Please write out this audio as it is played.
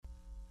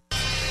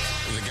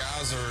The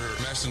guys are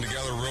meshing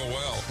together real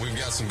well. We've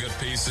got some good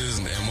pieces,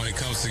 and when it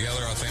comes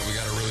together, I think we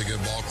got a really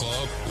good ball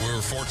club. We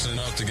were fortunate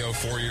enough to go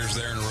 4 years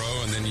there in a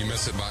row, and then you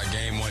miss it by a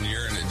game 1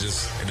 year, and it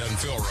doesn't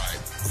feel right.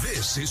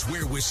 This is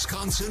where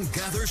Wisconsin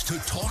gathers to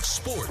talk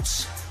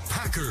sports.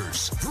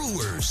 Packers,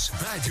 Brewers,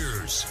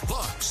 Badgers,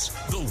 Bucks.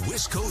 The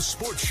Wisco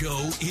Sports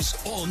Show is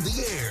on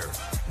the air.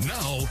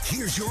 Now,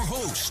 here's your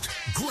host,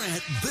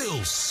 Grant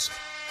Bills.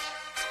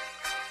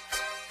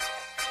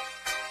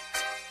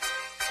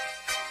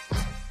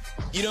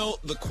 You know,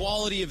 the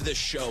quality of this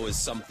show is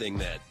something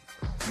that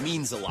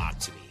means a lot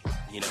to me.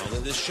 You know,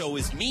 this show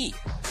is me.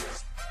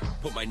 I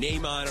put my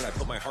name on it. I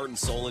put my heart and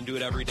soul into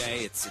it every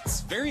day.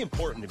 It's very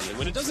important to me. And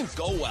when it doesn't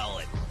go well,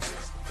 it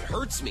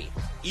hurts me,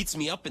 eats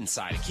me up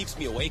inside. It keeps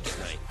me awake at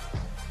night.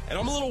 And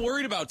I'm a little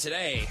worried about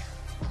today.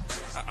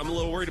 I'm a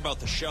little worried about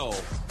the show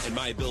and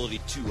my ability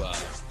to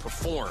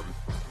perform.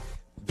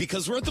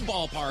 Because we're at the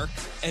ballpark,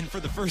 and for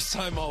the first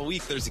time all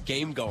week, there's a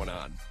game going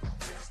on.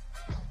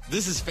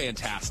 This is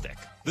fantastic.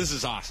 This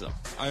is awesome.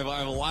 I have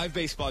a live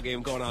baseball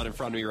game going on in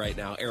front of me right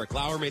now. Eric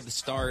Lauer made the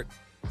start.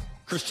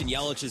 Christian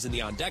Yelich is in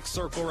the on-deck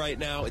circle right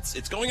now.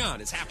 It's going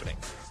on. It's happening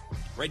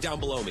right down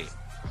below me.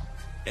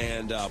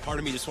 And part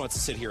of me just wants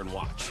to sit here and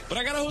watch. But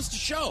I got to host a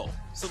show,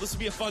 so this will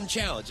be a fun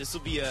challenge. This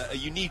will be a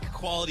unique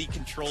quality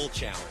control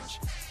challenge.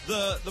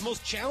 The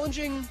most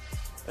challenging,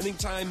 I think,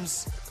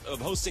 times of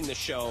hosting the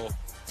show,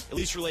 at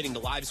least relating to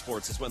live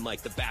sports, is when,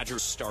 like, the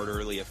Badgers start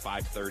early at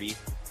 5:30.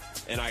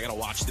 And I got to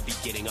watch the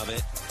beginning of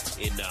it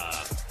in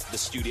the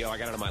studio. I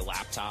got it on my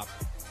laptop.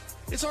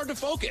 It's hard to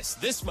focus.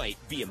 This might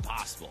be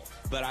impossible,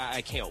 but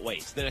I can't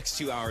wait. The next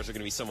 2 hours are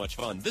going to be so much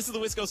fun. This is the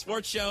Wisco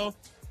Sports Show.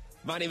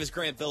 My name is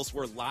Grant Bills.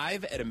 We're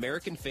live at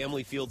American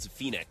Family Fields of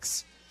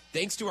Phoenix.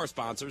 Thanks to our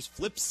sponsors,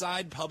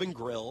 Flipside Pub and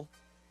Grill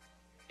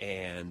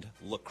and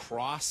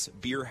Lacrosse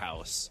Beer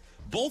House,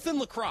 both in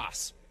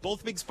Lacrosse.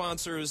 Both big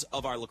sponsors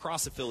of our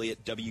lacrosse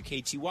affiliate,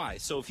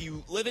 WKTY. So if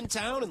you live in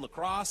town, in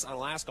Lacrosse, on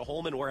Alaska,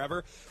 Holman,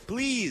 wherever,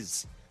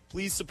 please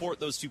support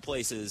those two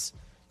places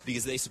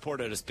because they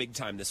supported us big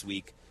time this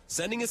week,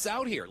 sending us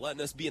out here,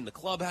 letting us be in the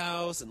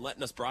clubhouse and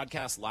letting us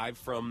broadcast live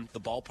from the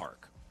ballpark.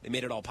 They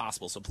made it all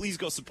possible. So please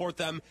go support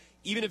them,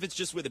 even if it's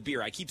just with a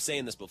beer. I keep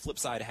saying this, but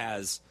Flipside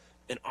has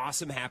an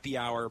awesome happy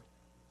hour.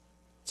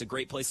 It's a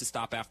great place to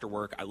stop after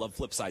work. I love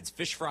Flipside's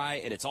fish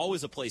fry, and it's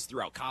always a place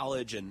throughout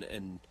college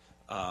and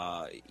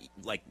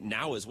like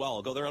now as well.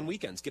 I'll go there on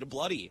weekends, get a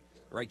bloody,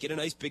 right? Get a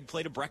nice big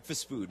plate of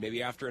breakfast food,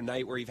 maybe after a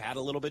night where you've had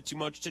a little bit too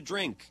much to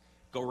drink.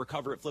 Go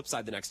recover at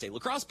Flipside the next day.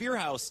 Lacrosse Beer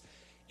House,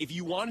 if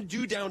you want to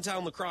do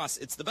downtown Lacrosse,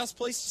 it's the best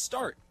place to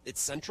start.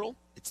 It's central.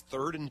 It's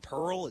 3rd and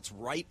Pearl. It's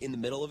right in the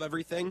middle of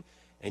everything.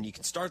 And you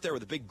can start there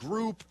with a big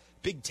group,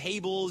 big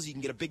tables. You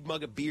can get a big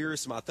mug of beer,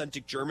 some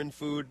authentic German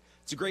food.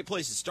 It's a great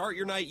place to start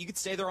your night. You could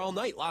stay there all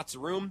night, lots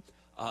of room.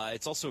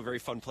 It's also a very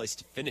fun place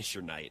to finish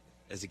your night,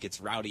 as it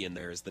gets rowdy in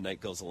there as the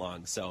night goes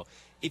along. So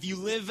if you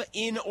live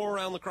in or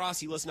around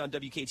Lacrosse, you listen on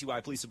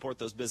WKTY, please support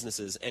those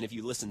businesses. And if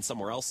you listen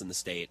somewhere else in the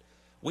state,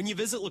 when you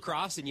visit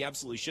Lacrosse, and you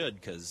absolutely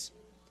should, because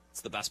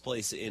it's the best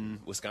place in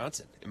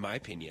Wisconsin, in my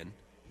opinion.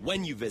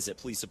 When you visit,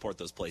 please support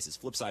those places,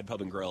 Flipside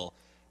Pub and Grill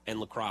and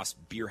Lacrosse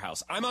Beer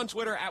House. I'm on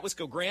Twitter, at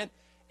Wisco Grant,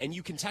 and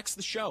you can text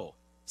the show,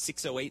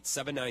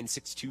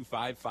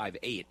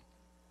 608-796-2558.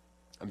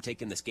 I'm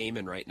taking this game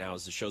in right now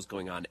as the show's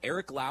going on.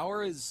 Eric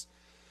Lauer is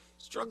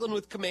struggling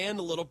with command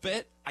a little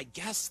bit. I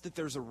guess that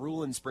there's a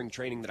rule in spring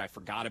training that I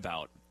forgot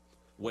about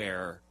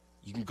where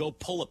you can go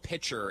pull a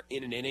pitcher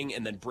in an inning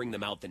and then bring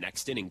them out the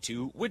next inning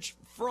too, which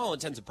for all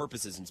intents and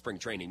purposes in spring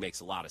training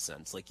makes a lot of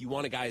sense. Like you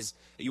want guys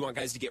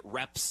to get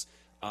reps,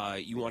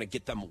 you want to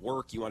get them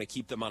work, you want to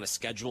keep them on a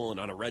schedule and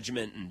on a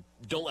regiment, and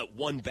don't let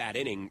one bad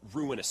inning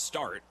ruin a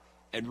start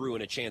and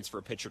ruin a chance for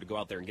a pitcher to go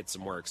out there and get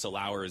some work. So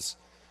Lauer's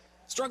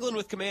struggling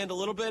with command a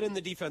little bit, and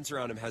the defense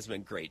around him has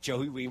been great.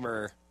 Joey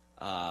Weimer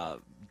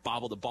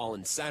bobbled a ball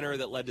in center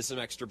that led to some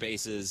extra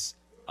bases.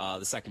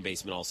 The second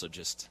baseman also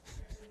just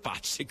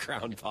botched a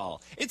ground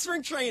ball. It's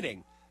spring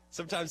training.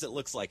 Sometimes it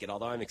looks like it,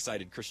 although I'm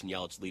excited Christian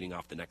Yelich leading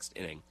off the next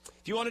inning.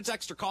 If you want to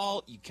text or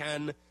call, you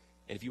can.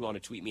 And if you want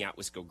to tweet me at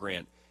Wisco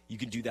Grant, you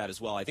can do that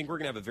as well. I think we're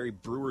going to have a very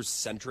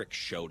Brewers-centric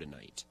show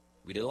tonight.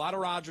 We did a lot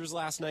of Rodgers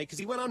last night because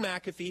he went on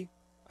McAfee.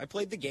 I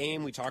played the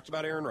game. We talked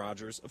about Aaron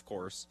Rodgers, of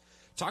course.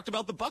 Talked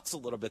about the Bucks a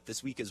little bit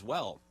this week as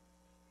well.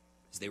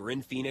 They were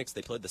in Phoenix.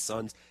 They played the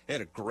Suns. They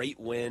had a great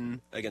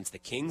win against the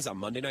Kings on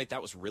Monday night.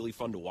 That was really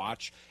fun to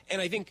watch.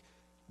 And I think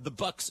the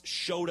Bucks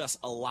showed us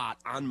a lot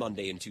on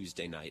Monday and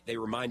Tuesday night. They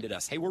reminded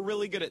us, hey, we're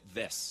really good at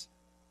this.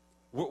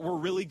 We're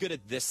really good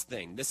at this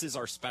thing. This is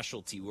our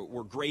specialty.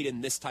 We're great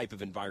in this type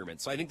of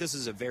environment. So I think this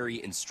is a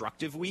very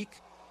instructive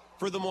week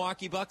for the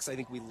Milwaukee Bucks. I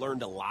think we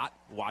learned a lot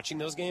watching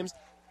those games.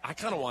 I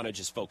kind of want to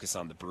just focus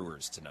on the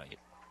Brewers tonight.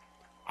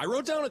 I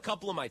wrote down a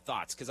couple of my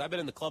thoughts because I've been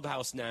in the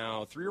clubhouse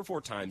now 3 or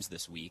 4 times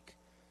this week.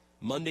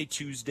 Monday,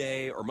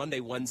 Tuesday, or Monday,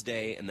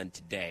 Wednesday, and then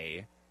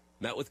today.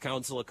 Met with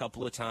Counsell a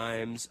couple of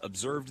times,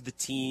 observed the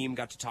team,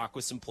 got to talk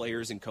with some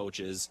players and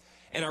coaches,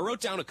 and I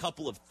wrote down a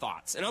couple of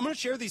thoughts. And I'm going to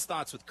share these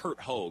thoughts with Curt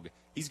Hogg.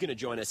 He's going to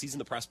join us. He's in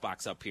the press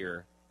box up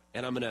here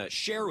and I'm going to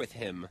share with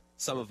him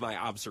some of my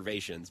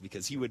observations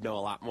because he would know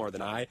a lot more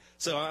than I.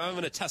 So I'm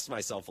going to test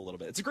myself a little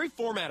bit. It's a great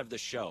format of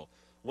this show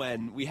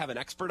when we have an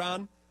expert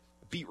on,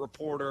 a beat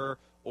reporter,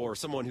 or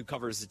someone who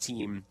covers the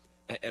team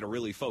at a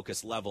really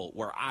focused level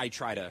where I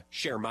try to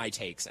share my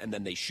takes and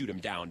then they shoot them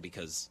down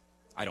because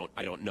I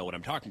don't know what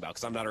I'm talking about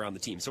because I'm not around the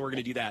team. So we're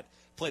going to do that,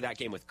 play that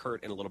game with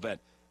Curt in a little bit.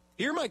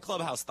 Here are my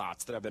clubhouse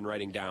thoughts that I've been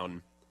writing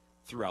down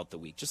throughout the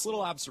week. Just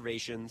little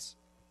observations,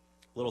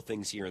 little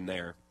things here and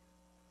there.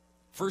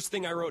 First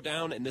thing I wrote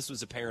down, and this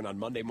was apparent on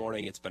Monday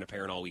morning, it's been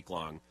apparent all week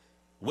long,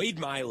 Wade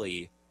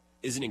Miley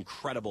is an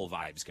incredible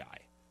vibes guy.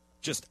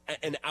 Just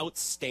an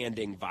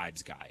outstanding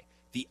vibes guy.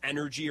 The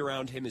energy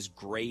around him is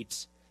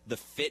great. The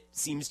fit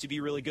seems to be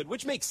really good,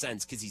 which makes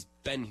sense because he's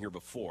been here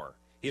before.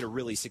 He had a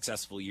really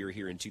successful year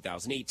here in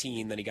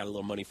 2018. Then he got a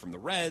little money from the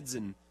Reds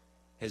and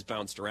has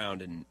bounced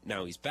around, and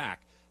now he's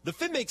back. The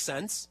fit makes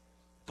sense,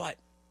 but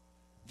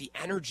the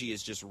energy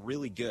is just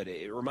really good.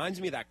 It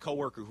reminds me of that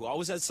coworker who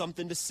always has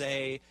something to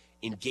say,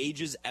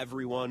 engages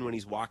everyone when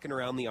he's walking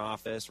around the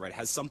office, right?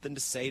 Has something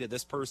to say to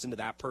this person, to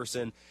that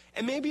person.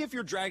 And maybe if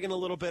you're dragging a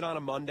little bit on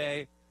a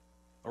Monday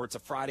or it's a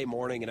Friday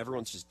morning and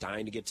everyone's just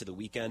dying to get to the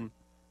weekend,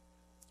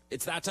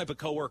 it's that type of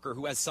coworker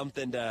who has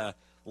something to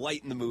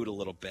lighten the mood a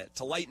little bit,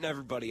 to lighten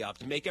everybody up,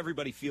 to make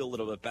everybody feel a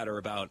little bit better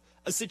about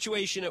a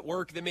situation at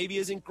work that maybe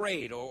isn't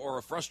great or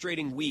a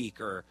frustrating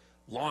week or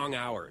long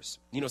hours,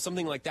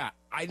 something like that.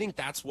 I think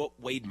that's what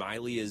Wade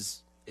Miley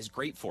is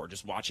great for,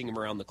 just watching him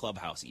around the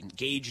clubhouse. He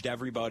engaged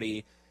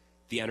everybody.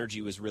 The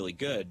energy was really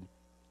good.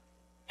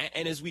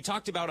 And as we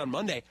talked about on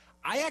Monday,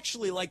 I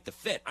actually like the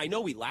fit. I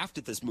know we laughed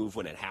at this move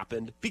when it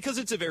happened because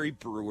it's a very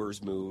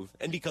Brewers move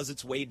and because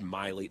it's Wade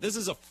Miley. This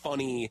is a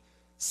funny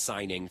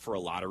signing for a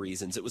lot of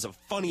reasons. It was a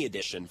funny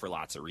addition for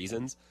lots of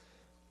reasons.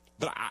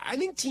 But I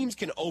think teams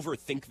can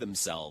overthink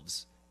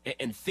themselves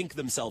and think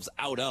themselves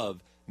out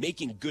of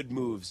making good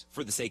moves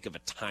for the sake of a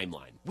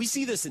timeline. We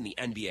see this in the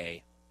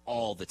NBA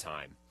all the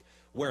time,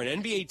 where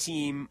an NBA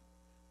team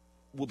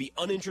will be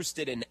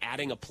uninterested in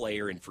adding a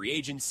player in free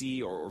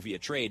agency or via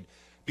trade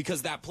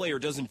because that player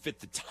doesn't fit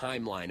the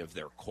timeline of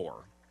their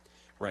core,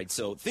 right?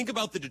 So think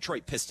about the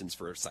Detroit Pistons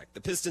for a sec.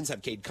 The Pistons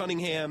have Cade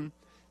Cunningham.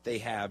 They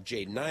have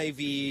Jaden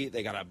Ivey.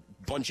 They got a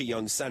bunch of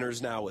young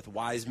centers now with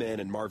Wiseman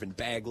and Marvin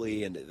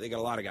Bagley, and they got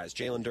a lot of guys.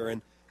 Jalen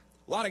Duren,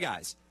 a lot of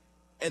guys.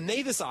 And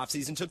they, this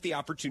offseason, took the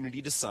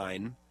opportunity to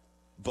sign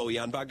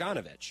Bojan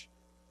Bogdanovic.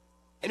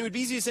 And it would be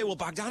easy to say, well,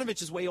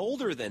 Bogdanovic is way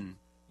older than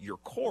your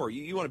core.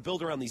 You want to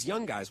build around these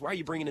young guys. Why are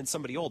you bringing in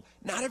somebody old?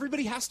 Not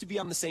everybody has to be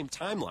on the same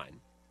timeline,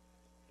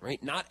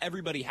 right? Not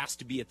everybody has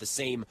to be at the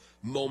same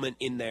moment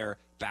in their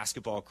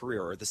basketball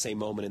career or at the same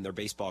moment in their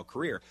baseball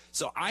career.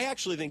 So I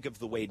actually think of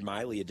the Wade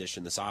Miley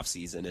edition this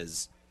offseason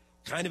as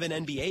kind of an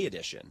NBA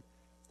edition,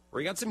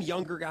 where you got some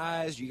younger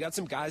guys, you got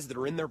some guys that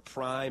are in their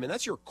prime, and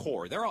that's your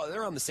core. They're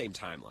on the same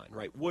timeline,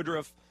 right?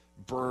 Woodruff,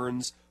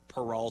 Burns,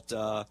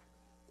 Peralta,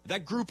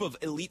 that group of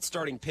elite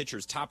starting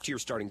pitchers, top-tier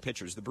starting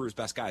pitchers, the Brewers'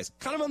 best guys,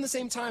 kind of on the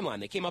same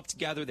timeline. They came up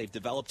together. They've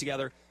developed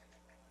together.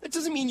 That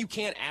doesn't mean you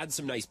can't add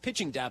some nice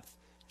pitching depth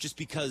just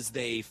because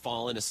they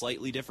fall in a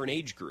slightly different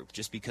age group,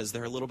 just because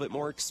they're a little bit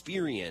more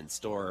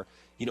experienced or,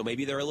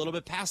 maybe they're a little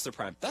bit past their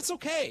prime. That's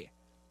okay.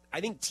 I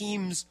think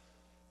teams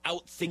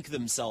outthink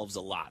themselves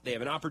a lot. They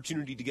have an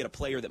opportunity to get a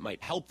player that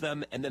might help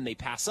them, and then they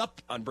pass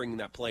up on bringing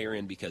that player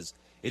in because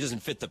it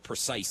doesn't fit the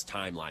precise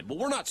timeline. Well,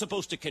 we're not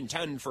supposed to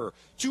contend for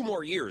 2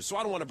 more years, so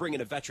I don't want to bring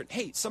in a veteran.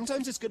 Hey,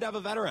 sometimes it's good to have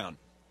a veteran.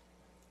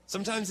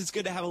 Sometimes it's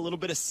good to have a little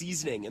bit of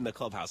seasoning in the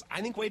clubhouse.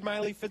 I think Wade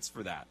Miley fits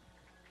for that.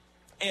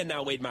 And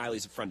now Wade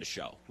Miley's a friend of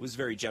show. He was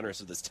very generous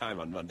with his time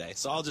on Monday.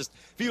 So I'll just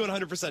be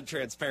 100%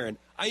 transparent.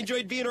 I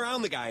enjoyed being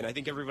around the guy, and I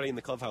think everybody in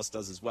the clubhouse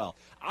does as well.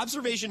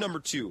 Observation number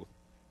 2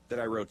 that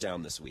I wrote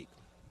down this week.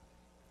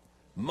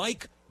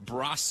 Mike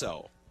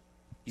Brasso.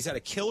 He's had a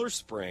killer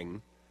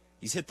spring.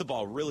 He's hit the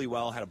ball really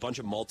well, had a bunch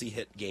of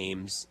multi-hit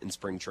games in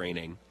spring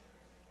training.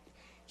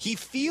 He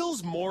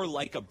feels more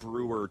like a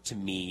Brewer to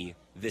me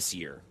this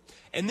year.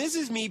 And this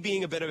is me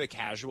being a bit of a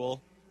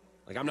casual.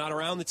 Like, I'm not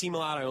around the team a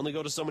lot. I only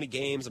go to so many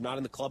games. I'm not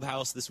in the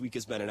clubhouse. This week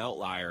has been an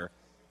outlier.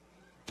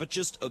 But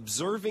just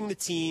observing the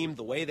team,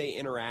 the way they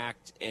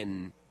interact,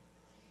 and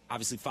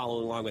obviously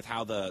following along with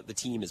how the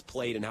team is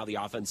played and how the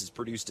offense is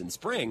produced in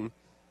spring,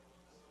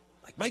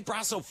 like Mike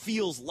Brasso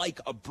feels like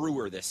a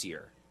Brewer this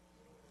year.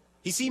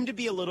 He seemed to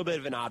be a little bit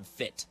of an odd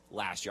fit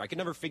last year. I could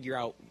never figure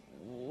out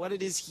what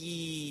it is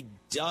he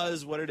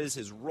does, what it is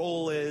his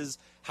role is,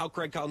 how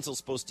Craig Counsell's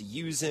supposed to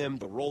use him,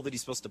 the role that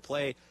he's supposed to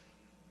play.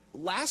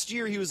 Last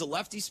year, he was a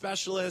lefty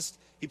specialist.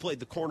 He played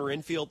the corner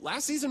infield.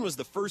 Last season was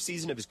the first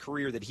season of his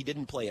career that he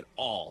didn't play at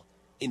all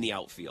in the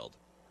outfield.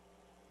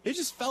 It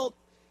just felt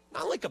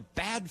not like a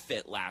bad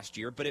fit last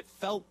year, but it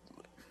felt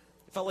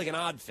like an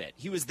odd fit.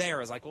 He was there.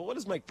 I was like, well, what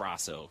is Mike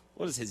Brasso?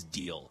 What is his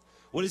deal?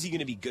 What is he going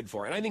to be good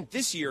for? And I think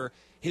this year,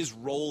 his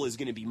role is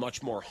going to be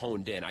much more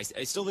honed in. I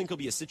still think he'll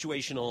be a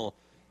situational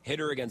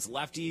hitter against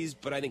lefties,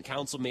 but I think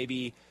Counsell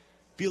maybe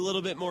be a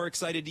little bit more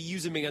excited to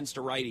use him against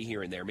a righty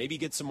here and there. Maybe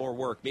get some more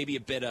work. Maybe a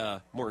bit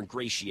more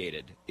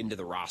ingratiated into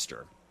the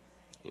roster.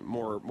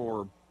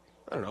 More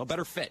I don't know, a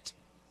better fit.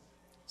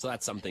 So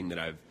that's something that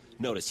I've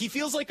noticed. He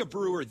feels like a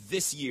Brewer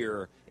this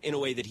year in a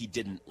way that he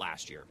didn't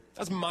last year.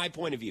 That's my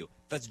point of view.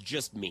 That's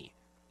just me.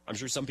 I'm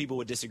sure some people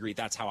would disagree.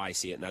 That's how I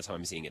see it, and that's how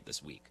I'm seeing it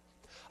this week.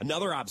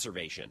 Another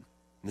observation, and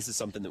this is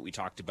something that we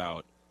talked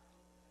about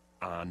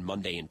on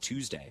Monday and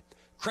Tuesday.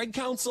 Craig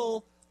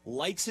Counsell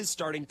likes his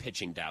starting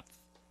pitching depth.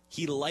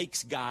 He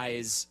likes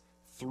guys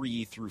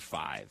 3 through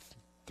 5,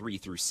 3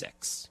 through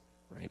 6,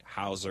 right?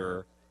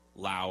 Hauser,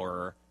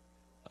 Lauer,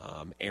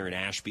 Aaron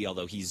Ashby,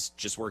 although he's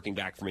just working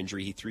back from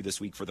injury. He threw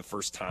this week for the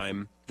first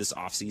time this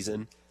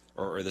offseason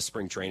or the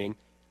spring training.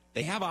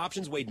 They have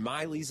options. Wade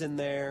Miley's in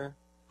there.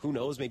 Who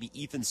knows? Maybe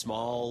Ethan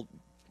Small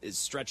is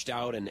stretched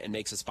out and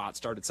makes a spot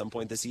start at some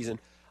point this season.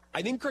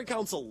 I think Craig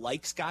Counsell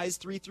likes guys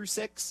 3 through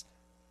 6.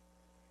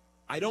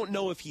 I don't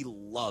know if he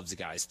loves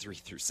guys 3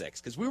 through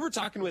 6 because we were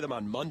talking with him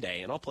on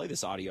Monday, and I'll play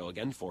this audio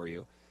again for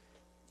you.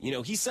 You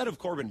know, he said of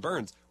Corbin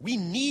Burns, we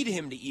need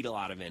him to eat a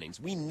lot of innings.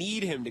 We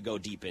need him to go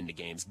deep into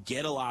games,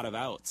 get a lot of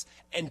outs.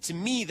 And to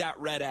me, that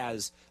read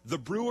as the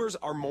Brewers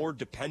are more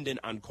dependent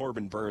on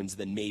Corbin Burns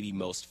than maybe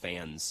most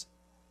fans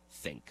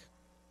think,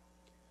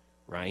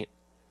 right?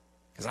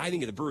 Because I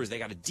think of the Brewers, they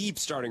got a deep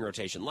starting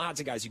rotation, lots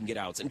of guys who can get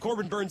outs. And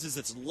Corbin Burns is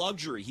its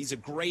luxury. He's a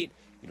great,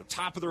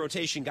 top of the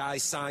rotation guy,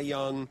 Cy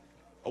Young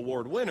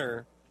Award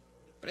winner.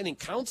 But I think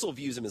Counsell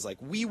views him as like,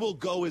 we will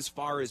go as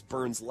far as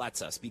Burns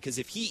lets us, because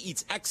if he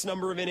eats X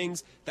number of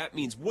innings, that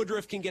means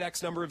Woodruff can get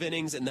X number of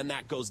innings, and then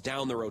that goes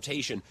down the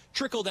rotation.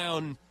 Trickle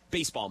down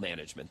baseball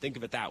management. Think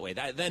of it that way.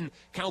 Then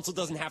Counsell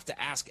doesn't have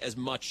to ask as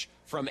much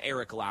from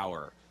Eric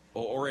Lauer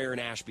or Aaron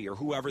Ashby or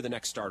whoever the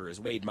next starter is,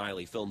 Wade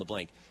Miley, fill in the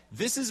blank.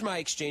 This is my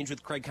exchange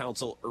with Craig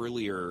Counsell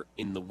earlier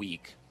in the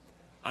week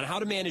on how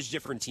to manage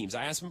different teams.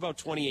 I asked him about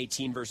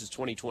 2018 versus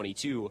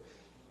 2022.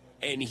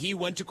 And he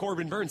went to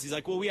Corbin Burns. He's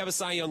like, well, we have a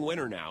Cy Young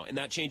winner now, and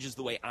that changes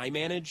the way I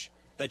manage.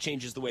 That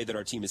changes the way that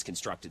our team is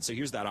constructed. So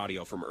here's that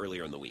audio from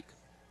earlier in the week.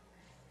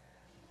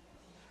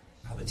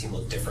 How the team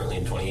looked differently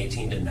in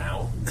 2018 to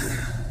now,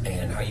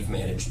 and how you've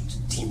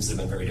managed teams that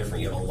have been very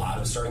different. You have a lot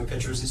of starting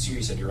pitchers this year.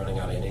 You said you're running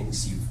out of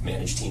innings. You've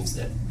managed teams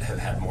that have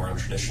had more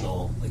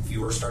untraditional,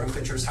 fewer starting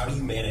pitchers. How do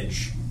you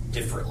manage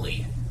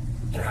differently,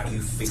 and how do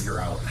you figure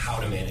out how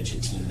to manage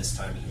a team this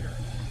time of year?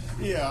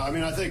 Yeah,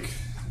 I think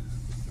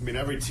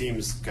every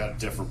team's got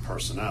different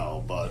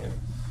personnel, but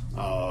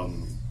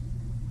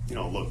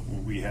look,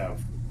 we have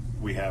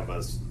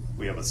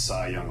a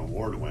Cy Young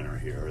Award winner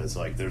here. It's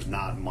like there's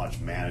not much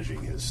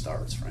managing his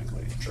starts,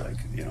 frankly. Sure.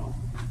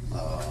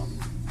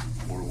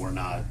 We're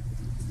not.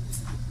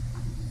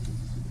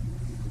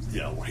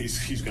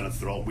 He's going to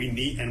throw. We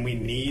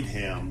need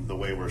him the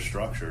way we're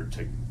structured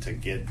to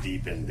get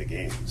deep into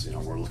games.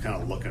 We're kind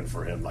of looking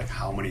for him. Like,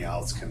 how many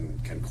outs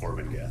can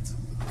Corbin get?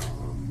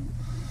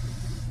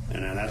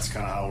 And then that's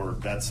kind of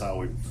how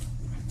we've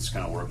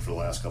kind of worked for the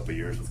last couple of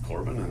years with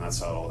Corbin, and that's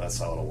how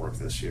it'll work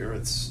this year.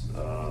 It's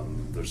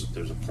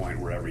there's a point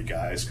where every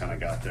guy's kind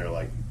of got there,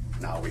 like,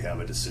 now we have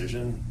a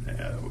decision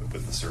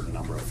with a certain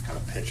number of kind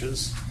of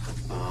pitches,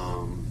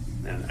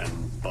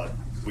 but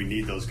we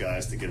need those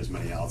guys to get as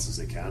many outs as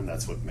they can.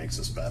 That's what makes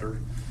us better.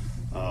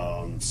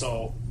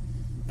 So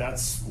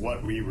that's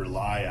what we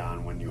rely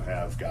on when you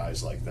have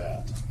guys like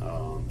that.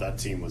 That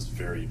team was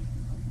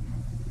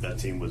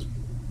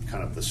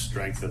kind of the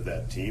strength of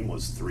that team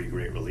was 3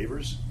 great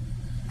relievers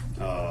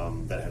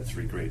that had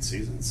 3 great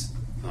seasons.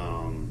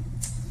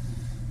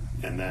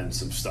 And then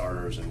some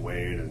starters and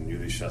Wade and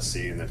Yuli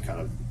Chassin that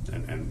kind of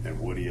and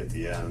Woody at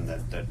the end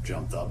that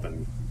jumped up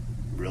and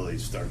really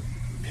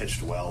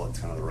pitched well at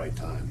kind of the right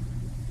time.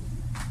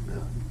 Yeah.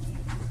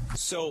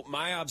 So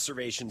my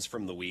observations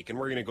from the week, and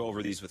we're going to go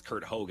over these with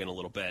Curt Hogg in a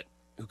little bit,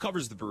 who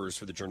covers the Brewers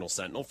for the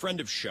Journal-Sentinel, friend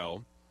of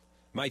show.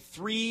 My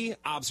 3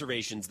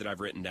 observations that I've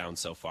written down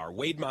so far.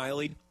 Wade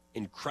Miley,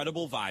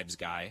 incredible vibes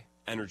guy.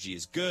 Energy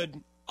is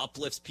good,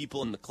 uplifts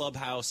people in the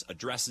clubhouse,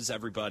 addresses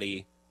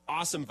everybody.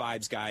 Awesome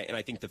vibes guy, and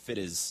I think the fit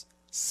is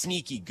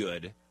sneaky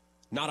good.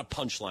 Not a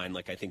punchline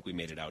like I think we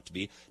made it out to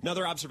be.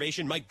 Another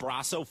observation, Mike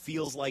Brasso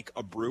feels like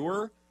a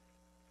Brewer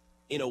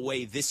in a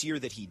way this year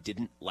that he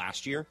didn't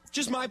last year.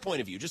 Just my point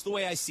of view, just the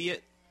way I see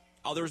it.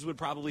 Others would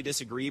probably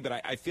disagree,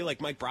 but I feel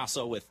like Mike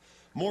Brasso with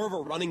more of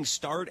a running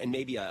start and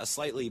maybe a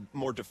slightly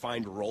more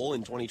defined role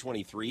in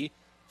 2023,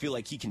 feel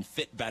like he can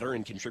fit better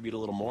and contribute a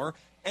little more.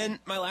 And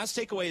my last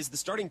takeaway is the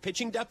starting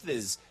pitching depth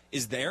is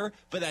there,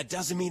 but that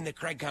doesn't mean that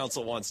Craig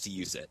Counsell wants to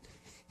use it.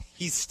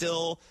 He's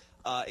still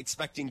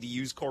expecting to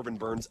use Corbin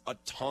Burns a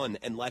ton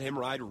and let him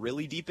ride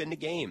really deep into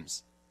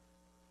games.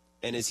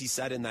 And as he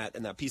said in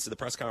that piece of the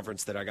press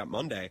conference that I got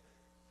Monday,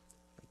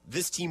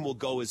 this team will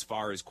go as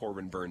far as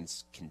Corbin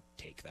Burns can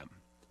take them.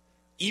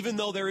 Even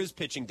though there is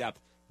pitching depth,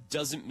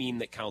 doesn't mean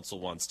that Counsell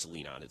wants to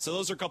lean on it. So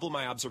those are a couple of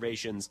my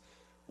observations.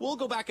 We'll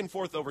go back and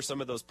forth over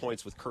some of those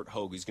points with Curt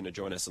Hogg, who's going to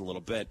join us in a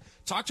little bit.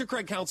 Talked to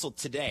Craig Counsell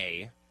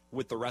today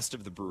with the rest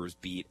of the Brewers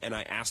beat, and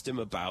I asked him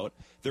about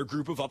their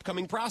group of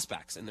upcoming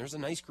prospects. And there's a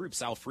nice group.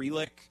 Sal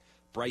Frelick,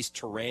 Bryce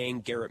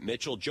Terang, Garrett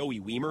Mitchell, Joey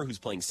Weimer, who's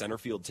playing center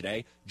field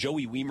today.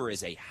 Joey Weimer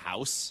is a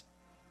house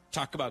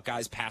Talk about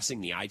guys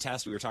passing the eye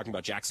test. We were talking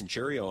about Jackson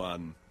Churio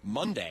on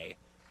Monday,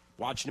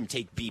 watching him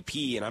take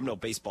BP, and I'm no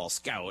baseball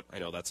scout. I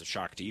know that's a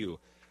shock to you.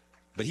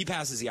 But he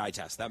passes the eye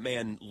test. That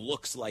man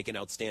looks like an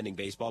outstanding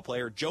baseball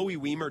player. Joey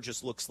Weimer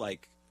just looks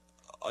like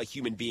a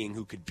human being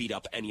who could beat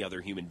up any other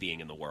human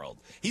being in the world.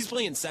 He's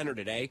playing center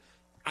today.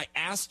 I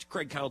asked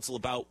Craig Counsell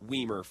about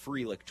Weimer,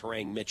 Frelick,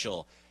 Terang,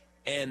 Mitchell,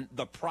 and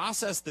the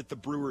process that the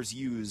Brewers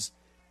use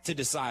to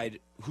decide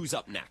who's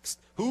up next.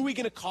 Who are we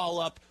going to call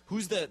up?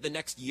 Who's the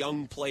next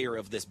young player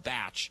of this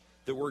batch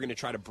that we're going to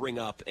try to bring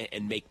up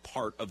and make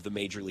part of the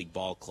Major League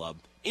Ball Club?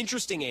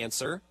 Interesting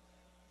answer.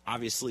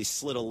 Obviously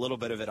slid a little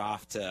bit of it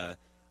off to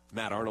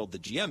Matt Arnold, the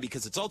GM,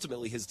 because it's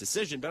ultimately his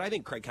decision. But I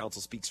think Craig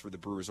Counsell speaks for the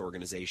Brewers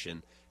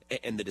organization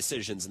and the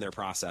decisions in their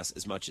process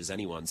as much as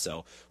anyone.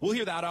 So we'll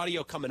hear that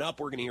audio coming up.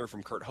 We're going to hear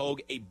from Curt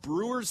Hogg, a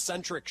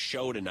Brewers-centric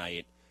show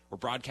tonight. We're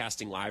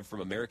broadcasting live from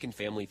American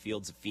Family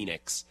Fields of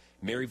Phoenix,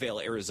 Maryvale,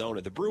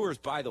 Arizona. The Brewers,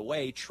 by the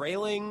way,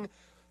 trailing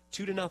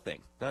 2-0.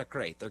 Not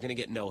great. They're going to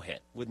get no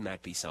hit. Wouldn't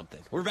that be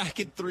something? We're back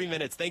in 3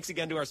 minutes. Thanks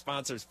again to our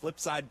sponsors,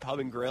 Flipside Pub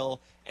and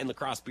Grill and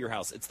Lacrosse Beer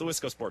House. It's the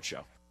Wisco Sports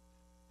Show.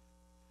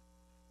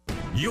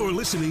 You're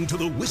listening to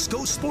the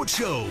Wisco Sports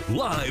Show,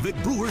 live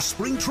at Brewers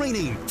Spring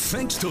Training,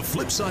 thanks to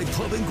Flipside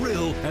Pub and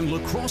Grill and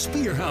Lacrosse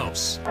Beer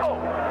House. Oh,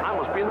 I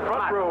must be in the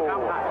front row.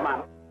 Come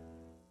on.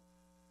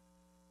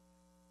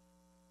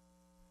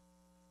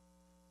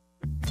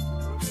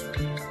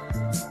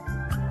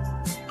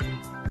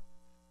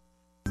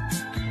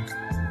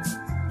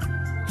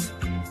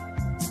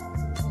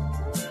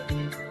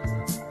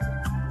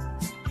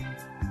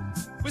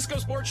 Wisco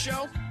Sports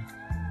Show.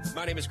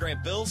 My name is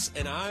Grant Bills,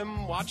 and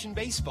I'm watching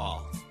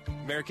baseball.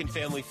 American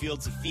Family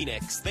Fields of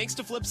Phoenix. Thanks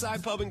to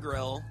Flipside Pub and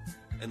Grill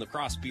and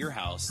Lacrosse Beer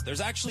House. There's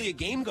actually a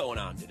game going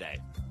on today.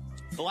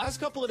 The last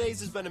couple of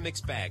days has been a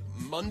mixed bag.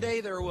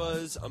 Monday, there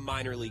was a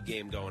minor league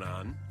game going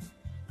on.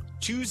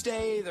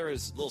 Tuesday, there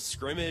was a little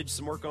scrimmage,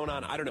 some work going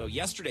on. I don't know.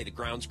 Yesterday, the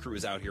grounds crew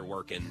was out here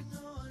working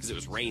because it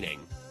was raining.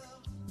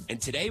 And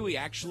today, we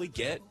actually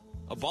get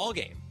a ball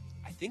game.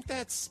 I think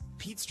that's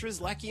Pete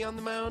Strzelecki on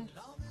the mound.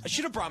 I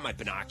should have brought my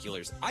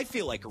binoculars. I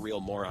feel like a real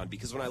moron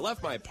because when I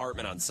left my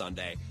apartment on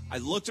Sunday, I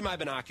looked at my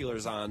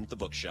binoculars on the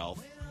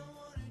bookshelf,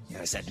 and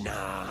I said,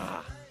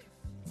 nah.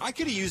 I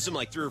could have used them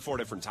like 3 or 4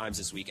 different times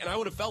this week, and I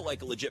would have felt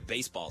like a legit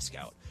baseball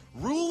scout.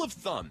 Rule of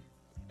thumb,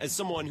 as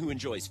someone who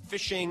enjoys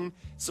fishing,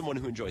 someone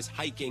who enjoys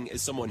hiking,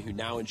 as someone who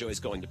now enjoys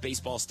going to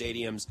baseball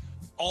stadiums,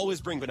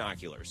 always bring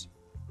binoculars.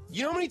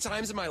 You know how many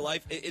times in my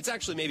life, it's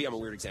actually, maybe I'm a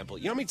weird example,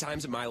 you know how many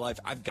times in my life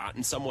I've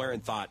gotten somewhere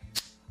and thought,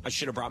 I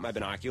should have brought my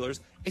binoculars?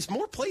 It's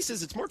more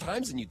places, it's more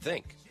times than you'd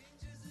think.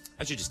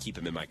 I should just keep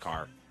them in my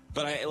car.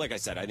 But like I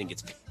said, I think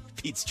it's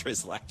Pete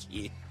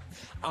Strzelecki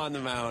on the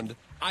mound.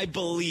 I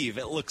believe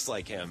it looks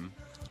like him.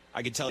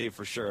 I could tell you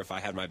for sure if I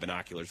had my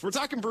binoculars. We're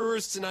talking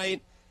Brewers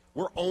tonight.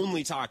 We're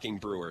only talking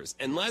Brewers.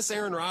 Unless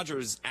Aaron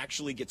Rodgers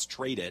actually gets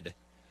traded,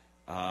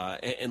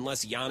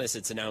 unless Giannis,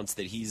 it's announced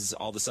that he's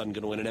all of a sudden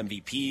going to win an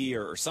MVP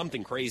or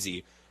something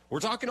crazy, we're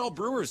talking all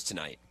Brewers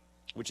tonight,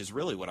 which is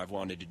really what I've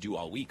wanted to do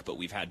all week. But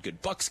we've had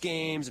good Bucks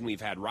games, and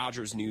we've had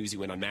Rodgers news. He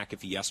went on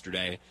McAfee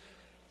yesterday.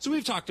 So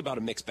we've talked about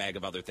a mixed bag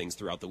of other things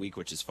throughout the week,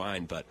 which is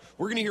fine. But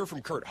we're going to hear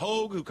from Curt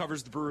Hogg, who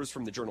covers the Brewers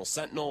from the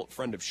Journal-Sentinel,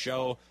 friend of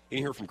show.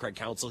 You're going to hear from Craig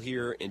Counsell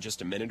here in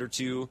just a minute or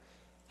two.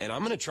 And I'm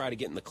going to try to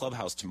get in the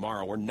clubhouse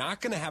tomorrow. We're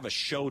not going to have a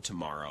show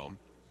tomorrow,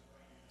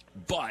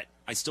 but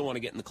I still want to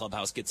get in the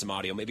clubhouse, get some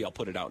audio. Maybe I'll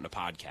put it out in a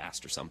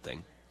podcast or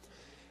something.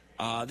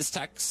 This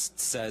text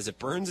says, if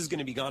Burns is going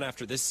to be gone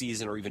after this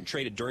season or even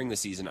traded during the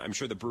season, I'm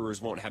sure the Brewers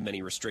won't have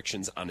many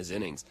restrictions on his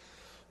innings.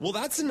 Well,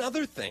 that's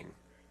another thing.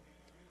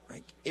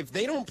 Like, if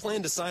they don't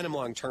plan to sign him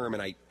long-term,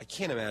 and I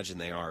can't imagine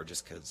they are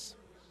just because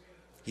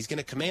he's going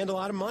to command a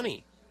lot of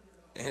money.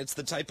 And it's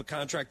the type of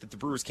contract that the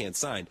Brewers can't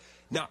sign.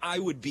 Now, I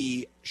would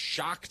be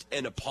shocked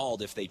and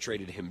appalled if they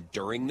traded him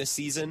during the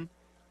season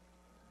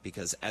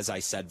because, as I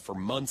said, for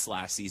months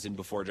last season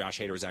before Josh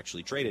Hader was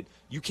actually traded,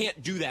 you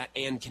can't do that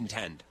and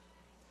contend.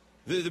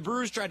 The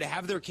Brewers tried to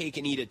have their cake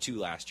and eat it, too,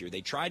 last year.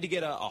 They tried to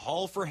get a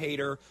haul for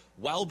Hader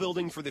while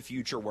building for the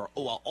future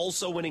while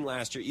also winning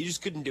last year. You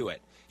just couldn't do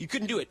it. You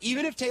couldn't do it.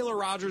 Even if Taylor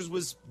Rogers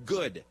was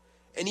good,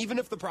 and even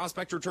if the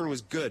prospect return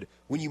was good,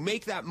 when you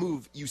make that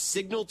move, you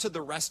signal to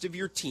the rest of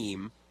your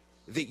team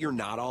that you're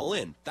not all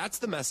in. That's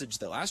the message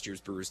that last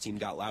year's Brewers team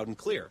got loud and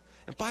clear.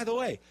 And by the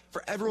way,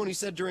 for everyone who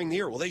said during the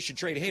year, well, they should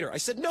trade Hader, I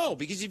said no,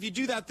 because if you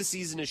do that, the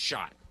season is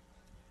shot.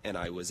 And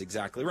I was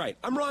exactly right.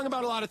 I'm wrong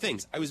about a lot of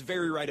things. I was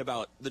very right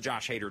about the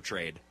Josh Hader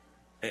trade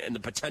and the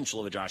potential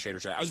of a Josh Hader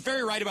trade. I was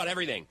very right about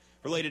everything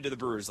related to the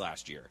Brewers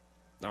last year.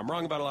 Now, I'm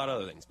wrong about a lot of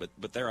other things,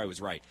 but there I was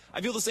right.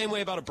 I feel the same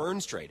way about a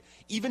Burns trade.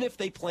 Even if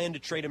they plan to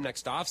trade him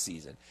next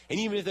offseason, and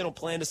even if they don't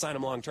plan to sign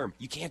him long-term,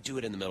 you can't do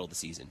it in the middle of the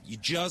season. You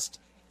just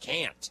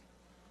can't.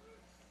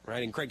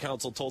 Right? And Craig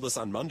Counsell told us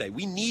on Monday,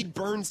 we need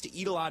Burns to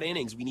eat a lot of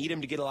innings. We need him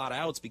to get a lot of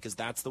outs because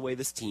that's the way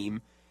this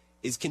team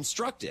is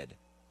constructed.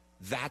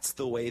 That's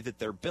the way that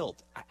they're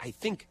built. I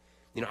think,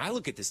 I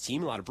look at this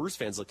team, a lot of Brewers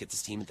fans look at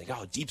this team and think,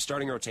 oh, deep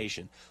starting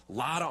rotation, a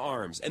lot of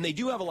arms. And they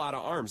do have a lot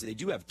of arms. They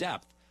do have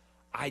depth.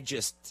 I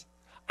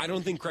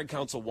don't think Craig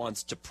Counsell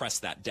wants to press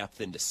that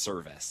depth into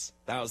service.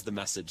 That was the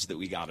message that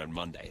we got on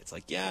Monday. It's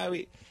like,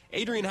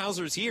 Adrian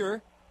Hauser's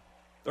here.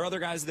 There are other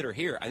guys that are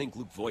here. I think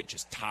Luke Voigt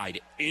just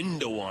tied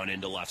into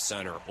left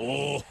center.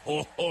 Oh.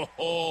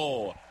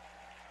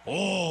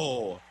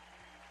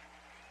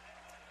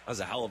 That was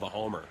a hell of a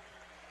homer.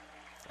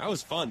 That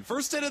was fun.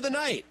 First hit of the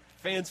night.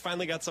 Fans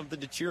finally got something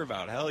to cheer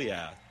about. Hell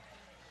yeah.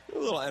 A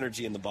little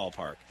energy in the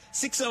ballpark.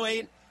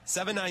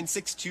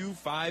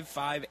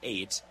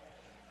 608-796-2558.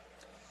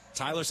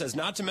 Tyler says,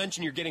 not to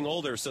mention you're getting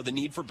older, so the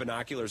need for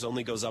binoculars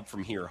only goes up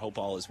from here. Hope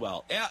all is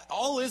well. Yeah,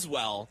 all is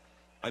well.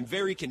 I'm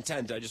very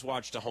content. I just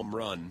watched a home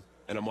run,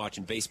 and I'm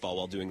watching baseball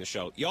while doing the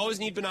show. You always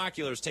need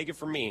binoculars. Take it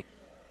from me.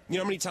 You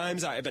know how many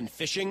times I've been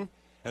fishing,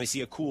 and I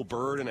see a cool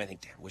bird, and I think,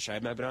 damn, wish I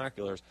had my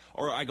binoculars.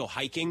 Or I go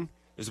hiking.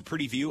 There's a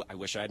pretty view. I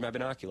wish I had my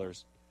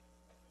binoculars.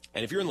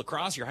 And if you're in La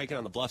Crosse, you're hiking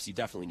on the bluffs, you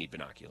definitely need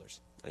binoculars.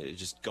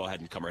 Just go ahead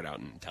and come right out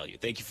and tell you.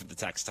 Thank you for the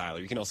text, Tyler.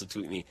 You can also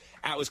tweet me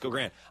at Wisco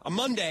Grant. On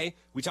Monday,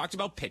 we talked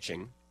about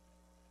pitching,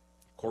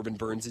 Corbin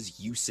Burns'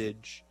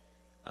 usage,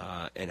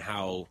 and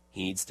how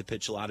he needs to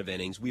pitch a lot of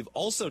innings. We've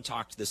also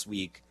talked this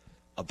week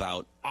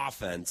about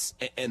offense,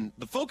 and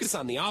the focus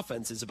on the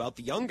offense is about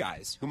the young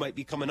guys who might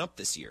be coming up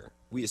this year.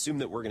 We assume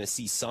that we're going to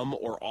see some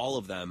or all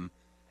of them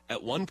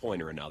at one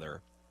point or another.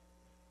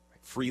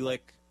 Frelick,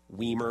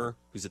 Weimer,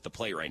 who's at the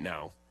plate right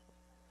now.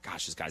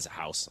 Gosh, this guy's a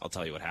house. I'll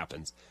tell you what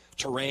happens.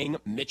 Terang,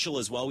 Mitchell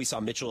as well. We saw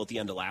Mitchell at the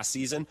end of last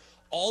season.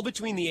 All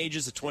between the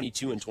ages of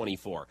 22 and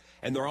 24.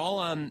 And they're all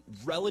on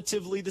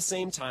relatively the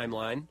same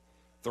timeline.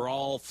 They're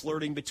all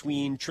flirting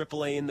between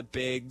AAA and the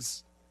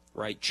bigs,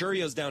 right?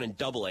 Churio's down in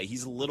AA.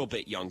 He's a little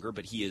bit younger,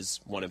 but he is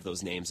one of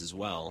those names as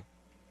well.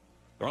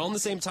 They're all on the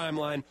same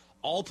timeline,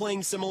 all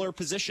playing similar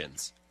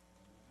positions,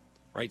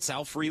 right?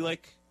 Sal Frelick,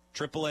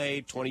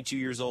 AAA, 22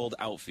 years old,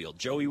 outfield.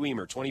 Joey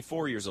Weimer,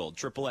 24 years old,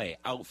 AAA,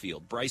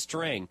 outfield. Bryce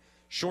Terang,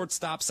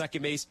 shortstop,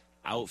 second base,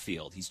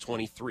 outfield. He's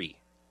 23.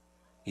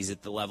 He's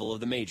at the level of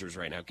the majors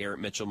right now. Garrett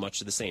Mitchell, much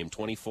of the same,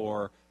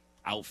 24,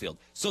 outfield.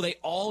 So they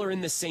all are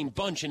in the same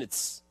bunch, and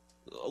it's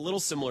a little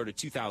similar to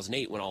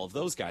 2008 when all of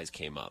those guys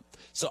came up.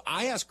 So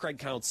I asked Craig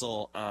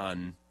Counsell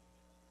on,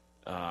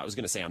 I was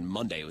going to say on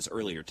Monday. It was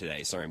earlier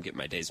today. Sorry, I'm getting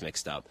my days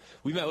mixed up.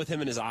 We met with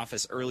him in his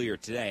office earlier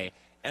today,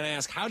 and I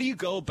asked, how do you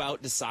go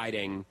about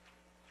deciding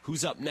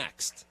who's up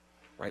next?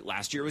 Right?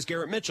 Last year was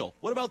Garrett Mitchell.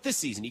 What about this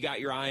season? You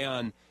got your eye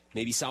on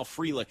maybe Sal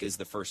Frelick is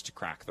the first to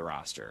crack the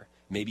roster.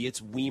 Maybe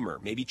it's Weimer.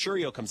 Maybe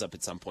Churio comes up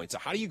at some point. So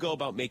how do you go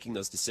about making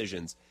those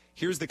decisions?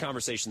 Here's the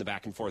conversation, the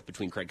back and forth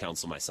between Craig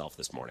Counsell and myself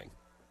this morning.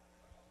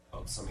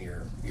 Some of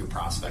your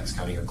prospects,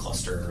 kind of your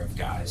cluster of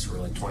guys who are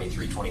like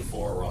 23,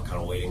 24, we're all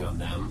kind of waiting on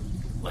them.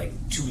 Like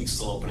 2 weeks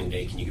till opening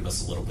day, can you give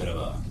us a little bit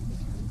of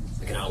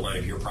an outline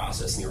of your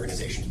process and the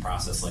organization's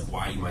process, like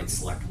why you might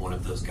select one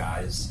of those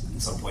guys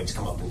at some point to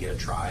come up and get a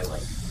try?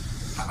 Like,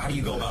 how do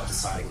you go about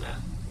deciding that?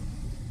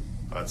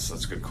 That's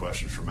a good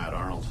question for Matt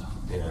Arnold.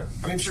 Yeah.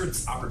 I mean, I'm sure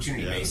it's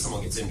opportunity-based.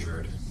 Someone gets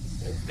injured,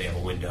 and they have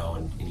a window,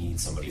 and you need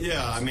somebody.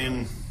 Yeah, I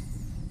mean,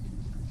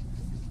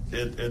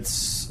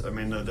 it's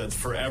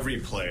for every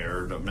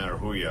player, no matter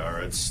who you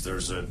are,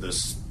 there's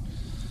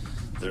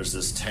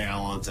this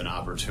talent and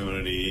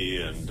opportunity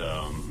and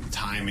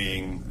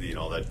timing,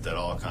 that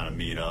all kind of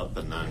meet up,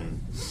 and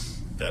then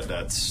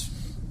that's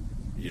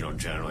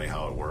generally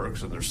how it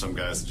works. And there's some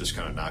guys that just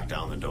kind of knock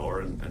down the door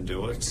and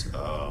do it.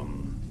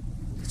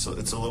 So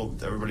it's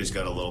everybody's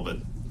got a little bit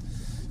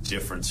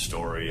different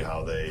story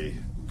how they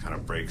kind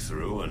of break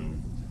through,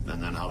 and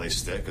then how they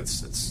stick.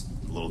 It's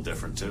a little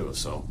different too.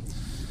 So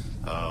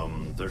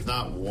there's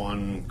not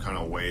one kind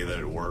of way that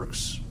it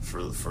works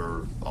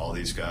for all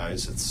these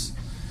guys. It's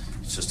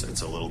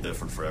a little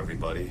different for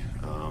everybody.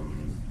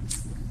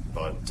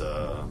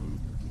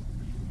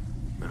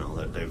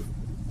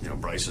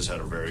 Bryce has had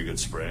a very good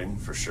spring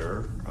for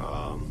sure.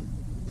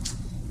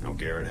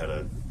 Garrett had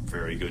a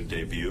very good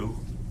debut.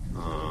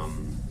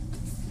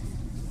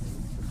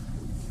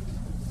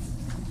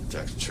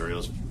 Jackson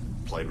Churio's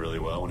played really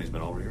well when he's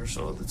been over here,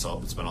 so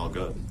it's been all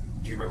good.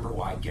 Do you remember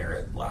why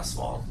Garrett last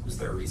fall? Was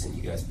there a reason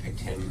you guys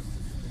picked him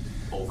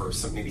over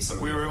some? It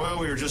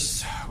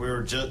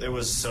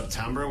was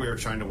September. We were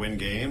trying to win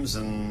games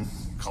and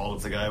called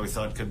up the guy we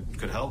thought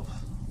could help.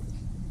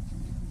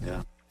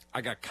 Yeah.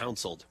 I got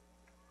counseled.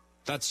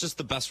 That's just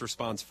the best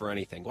response for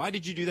anything. Why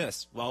did you do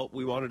this? Well,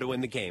 we wanted to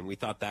win the game. We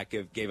thought that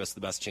gave us the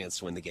best chance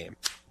to win the game.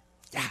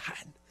 God.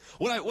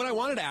 What I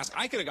wanted to ask,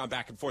 I could have gone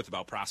back and forth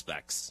about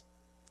prospects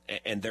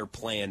and their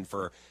plan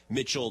for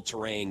Mitchell,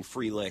 Terang,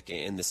 Frelick,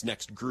 and this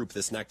next group,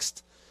 this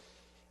next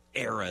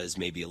era is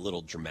maybe a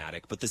little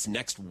dramatic, but this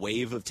next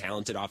wave of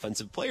talented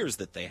offensive players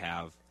that they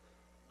have.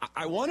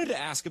 I wanted to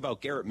ask about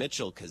Garrett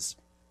Mitchell because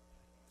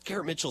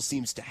Garrett Mitchell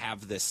seems to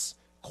have this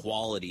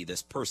quality,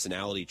 this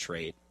personality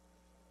trait.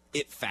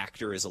 It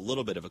factor is a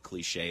little bit of a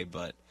cliche,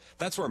 but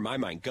that's where my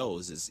mind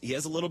goes, is he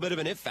has a little bit of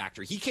an it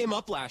factor. He came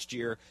up last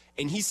year,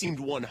 and he seemed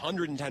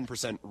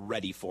 110%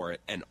 ready for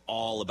it and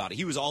all about it.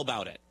 He was all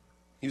about it.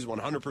 He was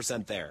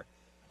 100% there.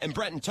 And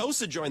Brenton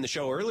Tosa joined the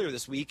show earlier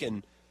this week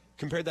and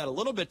compared that a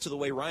little bit to the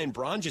way Ryan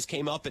Braun just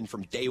came up and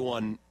from day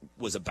one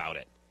was about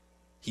it.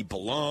 He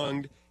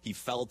belonged, he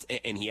felt,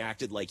 and he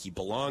acted like he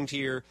belonged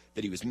here,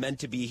 that he was meant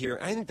to be here.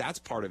 I think that's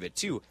part of it,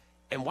 too.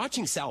 And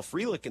watching Sal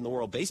Frelick in the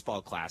World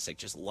Baseball Classic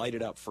just light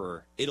it up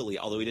for Italy,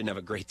 although he didn't have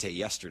a great day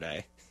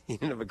yesterday. He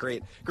didn't have a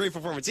great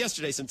performance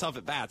yesterday, some tough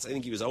at-bats. I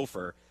think he was 0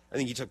 for. I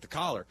think he took the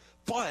collar.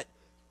 But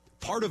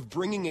part of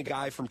bringing a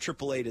guy from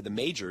AAA to the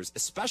majors,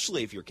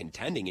 especially if you're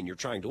contending and you're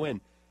trying to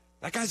win,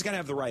 that guy's got to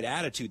have the right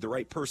attitude, the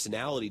right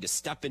personality to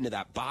step into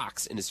that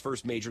box in his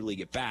first major league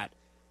at-bat.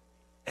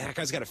 And that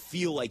guy's got to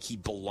feel like he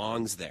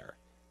belongs there.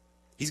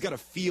 He's got to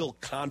feel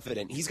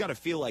confident. He's got to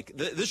feel like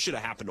this should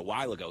have happened a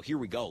while ago. Here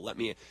we go.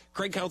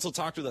 Craig Counsell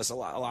talked with us a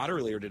lot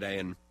earlier today,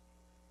 and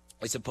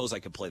I suppose I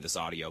could play this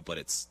audio, but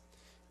it's,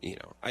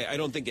 I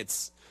don't think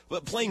it's,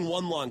 but playing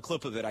one long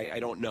clip of it, I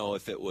don't know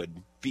if it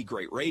would be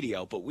great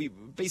radio, but we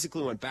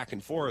basically went back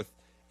and forth,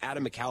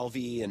 Adam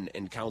McAlvey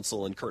and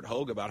Counsell and Curt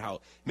Hogg, about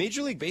how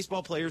Major League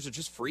Baseball players are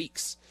just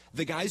freaks.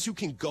 The guys who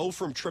can go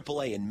from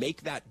AAA and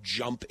make that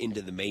jump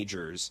into the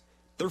majors,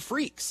 they're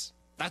freaks.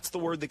 That's the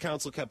word that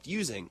Counsell kept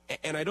using.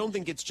 And I don't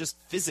think it's just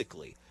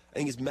physically. I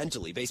think it's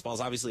mentally. Baseball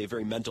is obviously a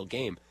very mental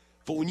game.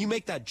 But when you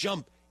make that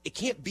jump, it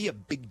can't be a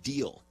big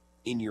deal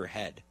in your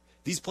head.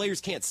 These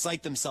players can't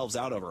psych themselves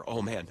out over,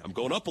 oh, man, I'm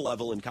going up a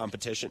level in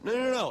competition.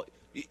 No.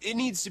 It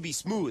needs to be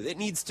smooth. It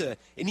needs to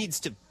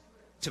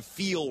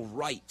feel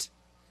right.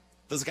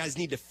 Those guys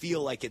need to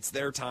feel like it's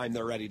their time,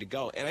 they're ready to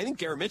go. And I think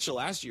Garrett Mitchell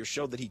last year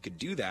showed that he could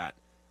do that.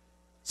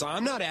 So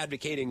I'm not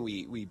advocating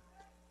we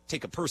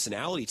take a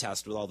personality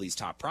test with all these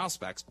top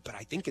prospects, but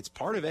I think it's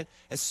part of it,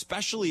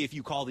 especially if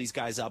you call these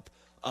guys up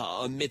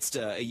amidst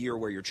a year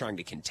where you're trying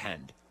to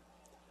contend.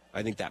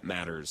 I think that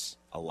matters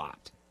a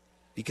lot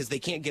because they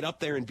can't get up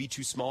there and be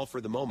too small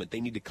for the moment.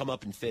 They need to come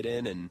up and fit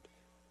in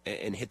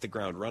and hit the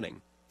ground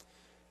running.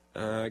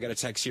 I got a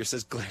text here that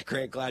says,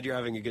 Grant, glad you're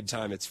having a good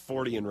time. It's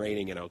 40 and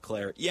raining in Eau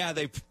Claire. Yeah,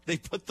 they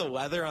put the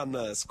weather on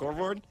the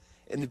scoreboard,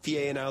 and the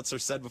PA announcer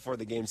said before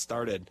the game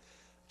started,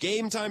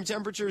 game time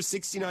temperature is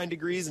 69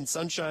 degrees and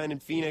sunshine in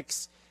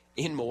Phoenix.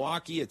 In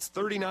Milwaukee, it's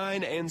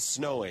 39 and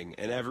snowing,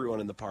 and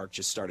everyone in the park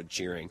just started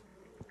cheering.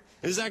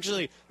 This is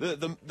actually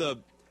the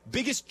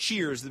biggest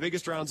cheers, the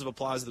biggest rounds of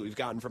applause that we've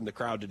gotten from the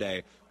crowd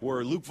today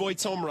were Luke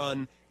Voigt's home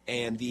run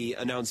and the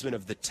announcement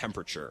of the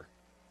temperature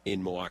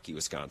in Milwaukee,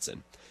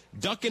 Wisconsin.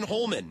 Duncan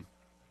Holman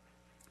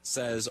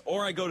says,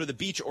 or I go to the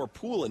beach or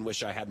pool and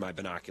wish I had my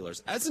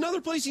binoculars. That's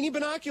another place you need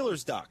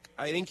binoculars, Duck.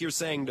 I think you're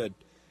saying to,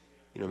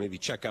 maybe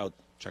check out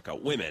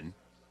women.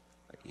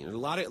 A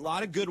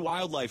lot of good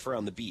wildlife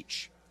around the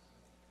beach,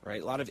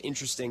 right? A lot of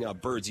interesting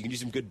birds. You can do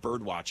some good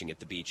bird watching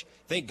at the beach.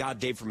 Thank God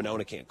Dave from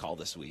Monona can't call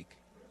this week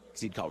because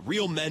he'd call.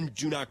 Real men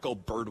do not go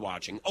bird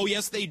watching. Oh,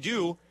 yes, they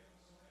do.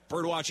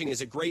 Bird watching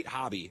is a great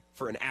hobby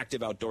for an active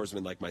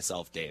outdoorsman like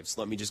myself, Dave.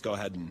 So let me just go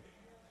ahead and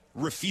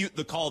refute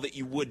the call that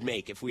you would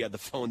make if we had the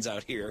phones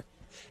out here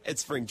at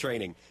spring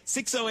training.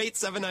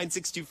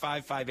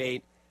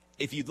 608-796-2558.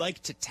 If you'd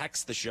like to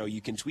text the show,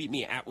 you can tweet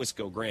me at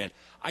Wisco Grant.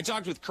 I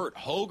talked with Curt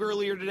Hogg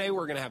earlier today.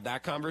 We're going to have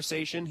that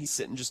conversation. He's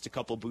sitting just a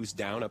couple booths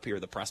down up here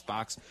at the press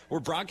box. We're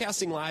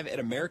broadcasting live at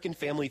American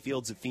Family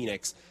Fields of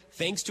Phoenix,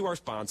 thanks to our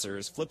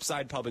sponsors,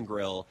 Flipside Pub and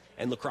Grill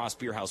and La Crosse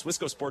Beer House.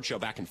 Wisco Sports Show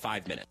back in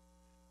 5 minutes.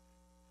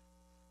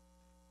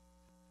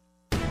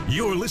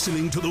 You're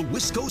listening to the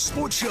Wisco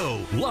Sports Show,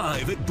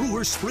 live at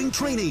Brewers Spring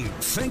Training,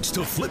 thanks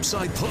to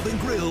Flipside Pub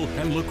and Grill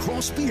and La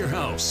Crosse Beer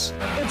House.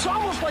 It's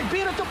almost like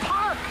being at the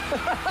park.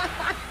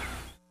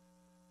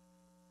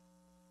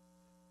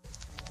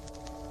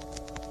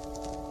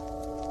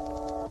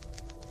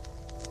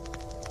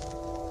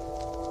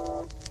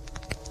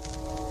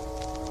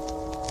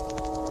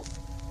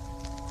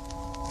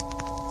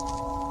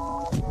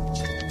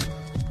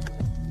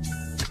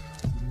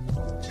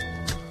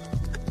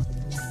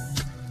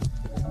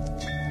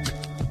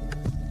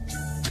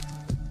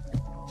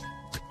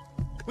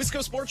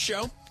 Wisco Sports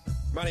Show.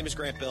 My name is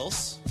Grant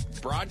Bills.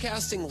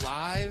 Broadcasting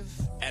live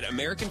at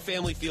American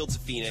Family Fields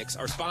of Phoenix.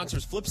 Our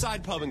sponsors,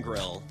 Flipside Pub and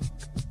Grill,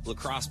 La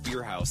Crosse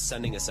Beer House,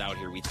 sending us out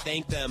here. We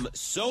thank them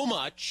so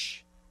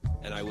much,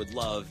 and I would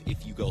love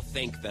if you go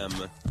thank them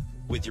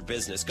with your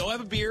business. Go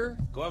have a beer.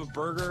 Go have a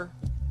burger.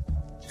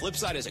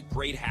 Flipside is a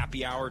great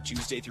happy hour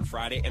Tuesday through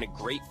Friday and a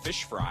great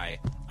fish fry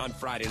on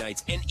Friday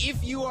nights. And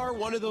if you are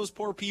one of those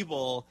poor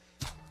people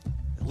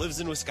that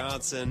lives in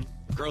Wisconsin,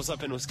 grows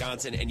up in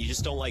Wisconsin, and you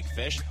just don't like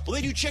fish, well,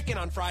 they do chicken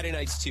on Friday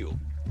nights too.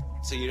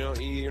 So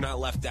you're not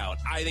left out.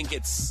 I think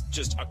it's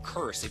just a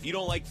curse. If you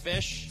don't like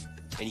fish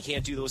and you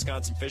can't do the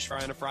Wisconsin fish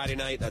fry on a Friday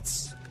night,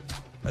 that's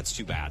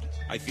too bad.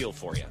 I feel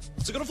for you.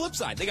 So go to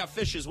Flipside. They got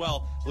fish as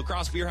well. La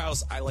Crosse Beer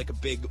House, I like a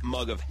big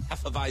mug of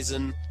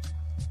Hefeweizen.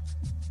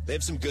 They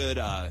have some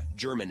good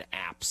German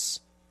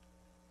apps.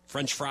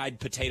 French fried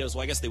potatoes.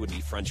 Well, I guess they wouldn't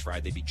be French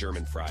fried. They'd be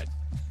German fried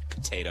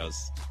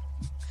potatoes.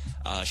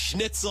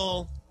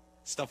 Schnitzel,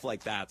 stuff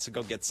like that. So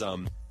go get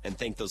some and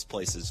thank those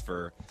places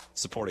for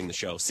supporting the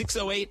show.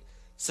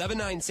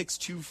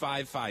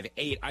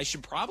 608-796-2558. I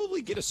should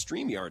probably get a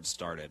StreamYard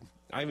started.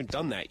 I haven't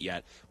done that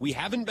yet. We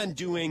haven't been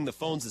doing the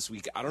phones this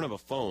week. I don't have a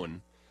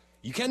phone.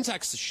 You can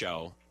text the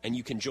show, and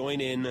you can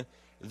join in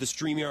the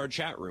StreamYard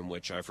chat room,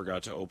 which I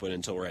forgot to open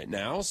until right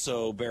now,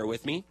 so bear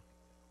with me.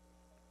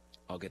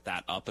 I'll get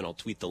that up, and I'll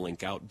tweet the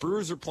link out.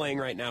 Brewers are playing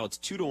right now. It's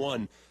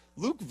 2-1.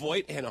 Luke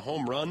Voit hit a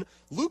home run.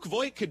 Luke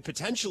Voit could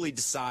potentially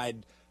decide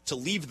to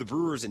leave the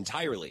Brewers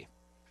entirely,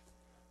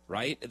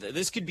 right?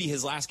 This could be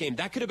his last game.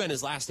 That could have been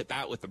his last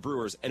at-bat with the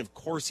Brewers, and of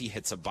course he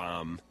hits a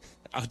bomb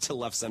out to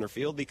left center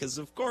field because,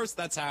 of course,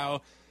 that's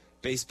how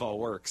baseball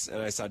works.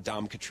 And I saw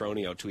Dom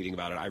Catronio tweeting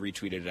about it. I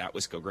retweeted it at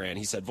Wisco Grand.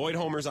 He said, Voit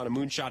homers on a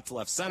moonshot to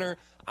left center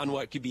on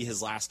what could be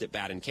his last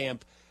at-bat in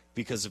camp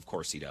because, of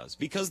course, he does.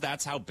 Because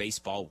that's how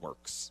baseball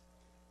works.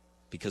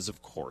 Because,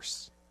 of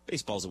course.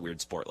 Baseball's a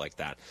weird sport like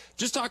that.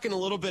 Just talking a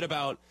little bit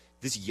about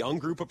this young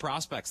group of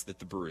prospects that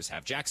the Brewers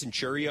have. Jackson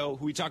Churio,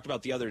 who we talked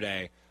about the other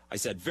day, I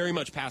said very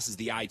much passes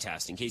the eye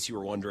test. In case you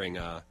were wondering,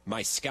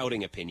 my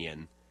scouting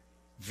opinion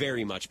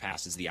very much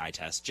passes the eye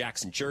test.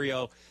 Jackson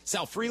Churio,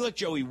 Sal Frelick,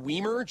 Joey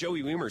Wiemer.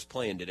 Joey Wiemer's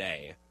playing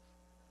today.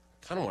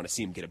 Kind of want to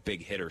see him get a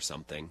big hit or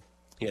something.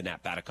 He had an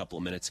at-bat a couple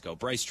of minutes ago.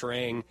 Bryce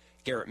Terang,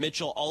 Garrett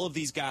Mitchell, all of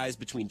these guys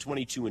between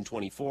 22 and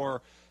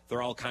 24,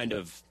 they're all kind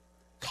of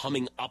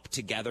coming up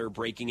together,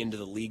 breaking into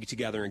the league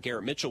together, and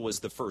Garrett Mitchell was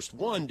the first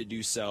one to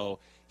do so.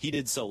 He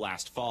did so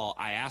last fall.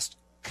 I asked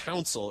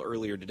Counsell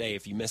earlier today,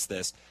 if you missed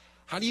this,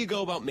 how do you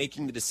go about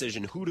making the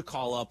decision who to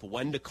call up,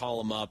 when to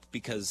call them up,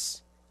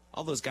 because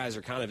all those guys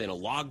are kind of in a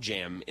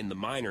logjam in the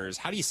minors.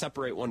 How do you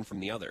separate one from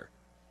the other?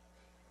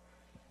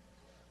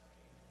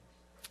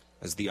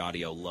 As the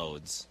audio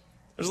loads.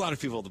 There's a lot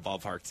of people at the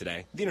ballpark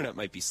today. The internet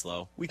might be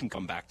slow. We can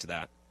come back to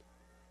that.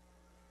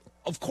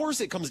 Of course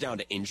it comes down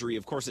to injury.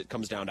 Of course it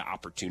comes down to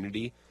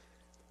opportunity,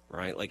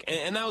 right? Like,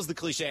 and that was the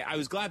cliche. I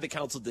was glad that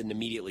Counsell didn't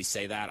immediately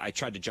say that. I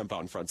tried to jump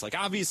out in front. It's like,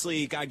 obviously,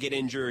 you got to get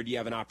injured. You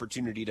have an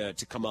opportunity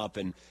to come up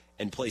and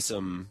play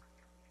some,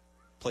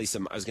 I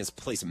was going to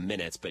play some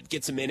minutes, but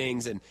get some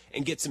innings and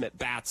get some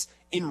at-bats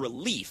in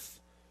relief,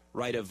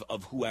 right,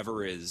 of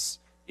whoever is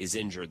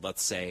injured.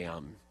 Let's say,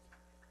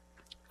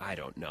 I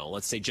don't know.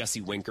 Let's say Jesse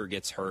Winker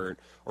gets hurt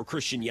or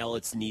Christian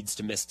Yelich needs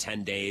to miss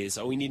 10 days.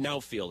 Oh, we need an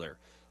outfielder.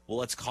 Well,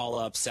 let's call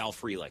up Sal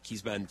Frelick.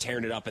 He's been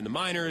tearing it up in the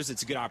minors.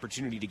 It's a good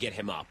opportunity to get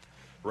him up,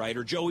 right?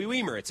 Or Joey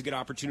Wiemer. It's a good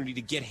opportunity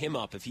to get him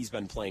up if he's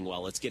been playing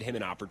well. Let's get him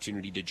an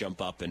opportunity to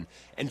jump up and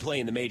play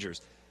in the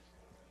majors.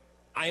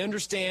 I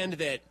understand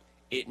that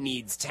it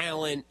needs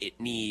talent.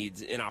 It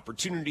needs an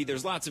opportunity.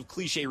 There's lots of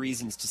cliche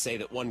reasons to say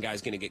that one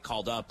guy's going to get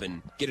called up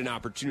and get an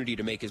opportunity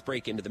to make his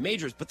break into the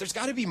majors, but there's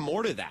got to be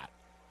more to that.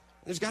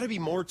 There's got to be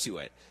more to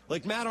it.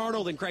 Like Matt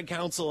Arnold and Craig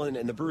Counsell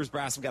and the Brewers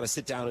brass have got to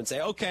sit down and say,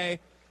 okay,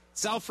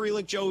 Sal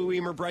Frelick, Joey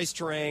Wiemer, Bryce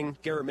Terang,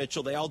 Garrett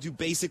Mitchell, they all do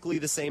basically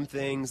the same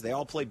things. They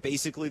all play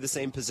basically the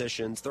same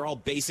positions. They're all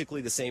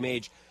basically the same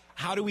age.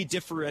 How do we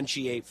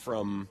differentiate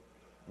from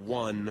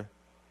one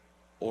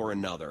or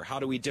another? How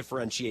do we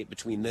differentiate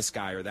between this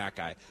guy or that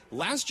guy?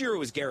 Last year it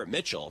was Garrett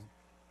Mitchell.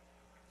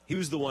 He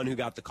was the one who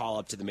got the call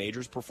up to the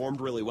majors,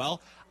 performed really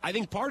well. I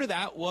think part of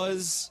that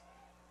was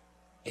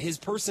his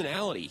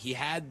personality. He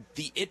had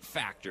the it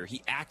factor.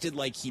 He acted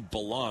like he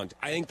belonged.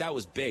 I think that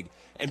was big.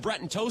 And Brett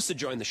and Tosa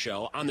joined the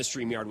show on the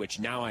StreamYard, which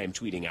now I am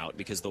tweeting out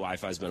because the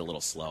Wi-Fi's been a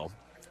little slow.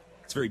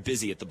 It's very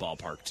busy at the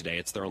ballpark today.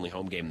 It's their only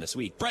home game this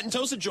week. Brett and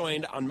Tosa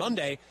joined on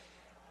Monday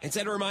and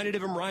said it reminded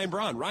him of Ryan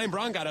Braun. Ryan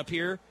Braun got up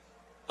here,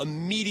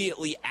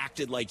 immediately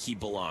acted like he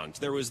belonged.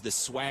 There was this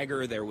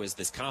swagger, there was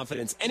this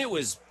confidence, and it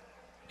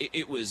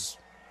was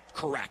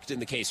correct in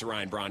the case of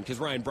Ryan Braun, because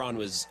Ryan Braun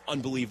was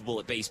unbelievable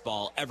at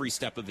baseball every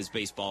step of his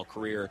baseball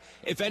career.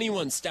 If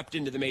anyone stepped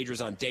into the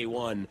majors on day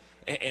one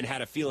and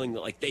had a feeling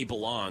that like they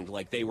belonged,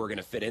 like they were going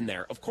to fit in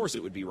there, of course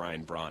it would be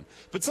Ryan Braun.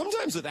 But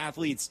sometimes with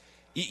athletes,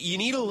 you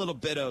need a little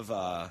bit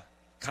of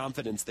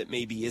confidence that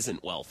maybe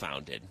isn't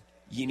well-founded.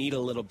 You need a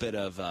little bit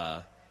of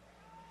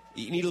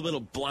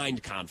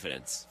blind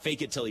confidence,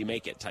 fake it till you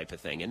make it type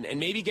of thing. And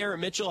maybe Garrett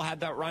Mitchell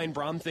had that Ryan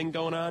Braun thing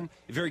going on.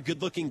 A very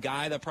good-looking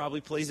guy that probably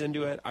plays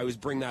into it. I always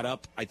bring that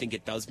up. I think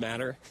it does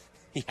matter.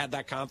 He had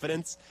that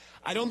confidence.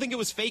 I don't think it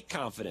was fake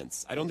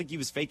confidence. I don't think he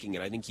was faking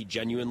it. I think he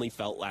genuinely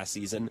felt last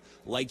season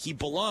like he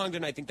belonged,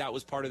 and I think that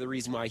was part of the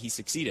reason why he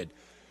succeeded.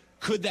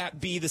 Could that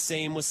be the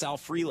same with Sal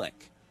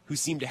Frelick, who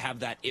seemed to have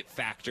that it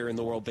factor in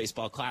the World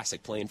Baseball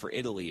Classic playing for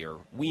Italy, or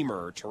Wiemer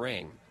or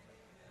Terang?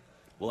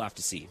 We'll have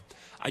to see.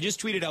 I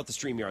just tweeted out the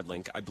StreamYard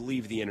link. I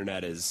believe the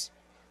internet is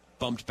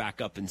bumped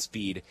back up in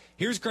speed.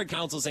 Here's Craig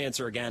Counsell's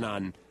answer again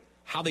on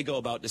how they go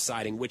about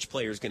deciding which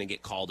player is going to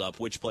get called up,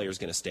 which player is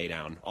going to stay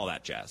down, all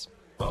that jazz.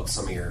 About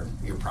some of your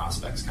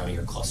prospects, kind of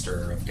your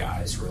cluster of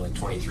guys who are like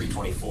 23,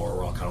 24,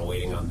 we're all kind of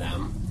waiting on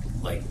them.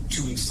 Like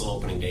 2 weeks till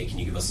opening day, can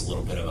you give us a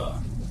little bit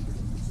of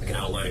an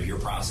outline of your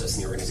process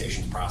and the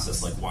organization's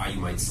process, like why you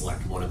might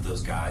select one of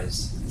those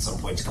guys at some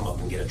point to come up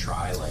and get a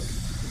try? Like,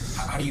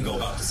 how do you go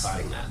about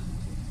deciding that?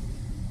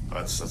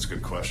 That's a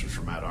good question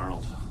for Matt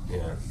Arnold.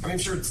 Yeah, I mean, I'm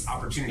sure it's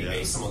opportunity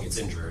based. Someone gets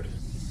injured,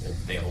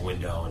 if they have a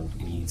window and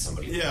you need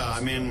somebody. Yeah,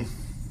 I mean,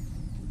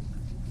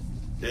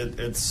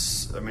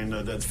 it's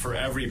for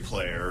every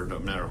player, no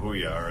matter who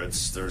you are.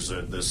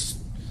 There's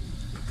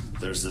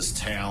there's this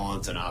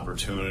talent and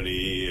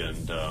opportunity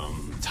and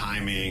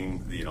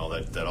timing,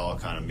 that all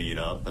kind of meet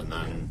up, and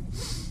then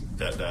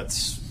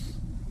that's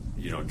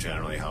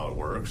generally how it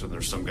works. And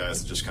there's some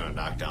guys that just kind of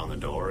knock down the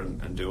door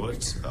and do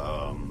it.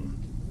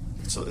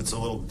 So it's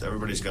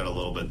everybody's got a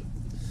little bit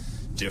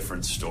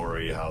different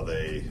story how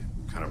they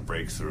kind of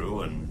break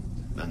through, and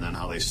then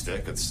how they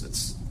stick. It's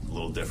a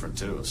little different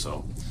too.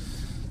 So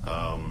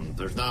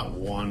there's not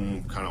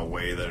one kind of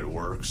way that it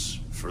works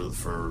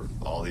for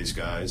all these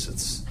guys.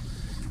 It's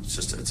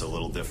a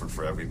little different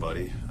for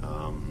everybody.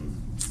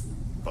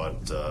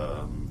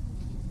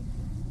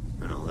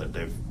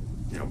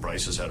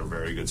 Bryce has had a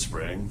very good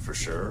spring for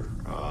sure.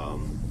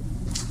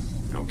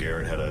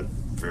 Garrett had a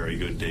very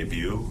good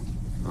debut.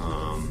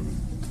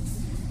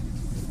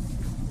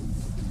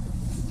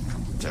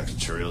 Jackson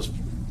Churio's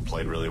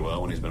played really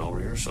well when he's been over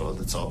here, so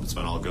it's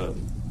been all good.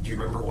 Do you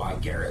remember why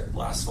Garrett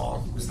last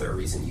fall? Was there a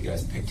reason you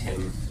guys picked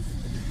him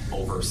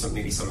over some?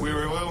 It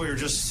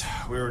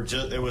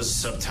was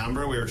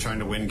September. We were trying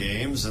to win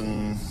games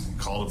and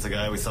called up the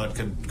guy we thought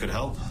could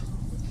help.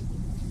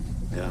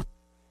 Yeah.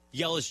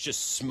 Yelich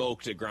just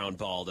smoked a ground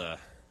ball to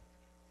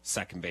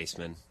second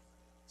baseman.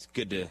 It's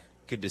good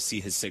to see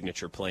his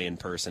signature play in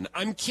person.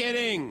 I'm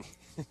kidding.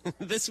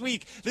 This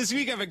week I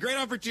have great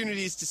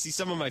opportunities to see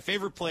some of my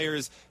favorite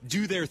players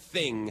do their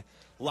thing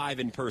live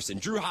in person.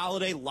 Drew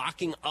Holiday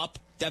locking up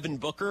Devin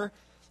Booker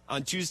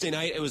on Tuesday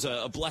night. It was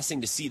a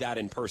blessing to see that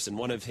in person.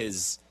 One of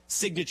his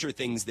signature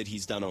things that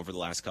he's done over the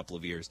last couple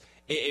of years.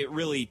 It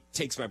really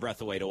takes my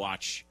breath away to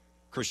watch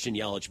Christian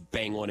Yelich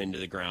bang one into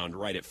the ground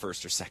right at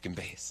first or second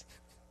base.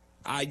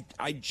 I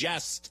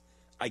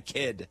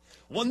kid.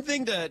 One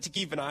thing to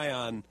keep an eye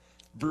on,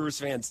 Brewers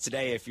fans,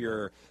 today, if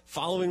you're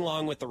following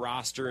along with the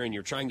roster and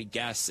you're trying to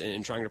guess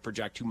and trying to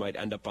project who might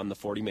end up on the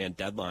 40-man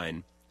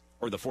deadline,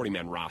 or the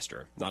 40-man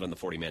roster, not on the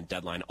 40-man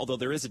deadline, although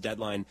there is a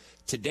deadline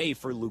today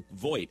for Luke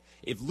Voit.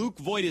 If Luke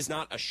Voit is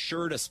not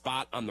assured a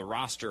spot on the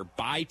roster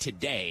by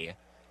today,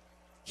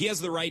 he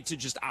has the right to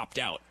just opt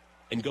out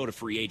and go to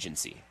free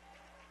agency.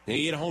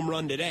 He hit a home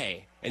run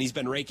today, and he's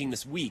been raking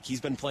this week.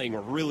 He's been playing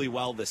really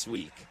well this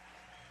week.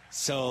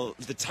 So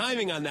the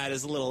timing on that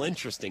is a little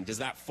interesting. Does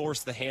that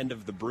force the hand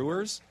of the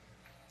Brewers,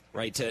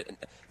 right, to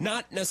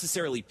not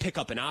necessarily pick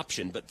up an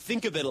option, but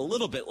think of it a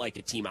little bit like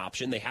a team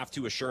option? They have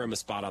to assure him a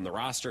spot on the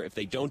roster. If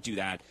they don't do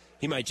that,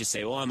 he might just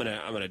say, well, I'm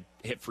gonna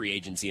hit free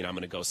agency and I'm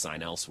going to go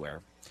sign elsewhere.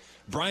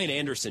 Brian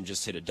Anderson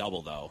just hit a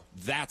double, though.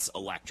 That's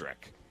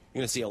electric. You're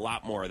going to see a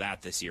lot more of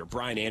that this year.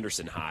 Brian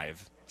Anderson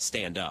hive,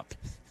 stand up.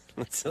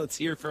 Let's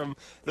hear from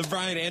the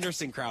Brian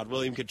Anderson crowd.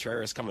 William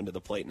Contreras coming to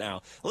the plate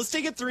now. Let's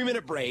take a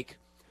 3-minute break.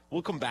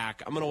 We'll come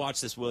back. I'm going to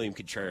watch this William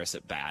Contreras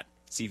at bat,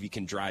 see if he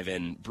can drive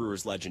in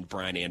Brewers legend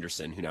Brian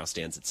Anderson, who now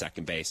stands at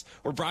second base.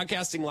 We're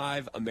broadcasting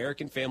live,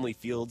 American Family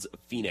Fields,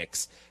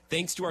 Phoenix.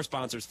 Thanks to our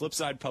sponsors,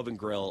 Flipside Pub and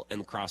Grill and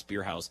Lacrosse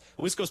Beer House.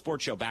 Wisco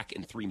Sports Show back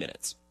in 3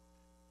 minutes.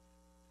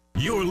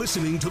 You're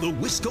listening to the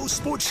Wisco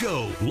Sports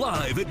Show,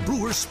 live at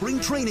Brewers Spring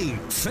Training,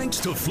 thanks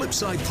to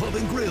Flipside Pub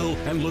and Grill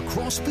and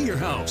Lacrosse Beer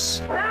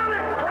House.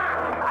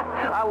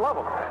 I love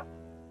them.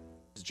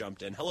 Just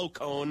jumped in. Hello,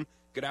 Cone.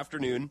 Good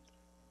afternoon.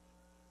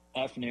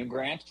 Afternoon,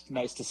 Grant.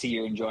 Nice to see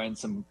you're enjoying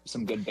some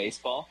good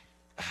baseball.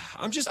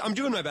 I'm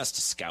doing my best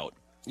to scout.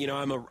 You know,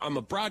 I'm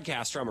a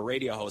broadcaster, I'm a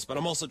radio host, but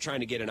I'm also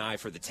trying to get an eye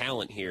for the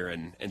talent here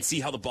and see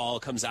how the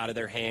ball comes out of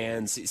their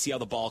hands, see how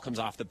the ball comes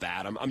off the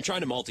bat. I'm trying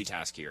to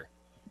multitask here.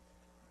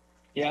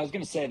 Yeah, I was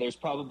going to say there's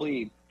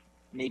probably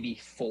maybe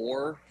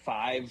 4,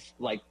 5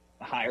 like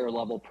higher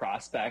level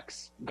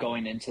prospects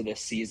going into this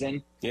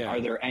season. Yeah.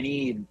 Are there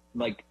any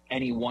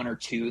 1 or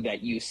 2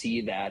 that you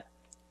see that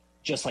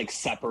just like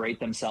separate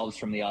themselves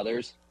from the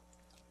others?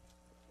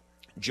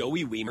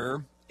 Joey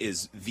Wiemer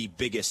is the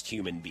biggest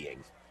human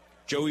being.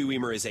 Joey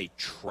Wiemer is a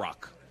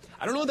truck.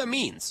 I don't know what that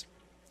means,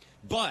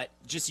 but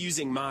just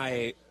using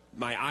my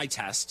eye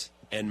test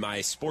and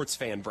my sports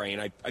fan brain,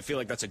 I feel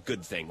like that's a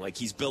good thing. Like,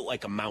 he's built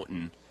like a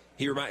mountain.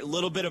 He reminds a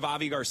little bit of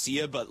Avi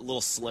Garcia, but a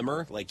little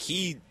slimmer. Like,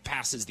 he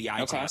passes the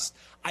eye test.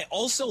 I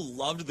also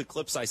loved the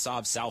clips I saw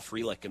of Sal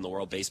Frelick in the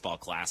World Baseball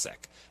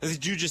Classic. The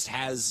dude just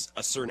has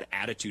a certain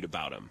attitude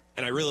about him,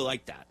 and I really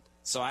like that.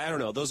 So I don't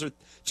know. Those are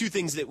 2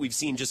 things that we've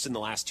seen just in the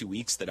last 2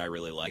 weeks that I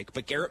really like.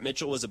 But Garrett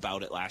Mitchell was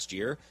about it last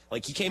year.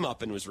 Like, he came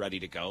up and was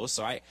ready to go.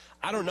 So I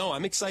don't know.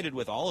 I'm excited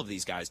with all of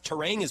these guys.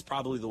 Terang is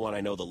probably the one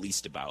I know the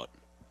least about.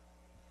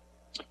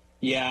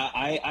 Yeah,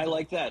 I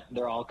like that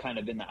they're all kind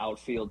of in the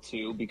outfield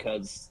too,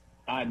 because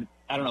I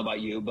don't know about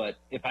you, but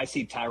if I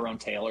see Tyrone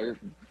Taylor,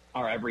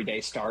 our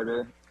everyday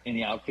starter in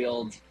the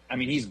outfield, I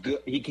mean, he's good.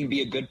 He can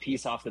be a good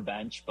piece off the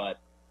bench, but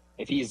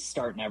if he's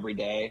starting every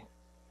day,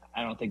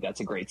 I don't think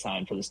that's a great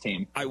sign for this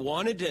team. I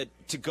wanted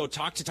to go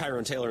talk to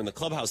Tyrone Taylor in the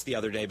clubhouse the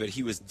other day, but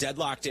he was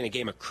deadlocked in a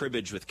game of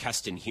cribbage with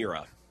Keston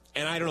Hira.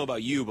 And I don't know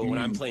about you, but when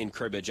I'm playing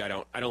cribbage, I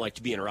don't like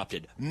to be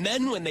interrupted.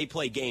 Men, when they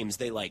play games,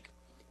 they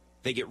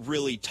get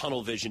really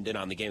tunnel visioned in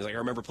on the games. Like, I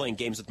remember playing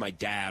games with my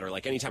dad, or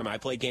like anytime I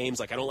play games,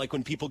 like, I don't like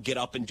when people get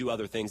up and do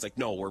other things. Like,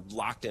 no, we're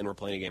locked in, we're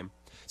playing a game.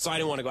 So I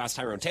didn't want to go ask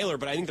Tyrone Taylor,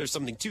 but I think there's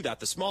something to that.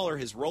 The smaller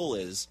his role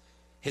is,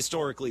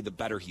 historically, the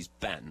better he's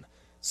been.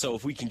 So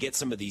if we can get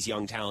some of these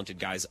young, talented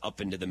guys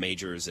up into the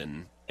majors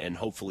and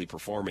hopefully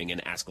performing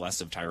and ask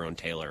less of Tyrone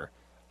Taylor,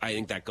 I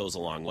think that goes a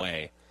long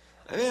way.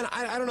 I mean,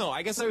 I don't know.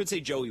 I guess I would say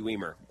Joey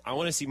Weimer. I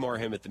want to see more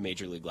of him at the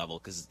major league level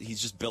because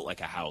he's just built like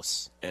a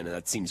house, and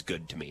that seems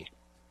good to me.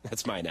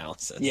 That's my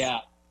analysis. Yeah.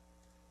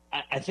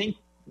 I think,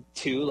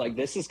 too, like,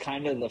 this is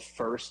kind of the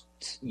first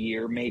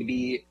year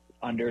maybe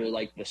under,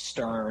 like, the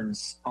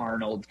Stearns,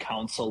 Arnold,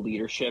 Counsell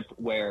leadership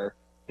where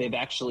they've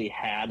actually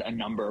had a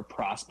number of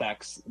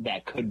prospects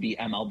that could be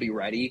MLB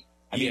ready.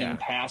 I mean, in the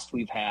past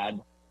we've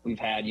had,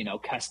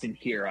 Keston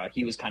Hiura.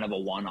 He was kind of a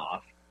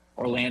one-off.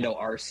 Orlando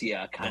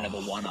Arcia, kind of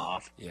a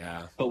one-off.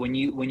 Yeah. But when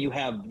you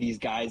have these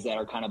guys that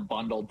are kind of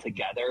bundled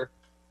together,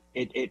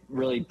 it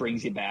really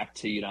brings you back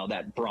to,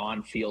 that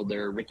Braun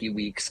Fielder, Ricky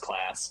Weeks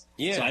class.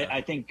 Yeah. So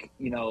I think,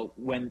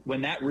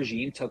 when that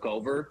regime took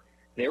over,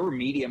 there were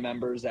media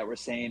members that were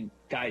saying,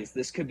 guys,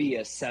 this could be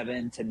a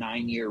 7 to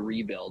 9 year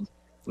rebuild.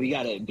 We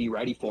got to be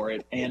ready for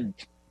it. And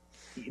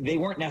they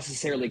weren't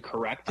necessarily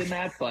correct in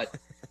that, but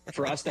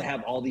for us to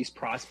have all these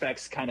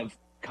prospects kind of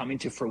coming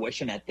to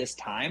fruition at this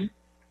time,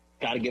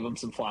 got to give them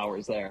some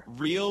flowers there.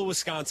 Real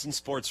Wisconsin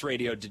sports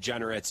radio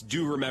degenerates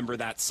do remember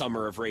that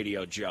summer of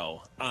Radio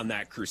Joe on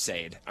that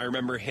crusade. I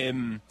remember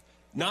him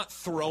not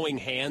throwing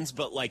hands,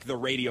 but like the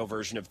radio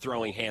version of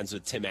throwing hands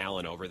with Tim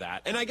Allen over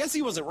that. And I guess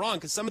he wasn't wrong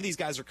because some of these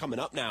guys are coming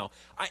up now.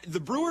 The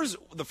Brewers,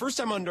 the first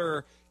time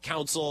under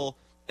Counsell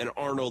and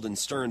Arnold and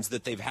Stearns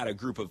that they've had a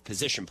group of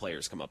position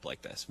players come up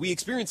like this. We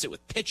experienced it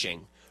with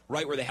pitching,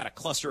 right, where they had a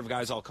cluster of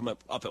guys all come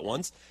up at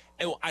once.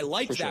 And I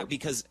liked that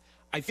because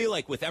I feel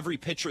like with every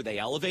pitcher they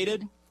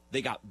elevated,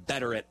 they got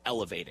better at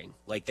elevating.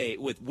 Like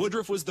with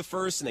Woodruff was the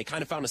first, and they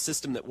kind of found a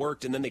system that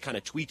worked, and then they kind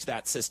of tweaked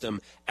that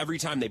system. Every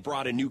time they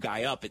brought a new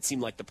guy up, it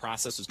seemed like the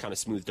process was kind of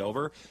smoothed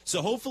over.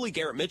 So hopefully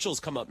Garrett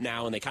Mitchell's come up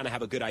now, and they kind of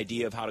have a good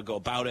idea of how to go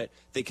about it.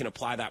 They can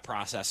apply that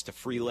process to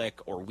Frelick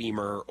or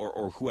Weimer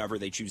or whoever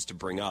they choose to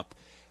bring up.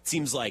 It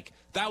seems like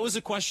that was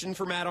a question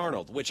for Matt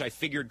Arnold, which I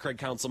figured Craig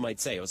Counsell might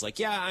say. It was like,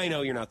 yeah, I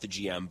know you're not the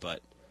GM,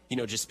 but,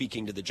 just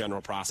speaking to the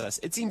general process,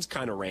 it seems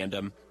kind of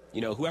random.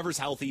 Whoever's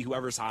healthy,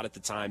 whoever's hot at the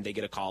time, they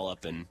get a call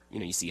up and,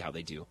 you see how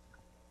they do.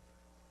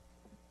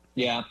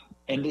 Yeah.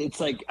 And it's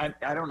like,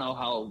 I don't know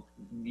how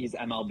these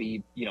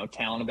MLB,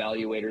 talent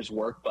evaluators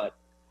work, but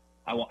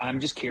I'm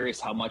just curious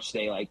how much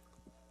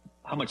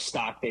how much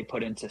stock they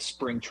put into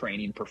spring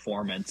training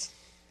performance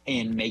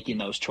in making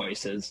those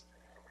choices.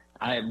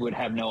 I would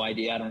have no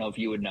idea. I don't know if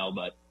you would know,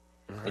 but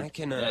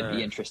that'd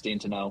be interesting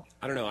to know.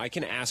 I don't know. I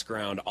can ask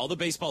around. All the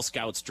baseball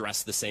scouts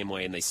dress the same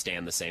way and they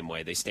stand the same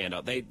way. They stand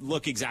out. They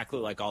look exactly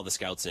like all the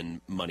scouts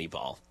in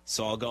Moneyball.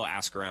 So I'll go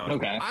ask around.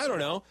 Okay. I don't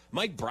know.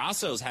 Mike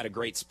Brasso's had a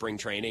great spring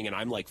training, and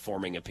I'm like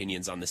forming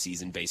opinions on the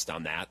season based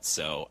on that.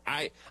 So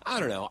I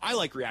don't know. I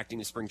like reacting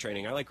to spring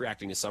training. I like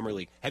reacting to summer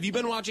league. Have you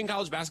been watching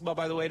college basketball,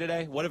 by the way,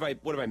 today? What have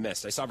I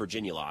missed? I saw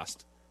Virginia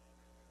lost.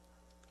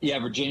 Yeah,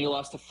 Virginia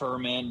lost to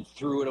Furman,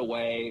 threw it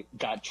away,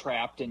 got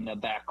trapped in the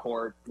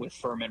backcourt with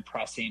Furman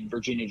pressing.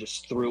 Virginia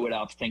just threw it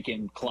up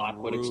thinking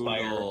clock would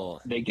expire.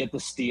 They get the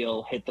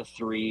steal, hit the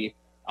three.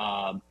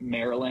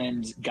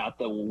 Maryland got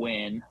the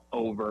win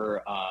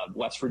over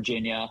West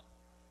Virginia.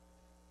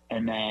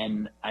 And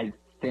then I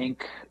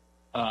think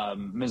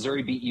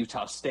Missouri beat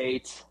Utah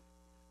State.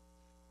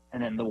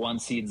 And then the one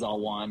seeds all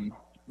won.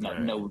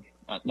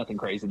 Nothing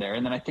crazy there.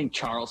 And then I think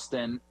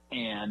Charleston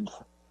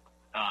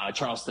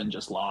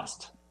just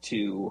lost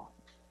to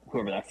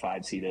whoever that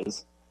 5 seed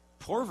is.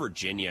 Poor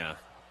Virginia.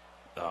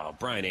 Oh,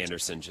 Brian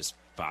Anderson just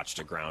botched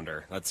a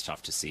grounder. That's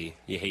tough to see.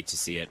 You hate to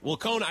see it. Well,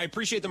 Cone, I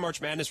appreciate the March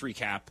Madness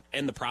recap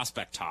and the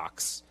prospect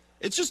talks.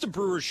 It's just a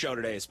Brewers show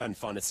today. It's been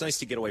fun. It's nice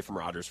to get away from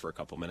Rogers for a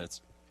couple minutes.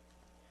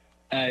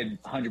 I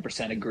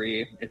 100%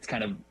 agree. It's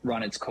kind of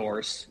run its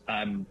course.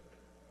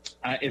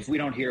 If we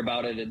don't hear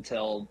about it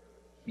until,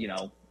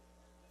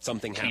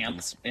 something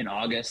happens in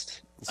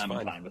August, I'm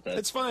fine with it.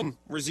 It's fun.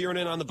 We're zeroing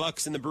in on the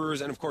Bucks and the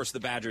Brewers, and of course the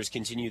Badgers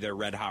continue their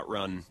red-hot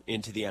run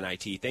into the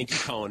NIT. Thank you,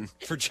 Cone,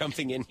 for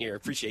jumping in here.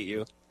 Appreciate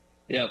you.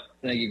 Yep.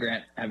 Thank you,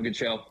 Grant. Have a good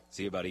show.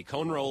 See you, buddy.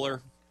 Cone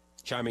Roller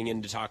chiming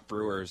in to talk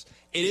Brewers.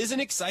 It is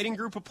an exciting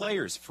group of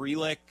players.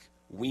 Frelick,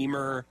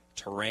 Weimer,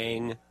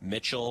 Terang,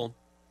 Mitchell.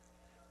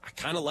 I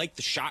kind of like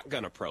the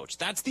shotgun approach.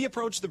 That's the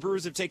approach the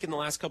Brewers have taken the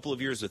last couple of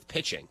years with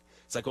pitching.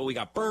 It's like, well, we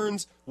got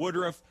Burns,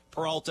 Woodruff,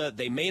 Peralta.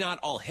 They may not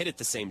all hit at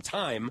the same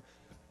time,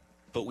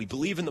 but we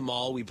believe in them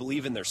all. We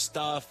believe in their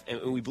stuff,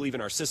 and we believe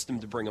in our system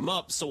to bring them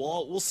up. So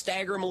we'll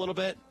stagger them a little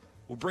bit.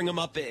 We'll bring them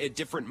up at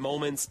different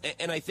moments.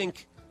 And I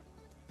think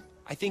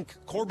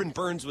Corbin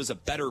Burns was a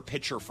better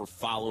pitcher for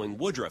following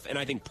Woodruff, and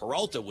I think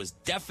Peralta was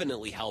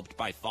definitely helped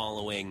by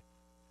following.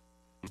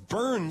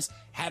 Burns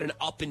had an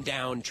up and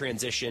down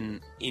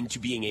transition into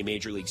being a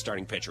major league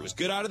starting pitcher. Was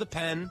good out of the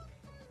pen,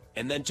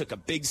 and then took a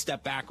big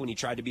step back when he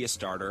tried to be a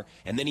starter,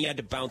 and then he had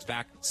to bounce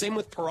back. Same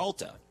with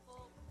Peralta.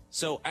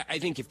 So I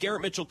think if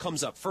Garrett Mitchell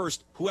comes up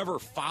first, whoever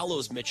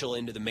follows Mitchell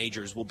into the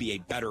majors will be a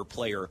better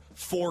player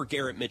for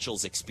Garrett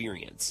Mitchell's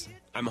experience.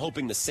 I'm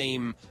hoping the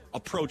same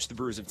approach the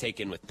Brewers have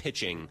taken with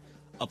pitching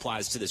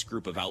applies to this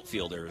group of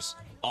outfielders,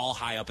 all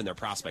high up in their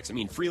prospects. I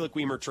mean, Frelick,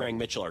 Weimer, Trang,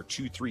 Mitchell are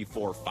 2, 3,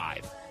 4,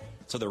 5.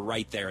 So they're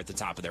right there at the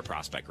top of their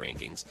prospect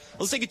rankings.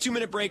 Let's take a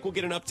 2-minute break. We'll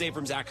get an update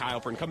from Zach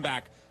Heilper and come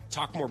back.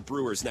 Talk more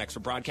Brewers next.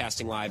 We're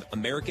broadcasting live,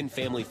 American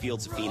Family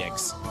Fields of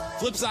Phoenix.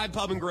 Flipside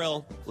Pub and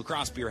Grill,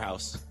 Lacrosse Beer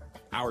House.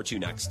 Hour 2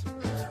 next.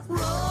 Roll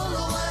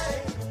away.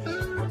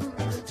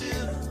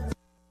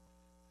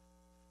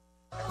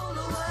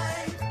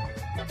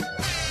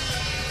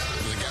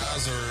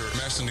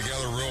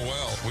 Together real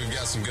well. We've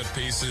got some good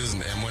pieces,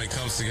 and when it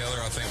comes together,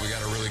 I think we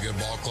got a really good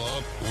ball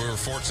club. We were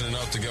fortunate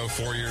enough to go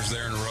 4 years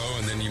there in a row,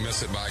 and then you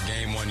miss it by a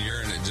game 1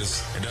 year, and it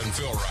doesn't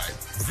feel right.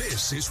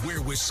 This is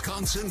where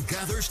Wisconsin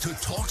gathers to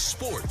talk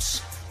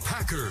sports.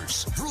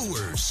 Packers,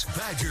 Brewers,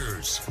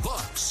 Badgers,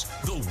 Bucks.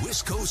 The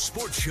Wisco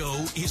Sports Show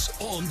is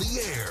on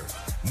the air.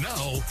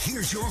 Now,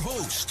 here's your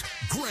host,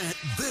 Grant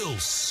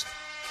Bills.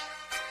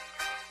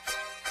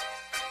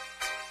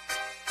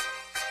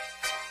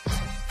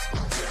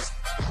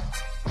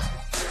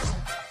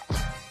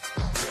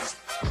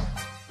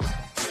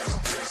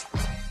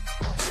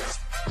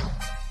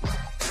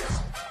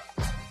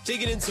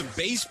 Taking in some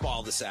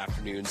baseball this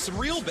afternoon, some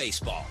real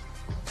baseball.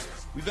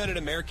 We've been at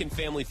American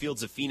Family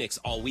Fields of Phoenix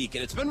all week,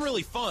 and it's been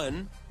really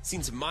fun.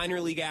 Seen some minor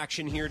league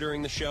action here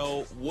during the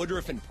show.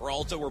 Woodruff and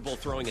Peralta were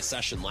both throwing a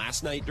session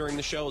last night during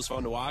the show. It was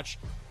fun to watch.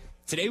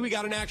 Today we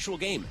got an actual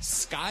game.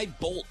 Sky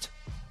Bolt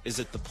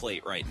is at the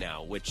plate right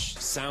now, which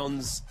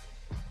sounds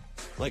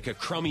like a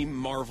crummy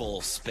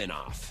Marvel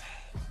spinoff,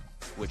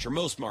 which are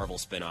most Marvel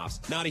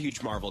spinoffs. Not a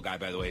huge Marvel guy,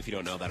 by the way, if you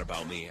don't know that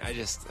about me. I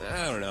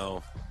don't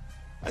know.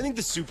 I think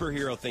the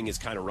superhero thing has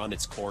kind of run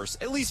its course,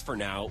 at least for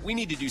now. We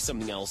need to do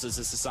something else as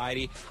a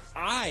society.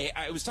 I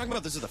was talking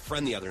about this with a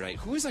friend the other night.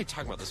 Who was I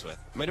talking about this with? It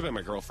might have been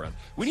my girlfriend.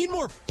 We need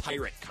more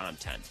pirate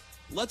content.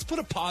 Let's put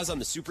a pause on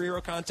the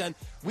superhero content.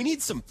 We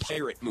need some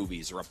pirate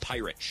movies or a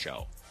pirate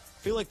show. I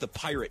feel like the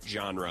pirate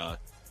genre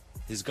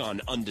has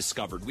gone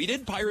undiscovered. We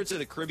did Pirates of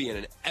the Caribbean,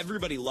 and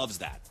everybody loves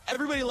that.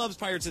 Everybody loves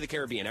Pirates of the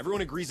Caribbean.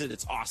 Everyone agrees that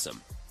it's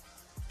awesome.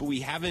 But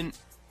we haven't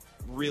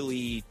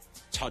really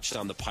touched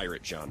on the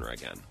pirate genre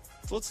again.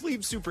 So let's leave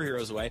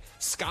superheroes away.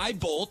 Sky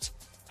Bolt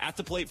at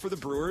the plate for the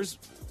Brewers.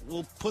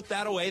 We'll put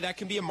that away. That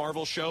can be a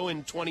Marvel show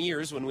in 20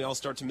 years when we all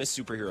start to miss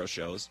superhero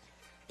shows.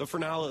 But for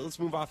now, let's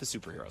move off of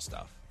superhero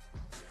stuff.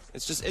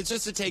 It's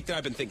just a take that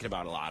I've been thinking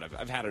about a lot.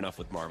 I've had enough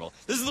with Marvel.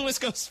 This is the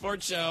Wisco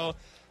Sports Show.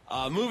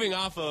 Moving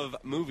off of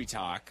movie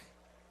talk,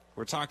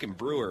 we're talking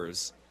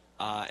Brewers,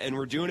 and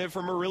we're doing it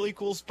from a really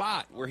cool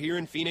spot. We're here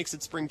in Phoenix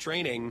at spring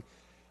training.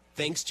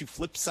 Thanks to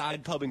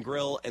Flipside Pub and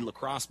Grill and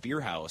Lacrosse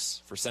Beer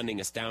House for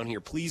sending us down here.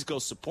 Please go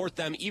support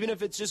them, even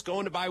if it's just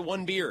going to buy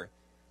one beer.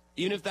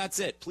 Even if that's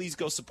it, please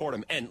go support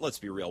them. And let's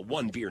be real,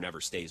 one beer never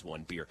stays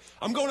one beer.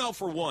 I'm going out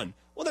for one.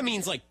 Well, that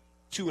means like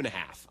 2.5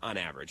 on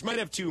average. Might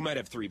have 2, might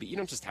have 3, but you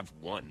don't just have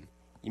one.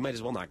 You might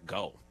as well not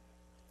go.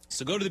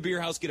 So go to the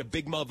beer house, get a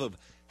big mug of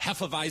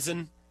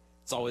Hefeweizen.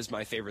 It's always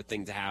my favorite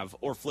thing to have.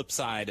 Or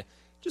Flipside,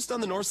 just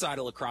on the north side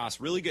of Lacrosse,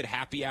 really good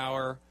happy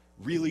hour.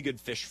 Really good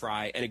fish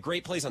fry, and a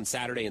great place on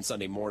Saturday and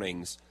Sunday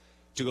mornings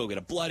to go get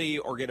a bloody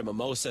or get a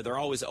mimosa. They're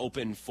always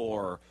open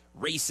for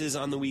races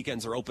on the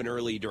weekends. They're open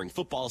early during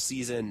football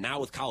season. Now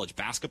with college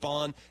basketball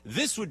on,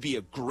 this would be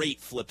a great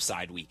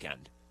Flipside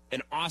weekend.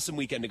 An awesome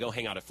weekend to go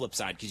hang out at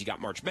Flipside because you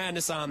got March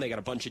Madness on. They got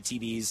a bunch of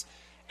TVs,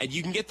 and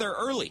you can get there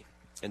early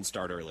and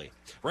start early.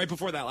 Right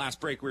before that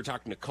last break, we were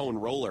talking to Cone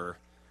Roller.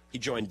 He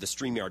joined the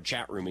StreamYard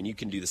chat room, and you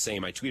can do the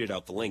same. I tweeted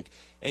out the link,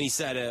 and he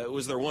said,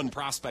 was there one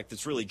prospect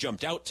that's really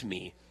jumped out to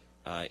me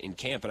in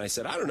camp? And I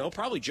said, I don't know,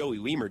 probably Joey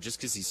Weimer, just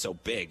because he's so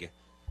big.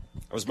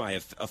 That was my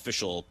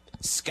official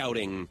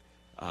scouting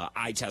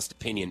eye test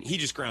opinion. He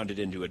just grounded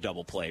into a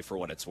double play for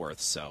what it's worth,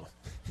 so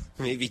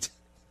maybe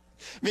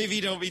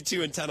don't be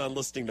too intent on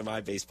listening to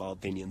my baseball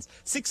opinions.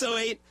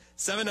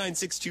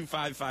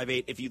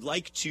 608-796-2558. If you'd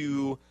like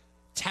to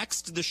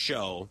text the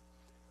show,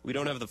 we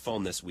don't have the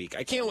phone this week.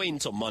 I can't wait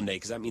until Monday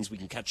because that means we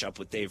can catch up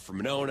with Dave from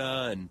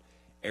Monona and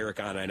Eric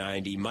on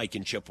I-90, Mike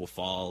in Chippewa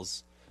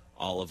Falls,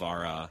 all of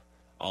our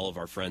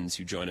friends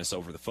who join us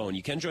over the phone.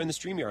 You can join the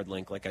StreamYard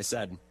link, like I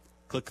said.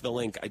 Click the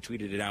link. I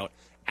tweeted it out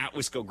at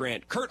Wisco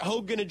Grant. Curt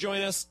Hogg going to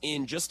join us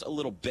in just a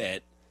little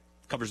bit.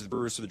 Covers the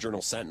Brewers for the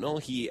Journal-Sentinel.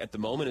 He, at the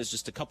moment, is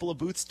just a couple of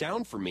booths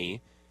down from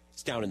me.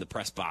 He's down in the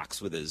press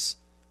box with his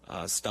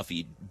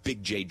stuffy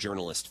Big J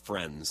journalist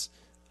friends.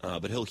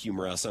 But he'll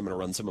humor us. I'm going to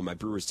run some of my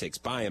Brewers takes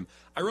by him.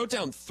 I wrote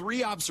down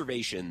 3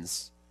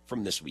 observations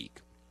from this week.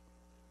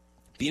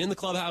 Being in the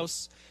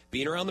clubhouse,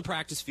 being around the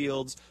practice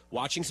fields,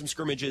 watching some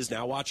scrimmages,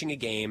 now watching a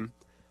game,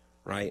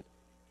 right?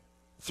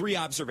 3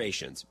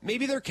 observations.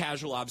 Maybe they're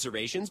casual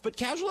observations, but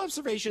casual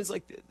observations,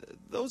 like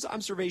those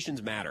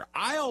observations matter.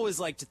 I always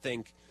like to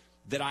think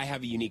that I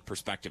have a unique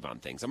perspective on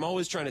things. I'm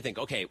always trying to think,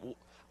 okay,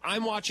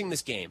 I'm watching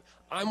this game.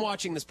 I'm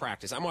watching this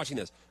practice. I'm watching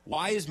this.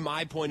 Why is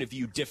my point of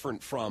view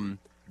different from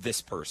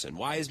this person?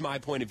 Why is my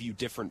point of view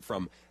different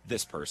from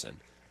this person?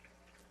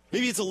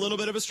 Maybe it's a little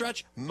bit of a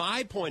stretch.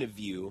 My point of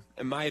view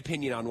and my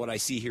opinion on what I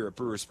see here at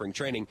Brewers Spring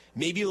Training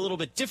may be a little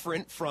bit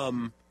different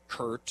from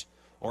Curt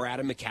or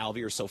Adam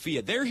McCalvey or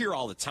Sophia, they're here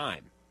all the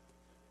time,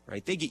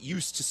 right? They get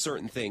used to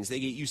certain things. They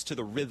get used to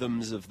the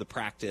rhythms of the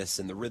practice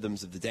and the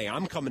rhythms of the day.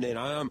 I'm coming in.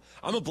 I'm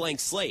a blank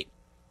slate.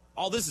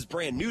 All this is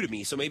brand new to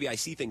me, so maybe I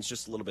see things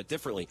just a little bit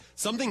differently.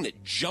 Something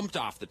that jumped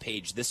off the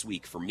page this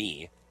week for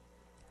me,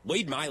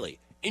 Wade Miley,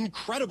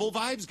 incredible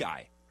vibes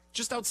guy,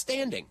 just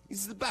outstanding.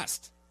 He's the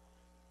best.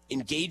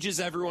 Engages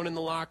everyone in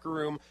the locker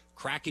room,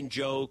 cracking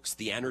jokes.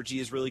 The energy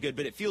is really good,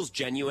 but it feels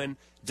genuine.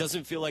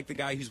 Doesn't feel like the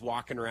guy who's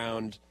walking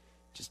around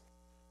just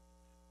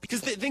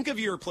because think of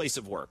your place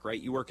of work, right?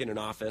 You work in an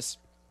office.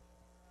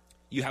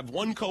 You have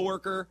one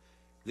coworker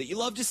that you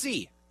love to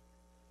see.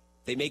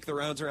 They make the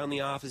rounds around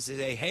the office. They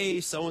say,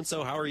 hey,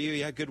 so-and-so, how are you?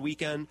 Yeah, good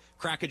weekend.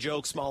 Crack a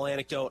joke, small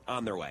anecdote,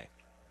 on their way.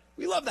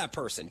 We love that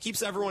person.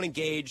 Keeps everyone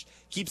engaged,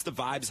 keeps the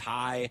vibes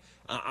high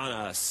on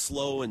a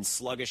slow and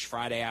sluggish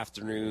Friday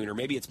afternoon, or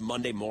maybe it's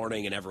Monday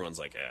morning and everyone's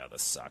like, yeah,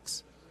 this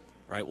sucks.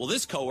 Right? Well,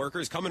 this coworker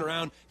is coming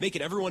around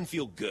making everyone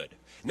feel good.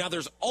 Now,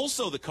 there's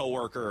also the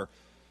coworker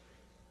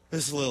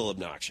that's a little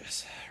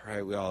obnoxious,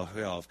 right? We all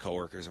have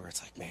coworkers where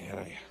it's like,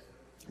 man,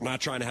 I'm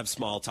not trying to have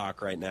small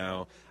talk right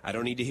now. I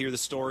don't need to hear the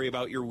story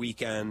about your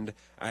weekend.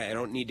 I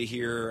don't need to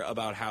hear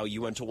about how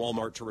you went to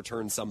Walmart to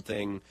return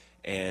something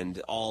and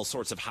all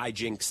sorts of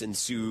hijinks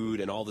ensued,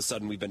 and all of a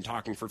sudden we've been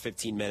talking for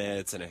 15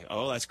 minutes, and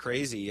oh, that's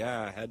crazy,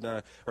 yeah.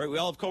 Right? We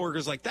all have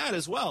coworkers like that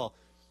as well.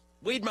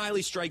 Wade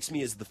Miley strikes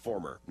me as the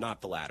former,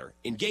 not the latter.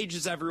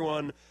 Engages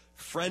everyone,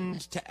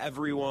 friend to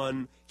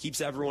everyone,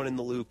 keeps everyone in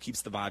the loop,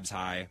 keeps the vibes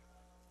high.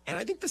 And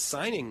I think the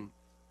signing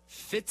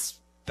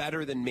fits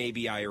better than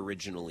maybe I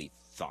originally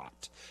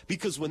thought.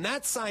 Because when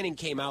that signing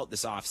came out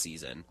this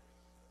offseason,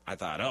 I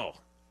thought,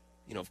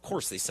 of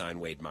course they signed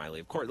Wade Miley.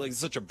 Of course, like, it's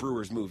such a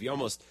Brewers move. You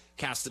almost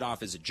cast it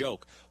off as a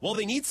joke. Well,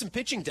 they need some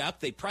pitching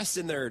depth. They pressed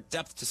in their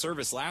depth to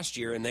service last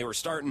year, and they were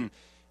starting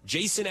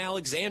Jason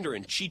Alexander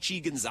and Chichi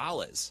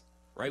Gonzalez,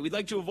 right? We'd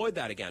like to avoid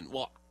that again.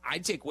 Well,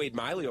 I'd take Wade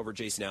Miley over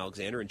Jason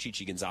Alexander and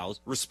Chichi Gonzalez,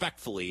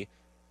 respectfully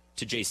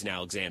to Jason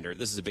Alexander.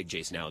 This is a big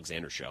Jason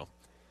Alexander show.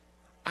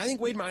 I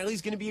think Wade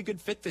Miley's going to be a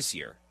good fit this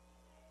year.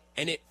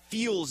 And it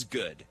feels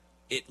good.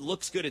 It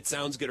looks good. It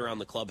sounds good around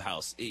the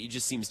clubhouse. He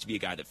just seems to be a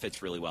guy that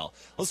fits really well.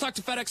 Let's talk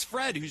to FedEx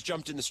Fred, who's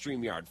jumped in the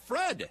StreamYard.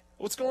 Fred,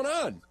 what's going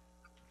on?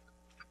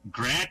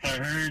 Grant,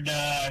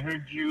 I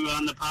heard you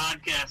on the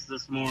podcast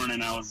this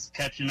morning. I was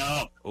catching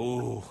up.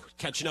 Oh,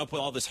 catching up with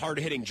all this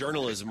hard-hitting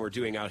journalism we're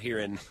doing out here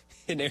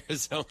in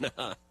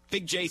Arizona.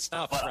 Big J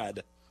stuff,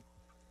 Fred.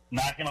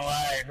 Not going to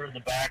lie, I heard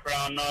the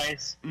background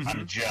noise. Mm-hmm.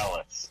 I'm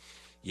jealous.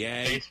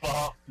 Yeah.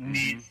 Baseball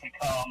needs to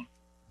come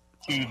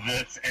to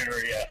this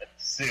area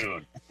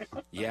soon.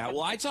 Yeah,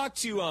 well, I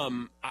talked to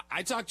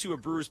a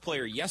Brewers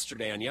player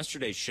yesterday on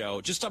yesterday's show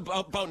just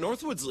about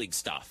Northwoods League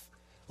stuff.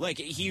 Like,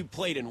 he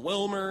played in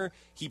Wilmer,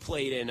 he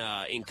played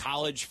in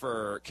college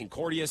for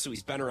Concordia, so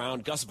he's been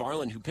around. Gus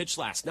Varland, who pitched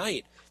last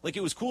night, like,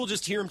 it was cool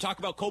just to hear him talk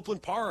about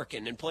Copeland Park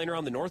and playing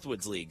around the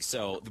Northwoods League.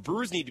 So the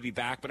Brewers need to be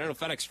back, but I know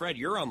FedEx Fred,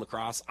 you're on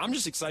lacrosse. I'm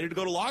just excited to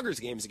go to Loggers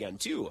games again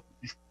too.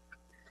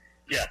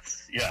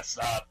 Yes.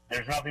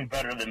 There's nothing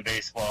better than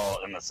baseball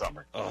in the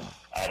summer. Oh,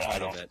 I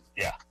love it.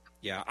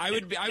 Yeah. I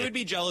would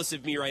be jealous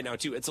of me right now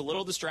too. It's a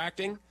little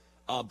distracting.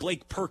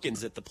 Blake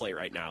Perkins at the plate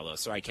right now though,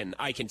 so I can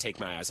take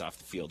my eyes off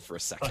the field for a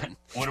second.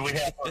 What do we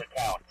have for the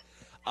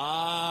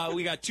count?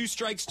 We got 2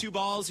 strikes, 2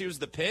 balls. Here's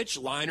the pitch.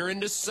 Liner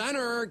into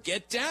center.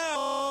 Get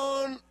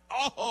down.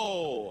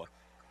 Oh,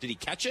 did he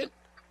catch it?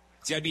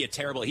 See, I'd be a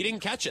terrible. He didn't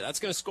catch it. That's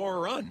going to score a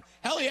run.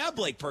 Hell yeah,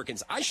 Blake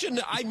Perkins.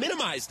 I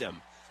minimized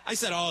him. I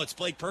said, it's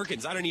Blake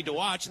Perkins. I don't need to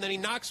watch. And then he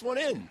knocks one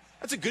in.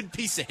 That's a good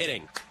piece of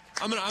hitting.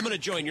 I'm gonna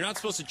join. You're not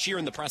supposed to cheer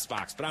in the press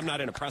box, but I'm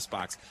not in a press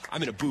box.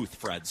 I'm in a booth,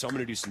 Fred, so I'm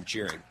going to do some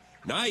cheering.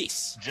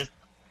 Nice. Just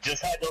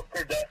hide those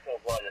credentials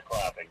while you're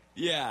clapping.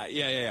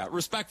 Yeah.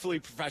 Respectfully,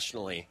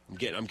 professionally. I'm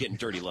getting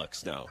dirty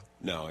looks. No,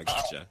 I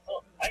gotcha.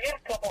 I got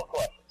a couple of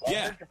questions. I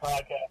heard your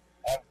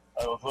podcast.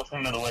 I was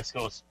listening to the West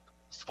Coast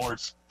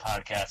Sports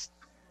podcast.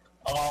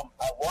 I love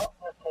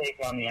your take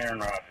on the Aaron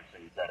Rodgers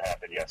things that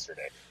happened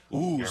yesterday.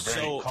 Ooh, you're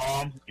very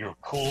calm. You're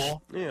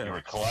cool. Yeah. You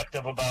were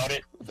collective about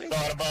it. You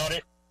thought about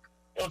it.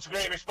 It was a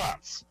great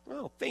response.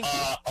 Well, thank you.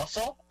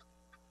 Also,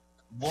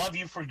 love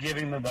you for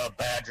giving the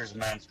Badgers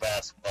men's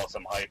basketball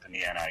some hype in the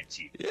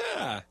NIT.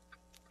 Yeah.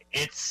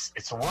 It's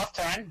a rough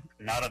time.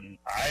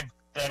 I've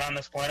been on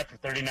this planet for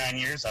 39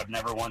 years. I've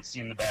never once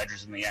seen the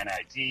Badgers in the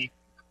NIT.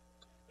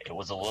 It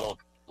was a little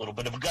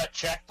bit of a gut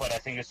check, but I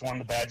think it's one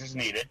the Badgers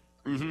needed.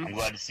 Mm-hmm. I'm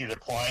glad to see they're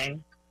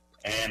playing,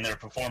 and they're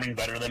performing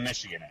better than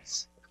Michigan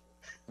is.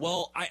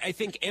 Well, I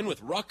think, and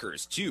with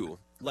Rutgers, too.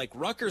 Like,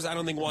 Rutgers, I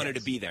don't think wanted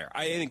to be there.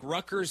 I think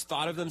Rutgers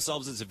thought of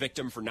themselves as a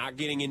victim for not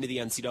getting into the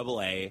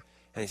NCAA, and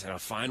they said,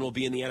 fine, we'll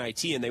be in the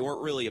NIT, and they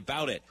weren't really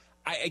about it.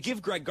 I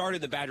give Greg Gard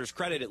and the Badgers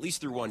credit, at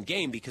least through one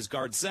game, because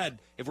Gard said,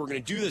 if we're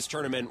going to do this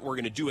tournament, we're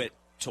going to do it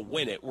to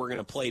win it. We're going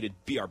to play to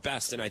be our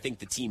best, and I think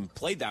the team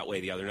played that way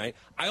the other night.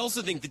 I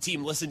also think the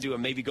team listened to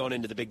him maybe going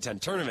into the Big Ten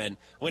tournament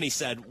when he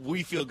said,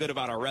 we feel good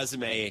about our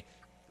resume.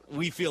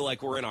 We feel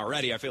like we're in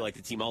already. I feel like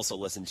the team also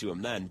listened to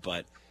him then,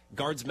 but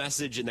Guard's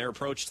message and their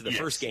approach to the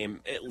first game,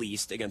 at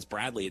least against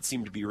Bradley, it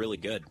seemed to be really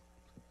good.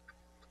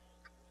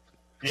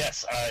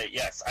 Yes.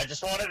 I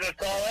just wanted to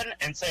call in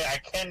and say I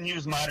can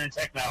use modern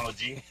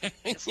technology.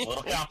 It's a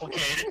little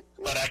complicated,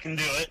 but I can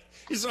do it.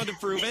 You just wanted to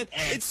prove it?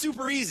 It's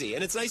super easy,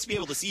 and it's nice to be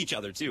able to see each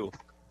other, too.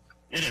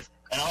 It is.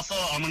 And also,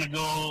 I'm going to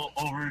go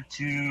over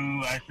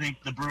to, I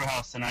think, the brew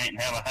house tonight and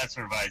have a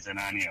Hefeweizen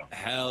on you.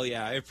 Hell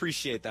yeah. I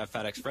appreciate that,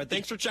 FedEx Fred.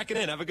 Thanks for checking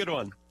in. Have a good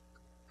one.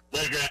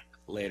 Later, Grant.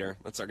 Later.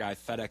 That's our guy,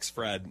 FedEx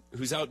Fred,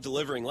 who's out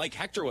delivering like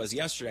Hector was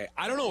yesterday.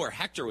 I don't know where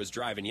Hector was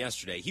driving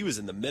yesterday. He was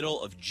in the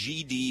middle of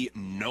GD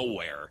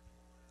nowhere.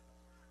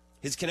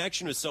 His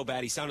connection was so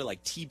bad, he sounded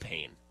like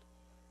T-Pain.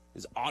 He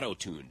was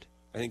auto-tuned.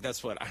 I think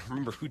that's what I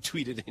remember who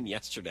tweeted in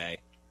yesterday.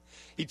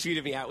 He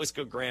tweeted me at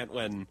Wisco Grant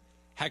when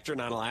Hector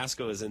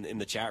Non-Alaska was in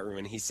the chat room,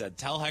 and he said,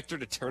 tell Hector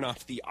to turn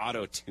off the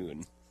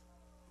auto-tune.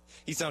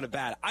 He sounded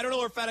bad. I don't know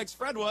where FedEx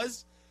Fred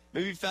was.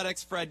 Maybe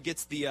FedEx Fred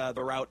gets the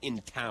route in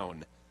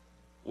town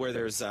where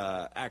there's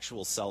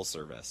actual cell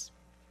service.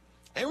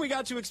 And we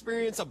got to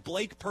experience a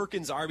Blake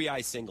Perkins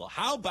RBI single.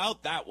 How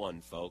about that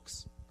one,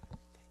 folks?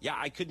 Yeah,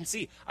 I couldn't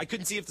see. I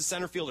couldn't see if the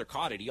center fielder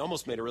caught it. He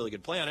almost made a really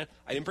good play on it.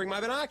 I didn't bring my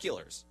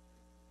binoculars.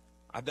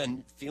 I've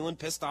been feeling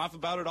pissed off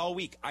about it all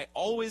week. I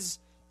always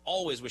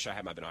wish I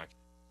had my binoculars.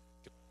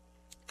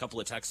 A couple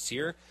of texts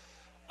here.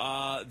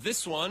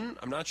 This one,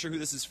 I'm not sure who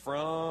this is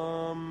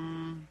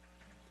from.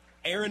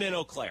 Aaron in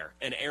Eau Claire.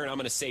 And Aaron, I'm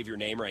going to save your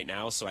name right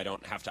now so I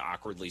don't have to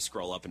awkwardly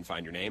scroll up and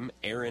find your name.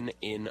 Aaron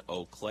in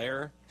Eau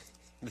Claire.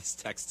 This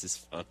text is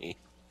funny.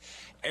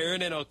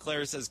 Aaron in Eau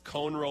Claire says,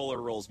 cone roller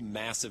rolls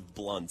massive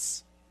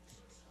blunts.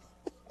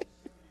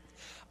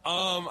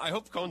 I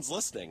hope Cone's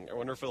listening. I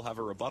wonder if he'll have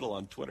a rebuttal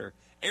on Twitter.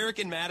 Eric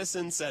in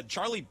Madison said,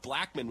 Charlie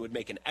Blackmon would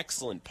make an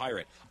excellent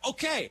pirate.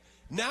 Okay,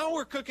 now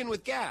we're cooking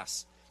with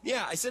gas.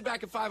 Yeah, I said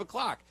back at 5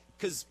 o'clock,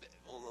 because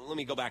let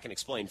me go back and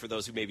explain for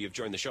those who maybe have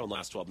joined the show in the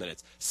last 12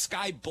 minutes.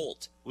 Sky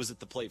Bolt was at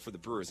the plate for the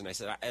Brewers, and I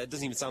said, it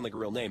doesn't even sound like a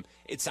real name.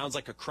 It sounds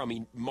like a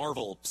crummy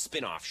Marvel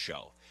spin-off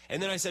show.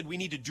 And then I said, we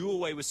need to do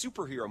away with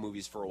superhero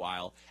movies for a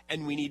while,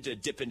 and we need to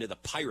dip into the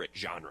pirate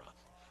genre.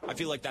 I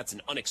feel like that's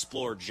an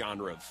unexplored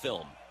genre of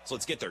film. So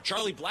let's get there.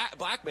 Charlie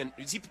Blackmon,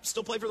 does he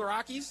still play for the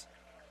Rockies?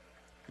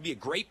 He'd be a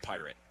great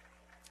pirate.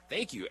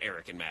 Thank you,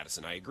 Eric and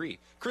Madison. I agree.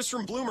 Chris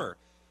from Bloomer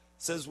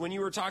says, when you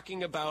were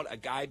talking about a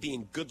guy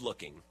being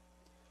good-looking,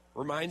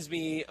 reminds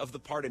me of the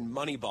part in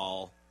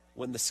Moneyball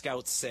when the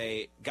scouts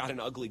say, got an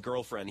ugly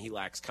girlfriend, he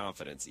lacks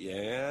confidence.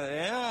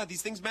 Yeah,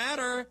 these things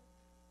matter.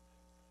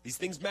 These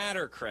things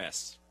matter,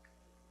 Chris.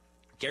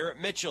 Garrett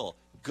Mitchell,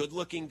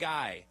 good-looking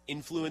guy,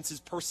 influences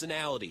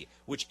personality,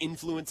 which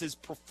influences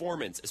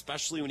performance,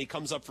 especially when he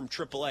comes up from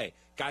AAA.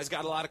 Guy's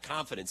got a lot of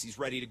confidence. He's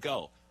ready to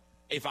go.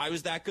 If I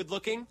was that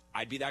good-looking,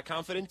 I'd be that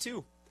confident,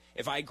 too.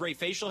 If I had great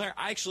facial hair,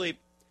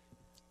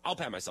 I'll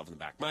pat myself in the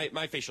back.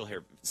 My facial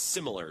hair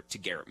similar to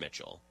Garrett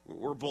Mitchell.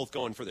 We're both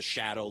going for the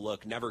shadow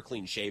look, never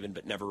clean-shaven,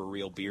 but never a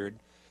real beard.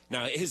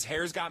 Now, his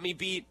hair's got me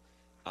beat.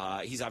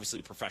 He's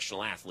obviously a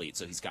professional athlete,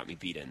 so he's got me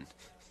beat in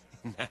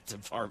that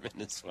department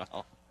as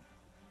well.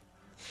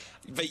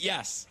 But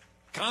yes,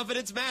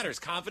 confidence matters.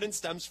 Confidence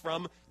stems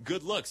from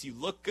good looks. You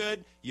look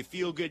good, you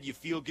feel good,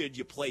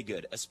 you play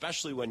good,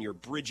 especially when you're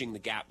bridging the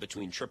gap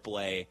between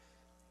AAA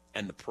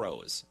and the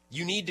pros.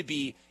 You need to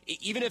be,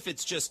 even if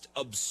it's just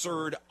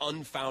absurd,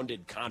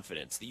 unfounded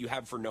confidence that you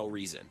have for no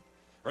reason.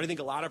 Right? I think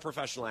a lot of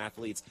professional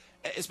athletes,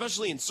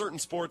 especially in certain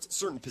sports,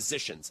 certain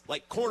positions,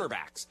 like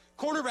cornerbacks.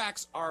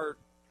 Cornerbacks are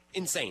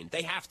insane.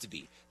 They have to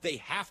be. They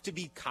have to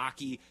be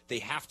cocky. They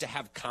have to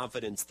have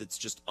confidence that's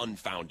just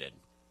unfounded.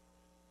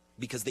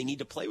 Because they need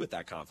to play with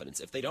that confidence.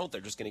 If they don't,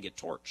 they're just going to get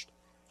torched.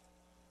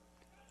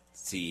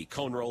 Let's see,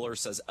 Cone Roller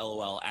says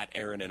LOL at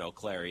Aaron in Eau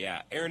Claire.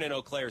 Yeah, Aaron in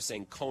Eau Claire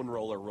saying Cone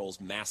Roller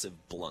rolls massive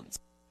blunts.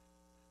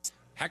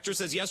 Hector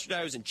says, yesterday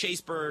I was in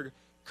Chaseburg,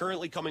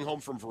 currently coming home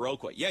from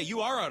Viroqua. Yeah,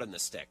 you are out in the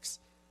sticks.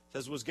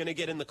 Says, was going to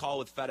get in the call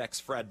with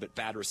FedEx Fred, but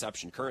bad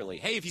reception currently.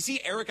 Hey, if you see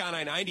Eric on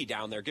I-90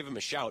 down there, give him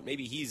a shout.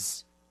 Maybe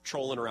he's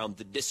trolling around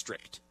the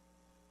district,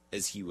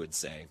 as he would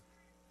say.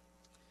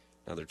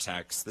 Another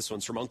text. This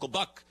one's from Uncle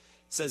Buck.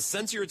 Says,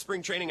 since you're at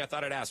spring training, I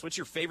thought I'd ask, what's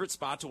your favorite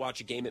spot to watch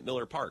a game at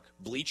Miller Park?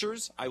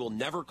 Bleachers? I will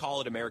never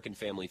call it American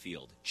Family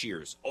Field.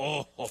 Cheers.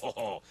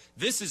 Oh,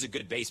 this is a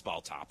good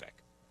baseball topic.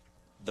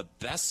 The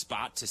best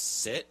spot to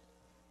sit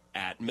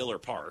at Miller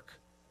Park,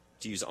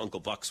 to use Uncle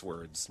Buck's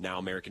words, now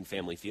American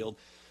Family Field,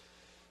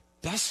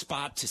 best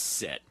spot to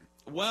sit.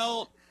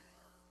 Well,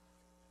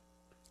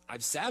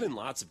 I've sat in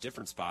lots of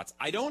different spots.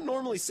 I don't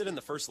normally sit in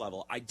the first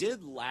level. I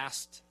did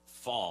last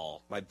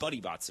fall. My buddy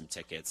bought some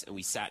tickets, and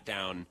we sat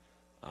down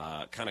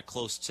kind of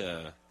close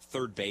to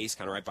third base,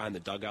 kind of right behind the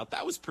dugout.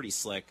 That was pretty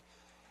slick.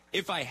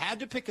 If I had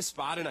to pick a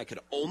spot and I could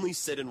only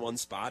sit in one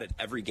spot at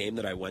every game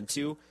that I went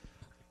to,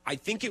 I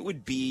think it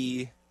would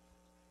be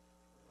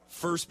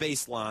first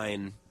base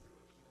line,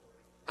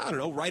 I don't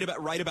know, right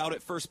about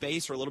at first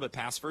base or a little bit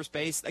past first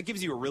base. That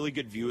gives you a really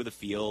good view of the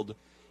field.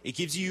 It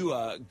gives you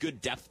a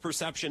good depth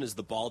perception as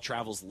the ball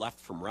travels left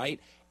from right.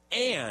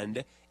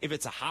 And if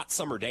it's a hot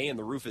summer day and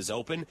the roof is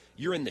open,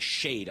 you're in the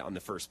shade on the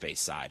first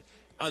base side.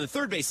 On the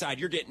third base side,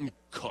 you're getting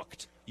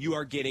cooked. You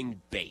are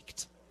getting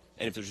baked.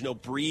 And if there's no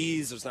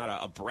breeze, there's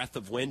not a breath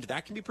of wind,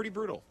 that can be pretty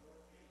brutal.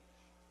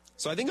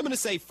 So I think I'm going to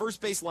say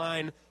first base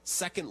line,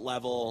 second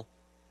level.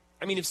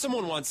 I mean, if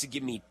someone wants to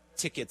give me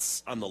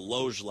tickets on the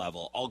loge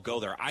level, I'll go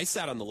there. I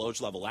sat on the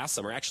loge level last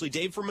summer. Actually,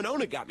 Dave from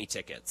Monona got me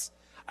tickets.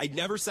 I'd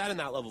never sat in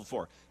that level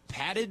before.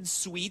 Padded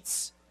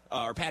suites,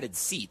 or padded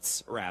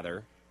seats,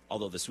 rather,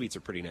 although the suites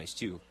are pretty nice,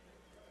 too.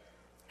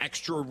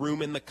 Extra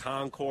room in the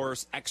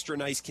concourse, extra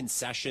nice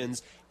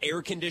concessions,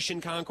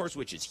 air-conditioned concourse,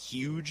 which is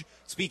huge.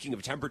 Speaking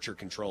of temperature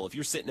control, if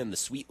you're sitting in the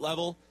suite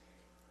level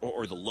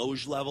or the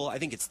loge level, I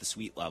think it's the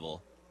suite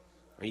level,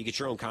 or you get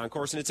your own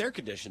concourse, and it's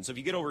air-conditioned. So if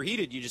you get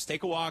overheated, you just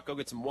take a walk, go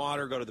get some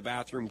water, go to the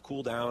bathroom,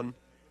 cool down.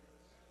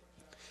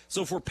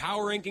 So if we're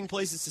power ranking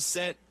places to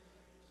sit,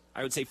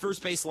 I would say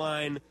first base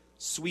line,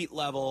 suite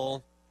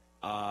level,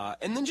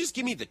 and then just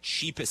give me the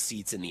cheapest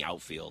seats in the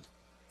outfield,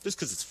 just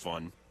because it's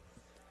fun.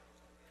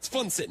 It's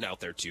fun sitting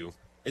out there, too.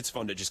 It's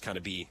fun to just kind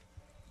of be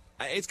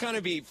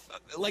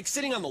like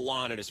sitting on the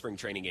lawn at a spring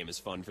training game is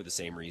fun for the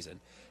same reason.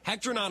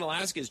 Hector in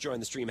Alaska has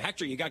joined the stream.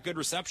 Hector, you got good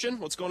reception?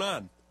 What's going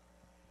on?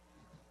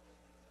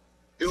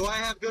 Do I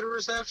have good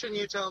reception?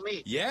 You tell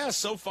me. Yeah,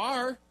 so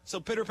far. So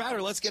pitter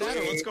patter, let's get at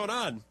it. What's going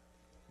on?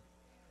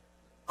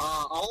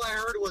 All I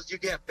heard was you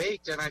get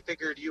baked, and I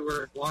figured you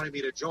were wanting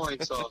me to join,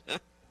 so.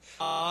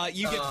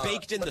 You get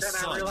baked in the sun. But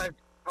then I realized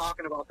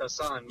talking about the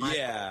sun.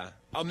 Yeah.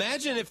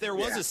 Imagine if there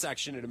was a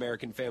section at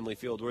American Family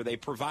Field where they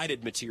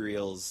provided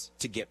materials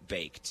to get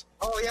baked.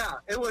 Oh, yeah.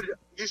 It would.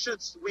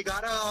 We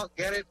got to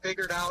get it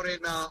figured out in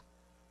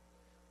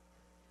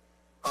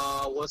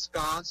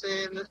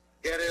Wisconsin,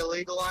 get it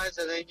legalized,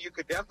 and then you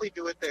could definitely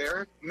do it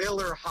there.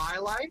 Miller High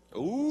Life.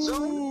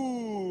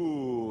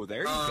 Ooh,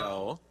 there you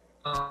go.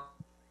 Oh,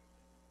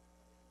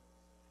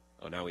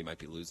 now we might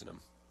be losing him.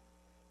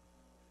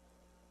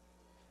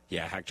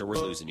 Yeah, Hector, we're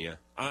losing you.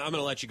 I'm going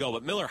to let you go,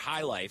 but Miller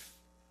High Life,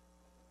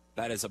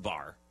 that is a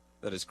bar.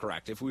 That is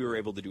correct. If we were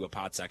able to do a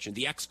pod section.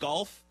 The X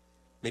Golf,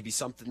 maybe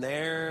something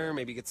there,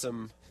 maybe get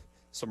some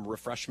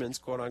refreshments,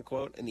 quote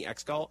unquote, in the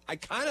X Golf. I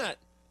kind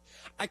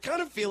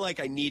of feel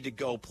like I need to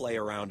go play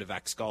a round of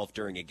X Golf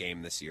during a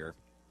game this year.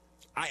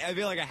 I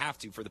feel like I have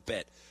to for the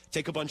bit.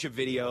 Take a bunch of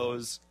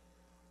videos,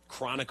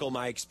 chronicle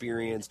my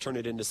experience, turn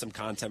it into some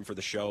content for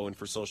the show and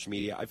for social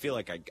media. I feel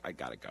like I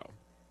got to go.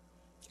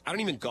 I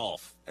don't even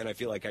golf, and I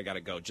feel like I got to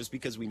go. Just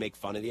because we make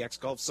fun of the X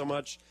Golf so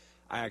much,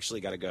 I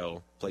actually got to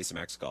go play some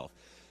X Golf.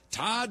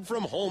 Todd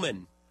from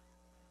Holman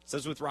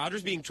says, with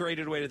Rodgers being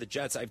traded away to the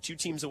Jets, I have two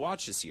teams to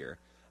watch this year.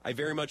 I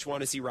very much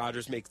want to see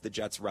Rodgers make the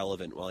Jets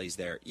relevant while he's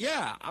there.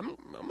 Yeah, I'm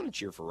going to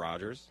cheer for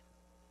Rodgers.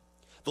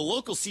 The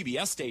local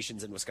CBS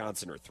stations in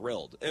Wisconsin are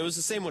thrilled. It was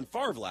the same when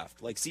Favre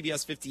left, like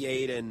CBS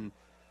 58 in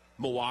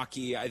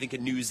Milwaukee, I think a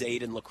News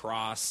 8 in La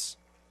Crosse.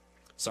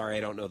 Sorry, I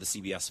don't know the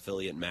CBS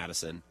affiliate in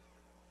Madison.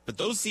 But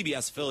those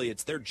CBS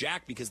affiliates, they're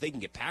jacked because they can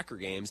get Packer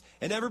games,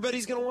 and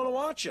everybody's going to want to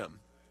watch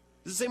them.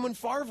 It's the same when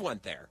Favre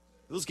went there.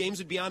 Those games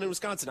would be on in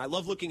Wisconsin. I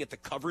love looking at the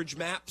coverage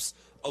maps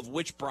of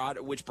which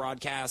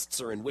broadcasts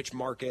are in which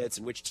markets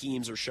and which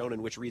teams are shown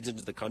in which regions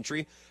of the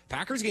country.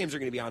 Packers games are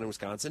going to be on in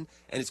Wisconsin,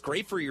 and it's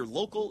great for your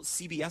local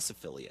CBS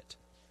affiliate.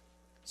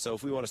 So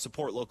if we want to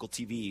support local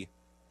TV,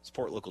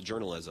 support local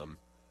journalism,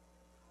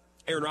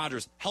 Aaron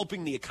Rodgers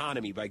helping the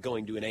economy by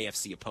going to an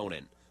AFC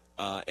opponent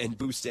and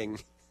boosting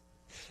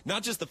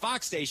not just the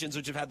Fox stations,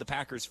 which have had the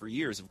Packers for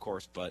years, of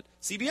course, but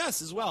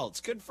CBS as well.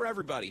 It's good for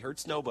everybody.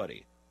 Hurts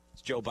nobody.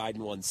 As Joe Biden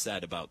once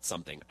said about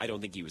something. I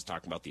don't think he was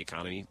talking about the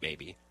economy.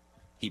 Maybe.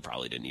 He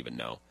probably didn't even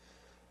know.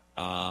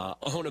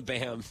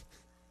 Onabam,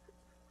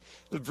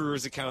 the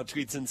Brewers account,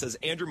 tweets and says,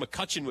 Andrew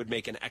McCutchen would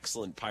make an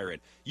excellent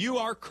Pirate. You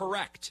are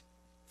correct.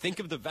 Think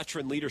of the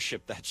veteran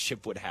leadership that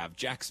ship would have.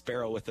 Jack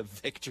Sparrow with a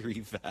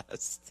victory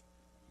vest.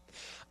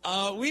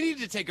 We need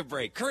to take a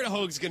break. Curt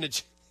Hogg's going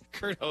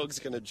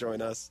to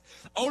join us.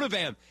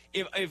 Onabam,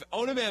 if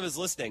Onabam is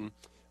listening,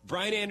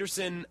 Brian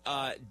Anderson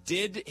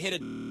did hit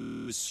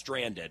was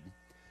stranded.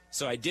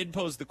 So I did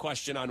pose the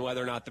question on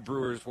whether or not the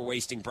Brewers were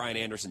wasting Brian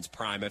Anderson's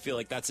prime. I feel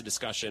like that's a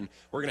discussion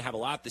we're going to have a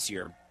lot this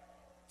year.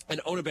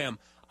 And Onabam,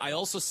 I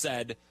also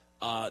said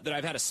that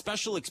I've had a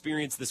special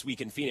experience this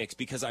week in Phoenix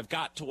because I've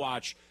got to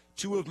watch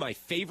two of my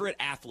favorite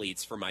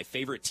athletes for my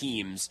favorite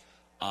teams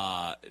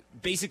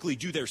basically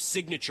do their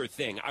signature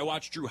thing. I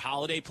watched Drew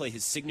Holiday play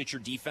his signature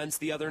defense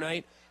the other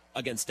night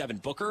against Devin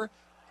Booker.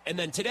 And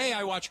then today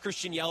I watched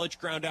Christian Yelich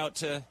ground out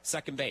to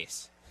second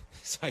base.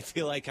 So I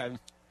feel like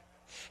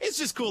it's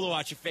just cool to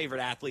watch your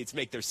favorite athletes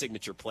make their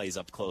signature plays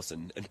up close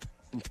and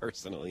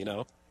personal, you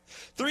know?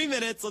 3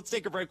 minutes. Let's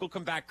take a break. We'll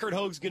come back. Curt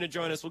Hogg's going to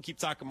join us. We'll keep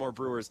talking more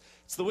Brewers.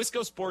 It's the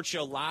Wisco Sports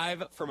Show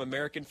live from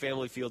American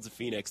Family Fields of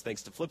Phoenix,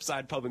 thanks to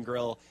Flipside Pub and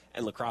Grill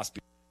and La Crosse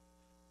Beer.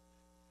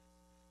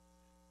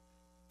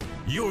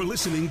 You're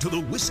listening to the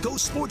Wisco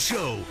Sports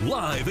Show,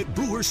 live at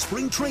Brewers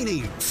Spring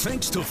Training,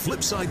 thanks to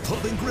Flipside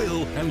Pub and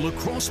Grill and La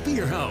Crosse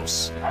Beer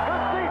House. Good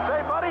seats,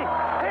 hey, buddy.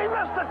 He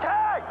missed the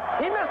tag.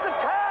 He missed the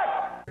tag.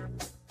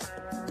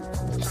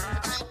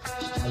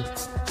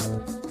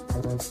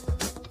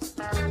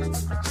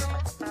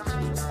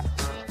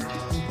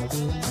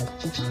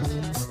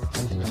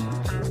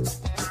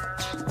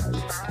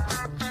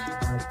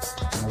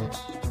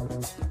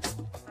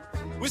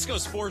 Wisco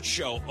Sports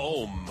Show.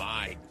 Oh,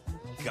 my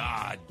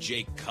God.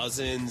 Jake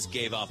Cousins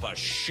gave up a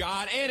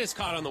shot and is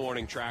caught on the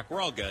warning track.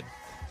 We're all good.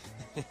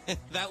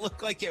 That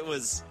looked like it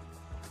was...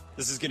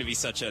 This is going to be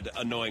such an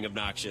annoying,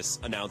 obnoxious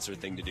announcer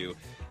thing to do.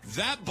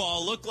 That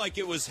ball looked like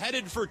it was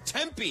headed for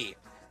Tempe,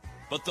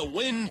 but the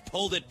wind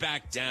pulled it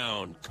back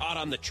down, caught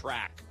on the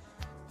track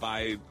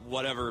by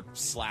whatever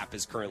slap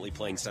is currently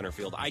playing center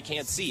field. I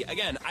can't see.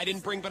 Again, I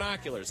didn't bring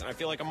binoculars, and I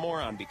feel like a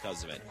moron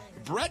because of it.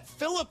 Brett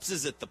Phillips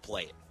is at the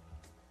plate.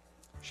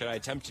 Should I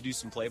attempt to do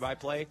some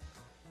play-by-play?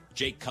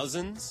 Jake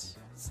Cousins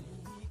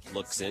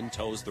looks in,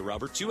 toes the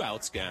rubber. 2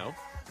 outs now.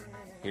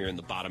 Here in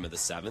the bottom of the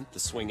 7th, the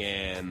swing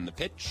and the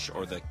pitch,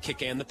 or the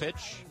kick and the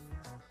pitch.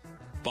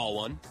 Ball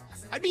 1.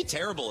 I'd be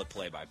terrible at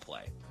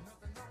play-by-play.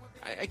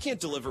 I can't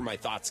deliver my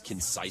thoughts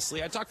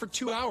concisely. I talk for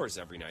 2 hours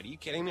every night. Are you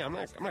kidding me? I'm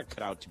not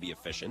cut out to be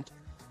efficient.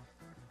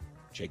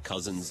 Jake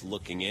Cousins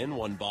looking in.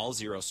 1 ball,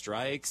 0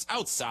 strikes.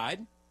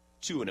 Outside.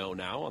 2-0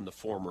 now on the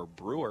former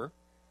Brewer.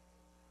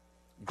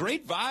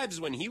 Great vibes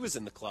when he was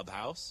in the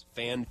clubhouse.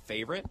 Fan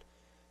favorite.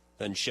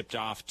 Then shipped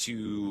off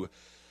to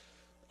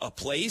a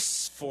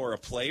place for a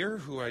player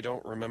who I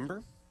don't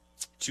remember.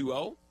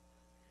 2-0.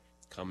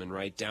 Coming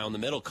right down the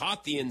middle.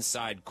 Caught the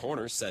inside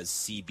corner, says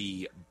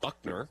CB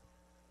Buckner.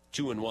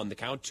 2-1 the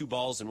count. 2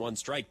 balls and 1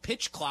 strike.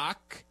 Pitch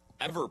clock,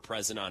 ever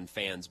present on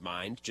fans'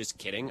 mind. Just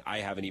kidding. I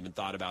haven't even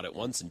thought about it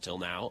once until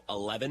now.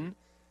 11,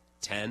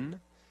 10,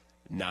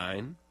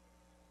 9.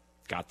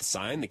 Got the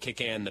sign, the kick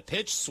and the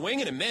pitch.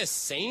 Swing and a miss.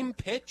 Same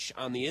pitch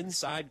on the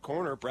inside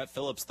corner. Brett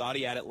Phillips thought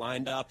he had it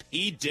lined up.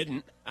 He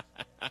didn't.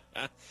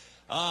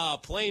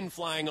 Plane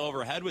flying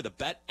overhead with a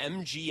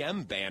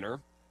BetMGM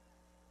banner.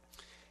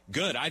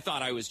 Good. I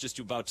thought I was just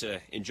about to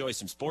enjoy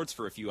some sports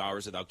for a few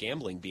hours without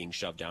gambling being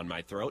shoved down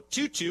my throat.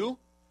 2-2.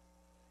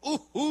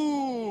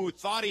 Ooh,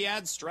 thought he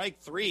had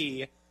strike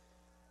 3.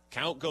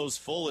 Count goes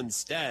full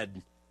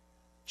instead.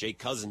 Jake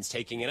Cousins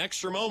taking an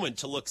extra moment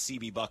to look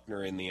CB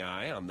Buckner in the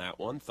eye on that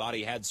one. Thought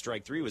he had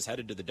strike 3, was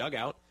headed to the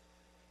dugout.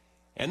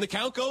 And the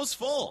count goes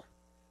full.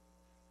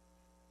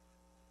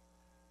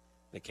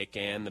 The kick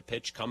and the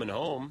pitch coming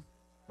home.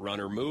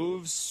 Runner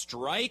moves.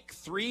 Strike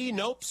 3.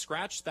 Nope,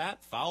 scratch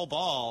that. Foul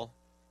ball.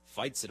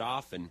 Fights it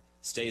off and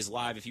stays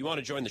alive. If you want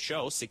to join the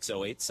show,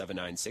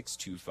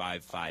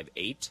 608-796-2558.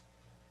 You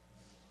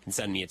can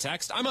send me a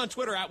text. I'm on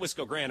Twitter at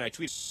Wisco Grant. I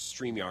tweet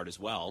StreamYard as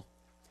well.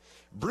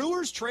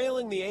 Brewers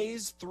trailing the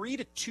A's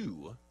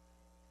 3-2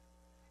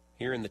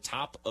 here in the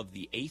top of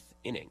the 8th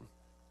inning.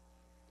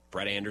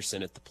 Brett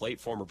Anderson at the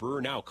plate, former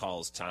Brewer, now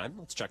calls time.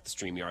 Let's check the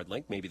StreamYard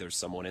link. Maybe there's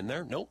someone in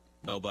there. Nope,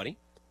 nobody.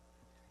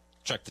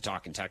 Check the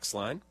talk and text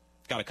line.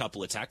 Got a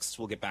couple of texts.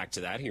 We'll get back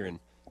to that here in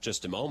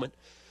just a moment.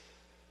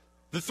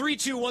 The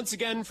 3-2 once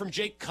again from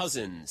Jake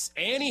Cousins.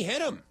 And he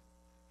hit him.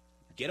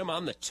 Get him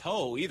on the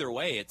toe. Either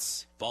way,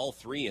 it's ball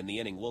 3 and the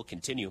inning will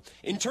continue.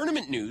 In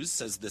tournament news,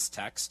 says this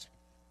text,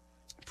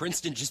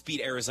 Princeton just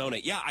beat Arizona.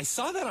 Yeah, I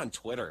saw that on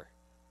Twitter.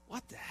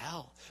 What the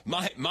hell?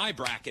 My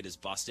bracket is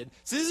busted.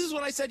 So this is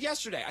what I said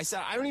yesterday. I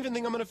said, I don't even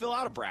think I'm going to fill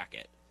out a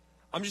bracket.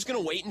 I'm just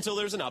going to wait until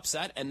there's an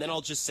upset, and then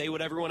I'll just say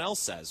what everyone else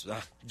says.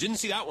 Didn't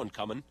see that one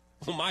coming.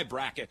 Well, my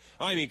bracket,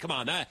 I mean, come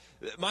on,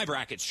 my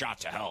bracket's shot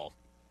to hell.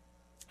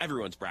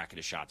 Everyone's bracket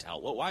is shot to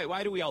hell. Well,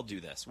 why do we all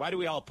do this? Why do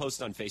we all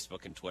post on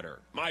Facebook and Twitter?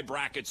 My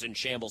bracket's in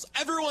shambles.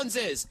 Everyone's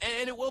is,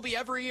 and it will be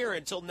every year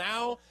until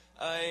now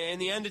and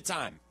the end of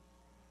time.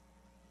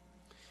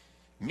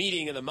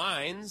 Meeting of the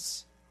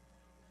minds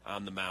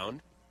on the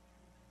mound.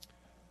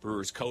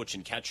 Brewers coach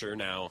and catcher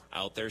now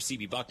out there.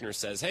 CB Buckner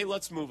says, hey,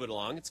 let's move it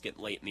along. It's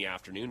getting late in the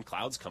afternoon.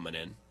 Clouds coming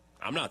in.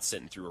 I'm not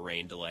sitting through a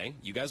rain delay.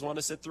 You guys want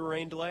to sit through a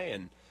rain delay?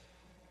 And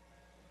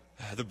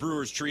the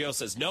Brewers trio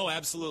says, no,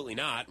 absolutely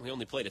not. We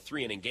only played a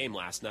 3-inning game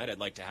last night. I'd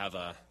like to have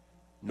a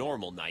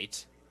normal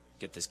night.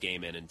 Get this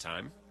game in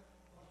time.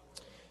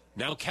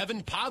 Now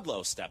Kevin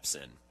Podlow steps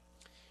in.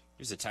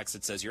 Here's a text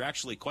that says, you're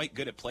actually quite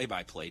good at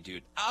play-by-play,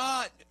 dude.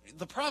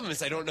 The problem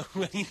is I don't know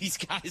who any of these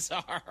guys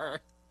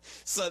are.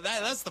 So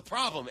that's the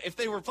problem. If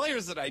they were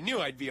players that I knew,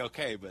 I'd be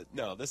okay. But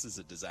no, this is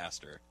a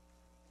disaster.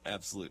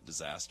 Absolute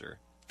disaster.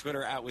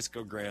 Twitter at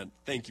Wisco Grant.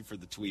 Thank you for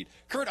the tweet.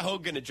 Curt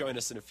Hogg going to join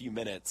us in a few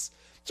minutes.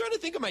 I'm trying to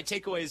think of my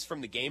takeaways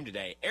from the game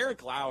today.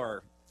 Eric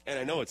Lauer, and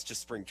I know it's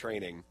just spring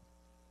training,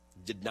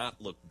 did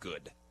not look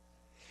good.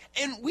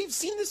 And we've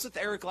seen this with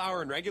Eric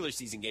Lauer in regular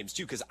season games,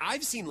 too, because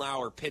I've seen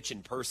Lauer pitch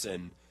in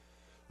person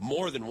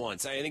more than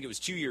once. I think it was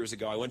 2 years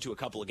ago. I went to a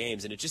couple of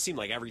games, and it just seemed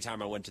like every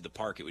time I went to the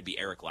park, it would be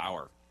Eric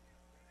Lauer.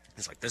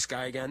 It's like, this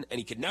guy again? And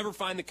he could never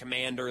find the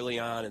command early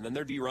on, and then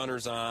there'd be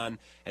runners on,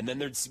 and then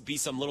there'd be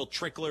some little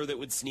trickler that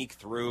would sneak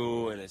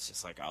through, and it's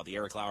just like, oh, the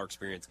Eric Lauer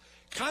experience.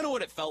 Kind of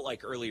what it felt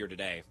like earlier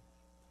today.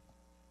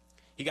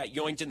 He got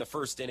yoinked in the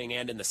first inning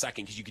and in the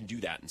second, because you can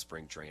do that in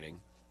spring training.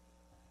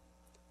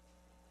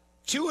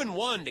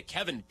 2-1 to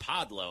Kevin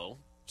Podlow,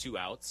 2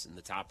 outs in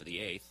the top of the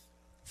 8th.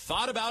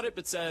 Thought about it,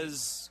 but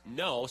says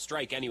no,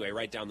 strike anyway,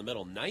 right down the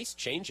middle. Nice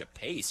change of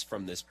pace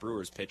from this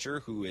Brewers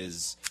pitcher who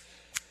is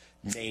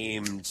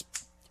named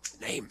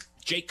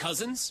Jake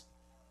Cousins.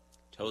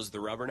 Toes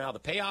the rubber now. The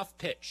payoff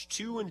pitch,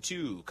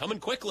 2-2. Coming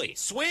quickly.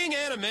 Swing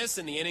and a miss,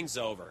 and the inning's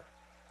over.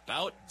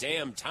 About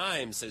damn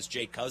time, says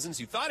Jake Cousins,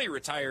 who thought he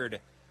retired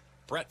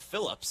Brett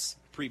Phillips.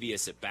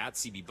 Previous at bat,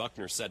 C.B.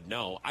 Buckner said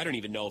no. I don't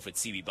even know if it's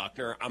C.B.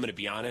 Buckner. I'm going to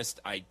be honest.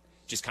 I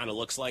just kind of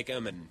looks like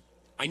him, and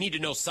I need to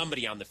know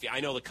somebody on the field.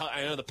 I know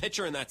the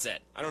pitcher, and that's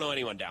it. I don't know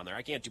anyone down there.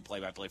 I can't do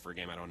play-by-play for a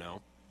game I don't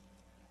know.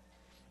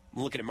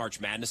 I'm looking at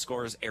March Madness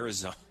scores.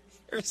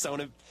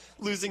 Arizona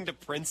losing to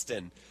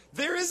Princeton.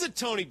 There is a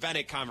Tony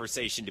Bennett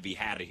conversation to be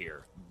had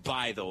here,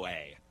 by the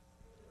way.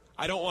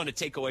 I don't want to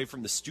take away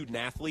from the student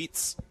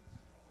athletes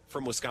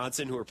from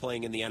Wisconsin who are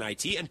playing in the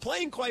NIT and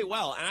playing quite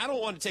well, and I don't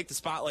want to take the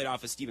spotlight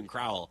off of Stephen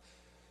Crowell.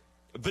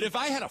 But if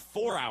I had a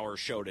 4-hour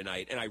show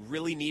tonight and I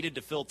really needed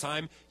to fill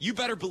time, you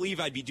better believe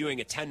I'd be doing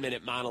a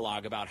 10-minute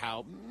monologue about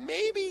how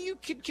maybe you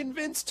could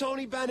convince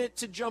Tony Bennett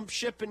to jump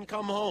ship and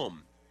come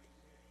home.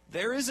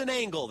 There is an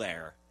angle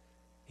there.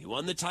 He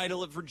won the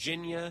title at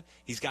Virginia.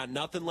 He's got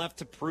nothing left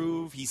to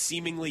prove. He's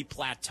seemingly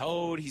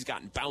plateaued. He's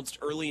gotten bounced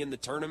early in the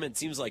tournament.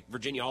 Seems like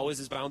Virginia always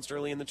is bounced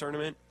early in the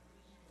tournament.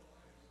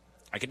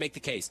 I could make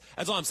the case.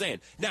 That's all I'm saying.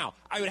 Now,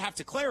 I would have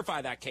to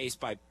clarify that case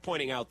by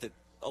pointing out that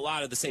a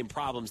lot of the same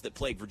problems that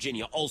plague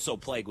Virginia also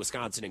plague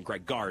Wisconsin and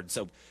Greg Gard.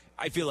 So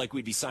I feel like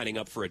we'd be signing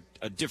up for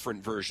a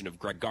different version of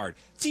Greg Gard.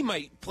 The team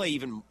might play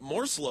even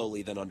more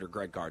slowly than under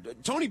Greg Gard.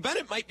 Tony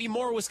Bennett might be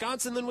more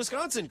Wisconsin than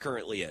Wisconsin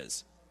currently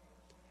is.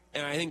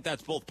 And I think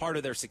that's both part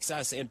of their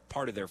success and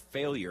part of their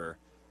failure.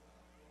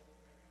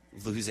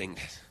 Losing,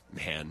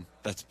 man,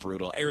 that's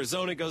brutal.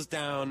 Arizona goes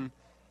down,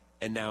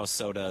 and now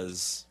so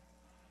does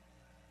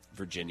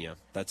Virginia.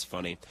 That's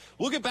funny.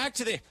 We'll get back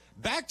to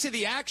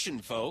the action,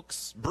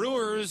 folks.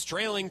 Brewers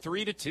trailing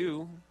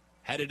 3-2,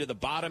 headed to the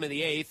bottom of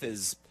the 8th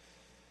as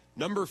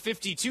number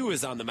 52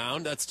 is on the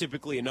mound. That's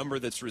typically a number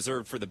that's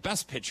reserved for the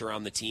best pitcher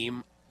on the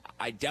team.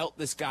 I doubt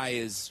this guy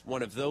is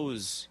one of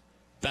those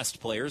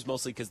best players,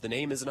 mostly because the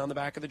name isn't on the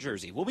back of the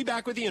jersey. We'll be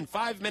back with you in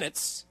 5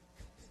 minutes.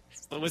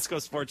 It's the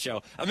Wisco Sports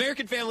Show.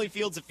 American Family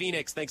Fields of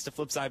Phoenix, thanks to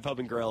Flipside Pub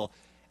and Grill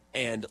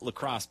and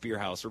Lacrosse Beer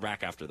House. We're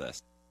back after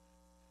this.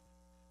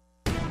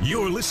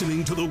 You're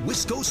listening to the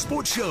Wisco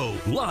Sports Show,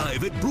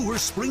 live at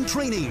Brewers Spring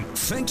Training,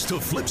 thanks to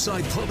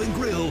Flipside Pub and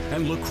Grill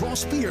and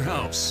Lacrosse Beer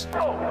House.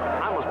 Oh,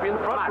 I must be in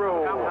the front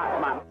row.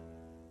 Come on.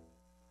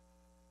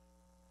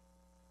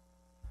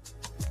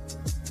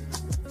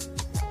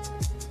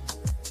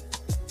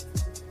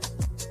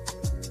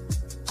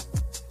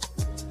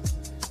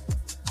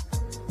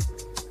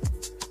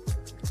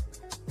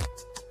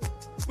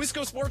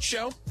 Wisco Sports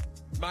Show.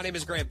 My name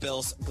is Grant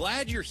Bills.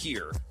 Glad you're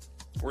here.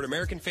 We're at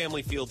American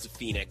Family Fields of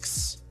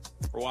Phoenix.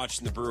 We're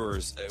watching the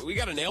Brewers. We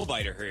got a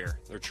nail-biter here.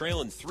 They're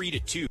trailing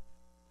 3-2.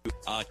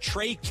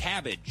 Trey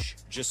Cabbage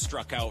just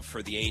struck out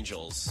for the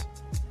Angels.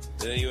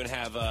 Did anyone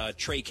have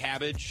Trey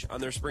Cabbage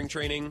on their spring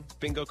training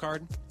bingo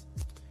card?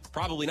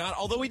 Probably not,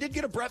 although we did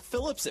get a Brett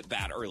Phillips at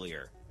bat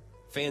earlier.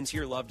 Fans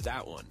here loved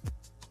that one,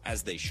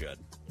 as they should.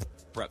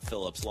 Brett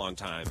Phillips,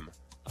 longtime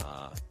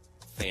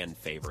fan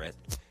favorite.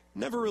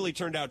 Never really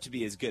turned out to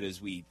be as good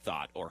as we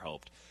thought or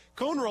hoped.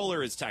 Cone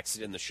Roller is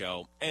texted in the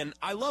show, and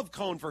I love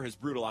Cone for his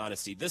brutal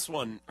honesty. This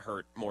one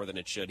hurt more than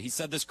it should. He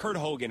said this Curt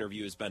Hogg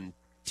interview has been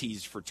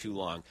teased for too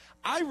long.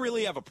 I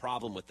really have a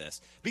problem with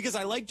this because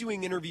I like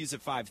doing interviews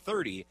at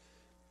 5:30,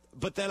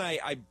 but then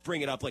I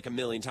bring it up like a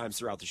million times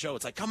throughout the show.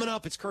 It's like, coming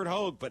up, it's Curt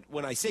Hogg, but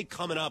when I say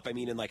coming up, I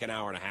mean in like an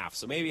hour and a half.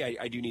 So maybe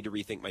I do need to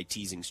rethink my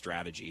teasing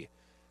strategy.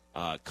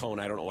 Cone,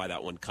 I don't know why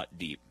that one cut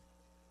deep,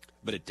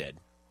 but it did.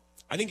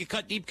 I think it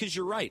cut deep because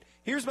you're right.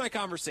 Here's my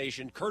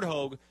conversation. Curt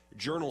Hogg,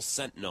 Journal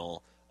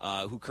Sentinel,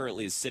 who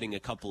currently is sitting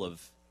a couple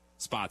of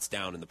spots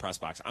down in the press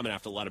box. I'm going to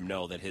have to let him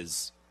know that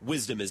his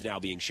wisdom is now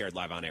being shared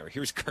live on air.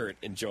 Here's Curt.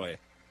 Enjoy.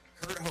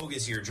 Curt Hogg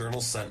is here,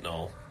 Journal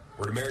Sentinel.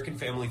 We're at American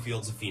Family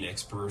Fields of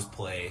Phoenix. Brewers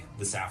play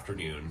this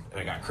afternoon, and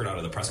I got Curt out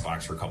of the press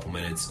box for a couple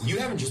minutes. You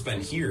haven't just been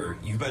here.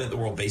 You've been at the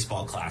World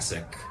Baseball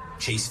Classic,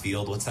 Chase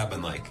Field. What's that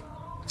been like?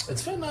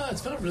 It's been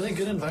a really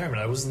good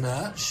environment. I was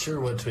not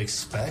sure what to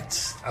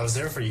expect. I was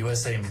there for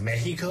USA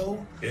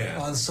Mexico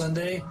on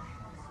Sunday,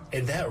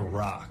 and that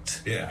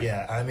rocked.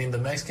 Yeah. I mean, the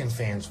Mexican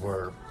fans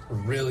were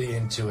really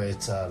into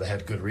it. They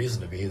had good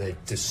reason to be. They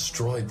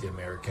destroyed the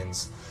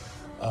Americans.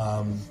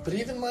 But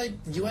even like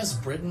U.S.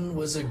 Britain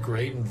was a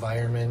great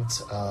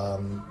environment.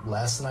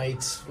 Last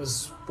night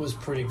was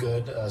pretty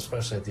good,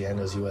 especially at the end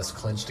as U.S.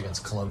 clinched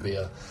against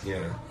Colombia.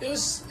 Yeah, it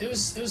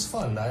was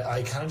fun.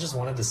 I kind of just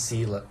wanted to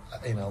see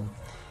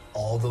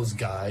all those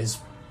guys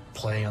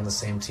playing on the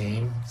same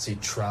team. See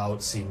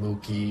Trout, see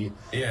Mookie,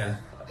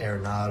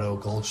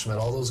 Arenado, Goldschmidt,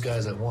 all those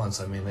guys at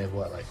once. I mean, they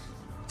have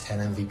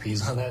 10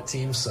 MVPs on that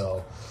team.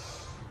 So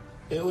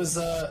it was.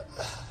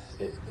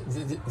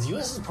 The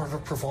U.S.'s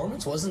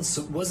performance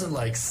wasn't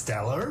like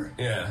stellar.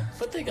 Yeah,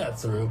 but they got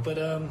through. But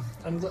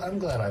I'm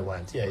glad I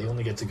went. Yeah, you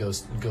only get to go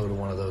to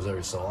one of those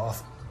every so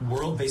often.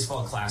 World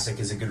Baseball Classic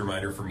is a good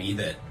reminder for me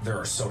that there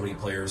are so many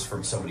players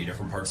from so many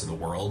different parts of the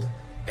world,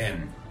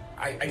 and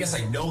I guess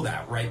I know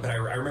that, right? But I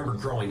remember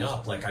growing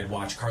up, I'd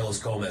watch Carlos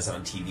Gomez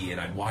on TV, and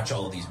I'd watch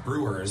all of these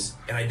Brewers,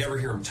 and I'd never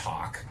hear him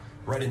talk,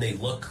 right, and they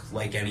look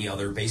like any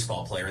other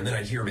baseball player. And then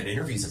I'd hear them in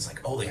interviews. It's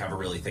like, oh, they have a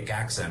really thick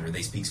accent, or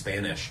they speak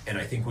Spanish. And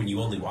I think when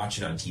you only watch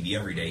it on TV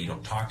every day, you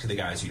don't talk to the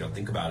guys, you don't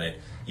think about it,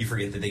 you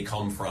forget that they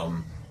come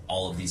from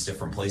all of these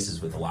different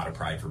places with a lot of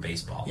pride for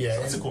baseball. Yeah,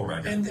 so it's a cool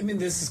ride. And I mean,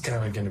 this is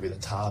kind of going to be the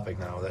topic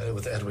now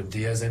with the Edwin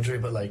Diaz injury,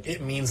 but like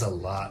it means a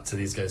lot to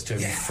these guys too. I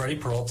mean, Freddie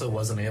Peralta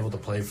wasn't able to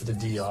play for the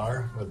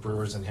DR. The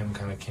Brewers and him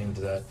kind of came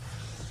to that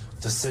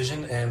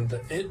decision, and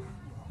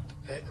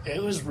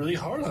it was really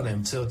hard on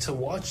him to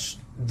watch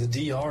the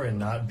DR and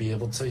not be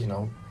able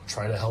to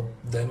try to help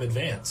them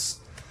advance.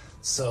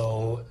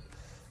 So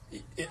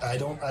I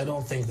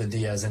don't think the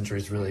Diaz injury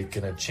is really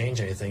going to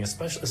change anything,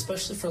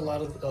 especially for a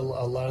lot of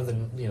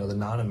the the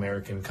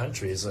non-American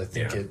countries. I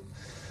think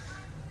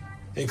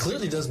it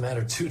clearly does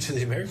matter too to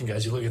the American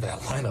guys. You look at that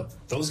lineup;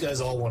 those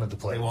guys all wanted to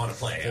play. They want to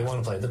play. They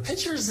want to play. The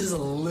pitchers is a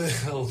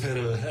little bit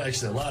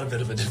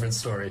of a different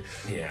story.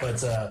 Yeah, but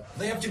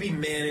they have to be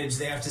managed.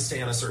 They have to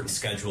stay on a certain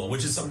schedule,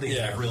 which is something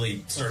that I've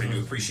really started to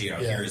appreciate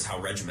out here. Is how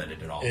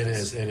regimented it all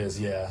is. It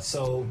is. Yeah.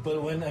 So,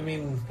 but when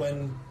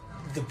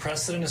the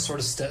precedent is sort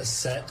of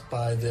set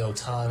by the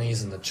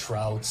Otanis and the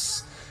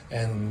Trouts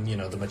and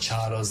the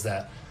Machados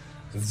that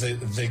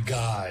the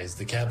guys,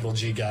 the capital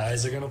G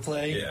guys, are going to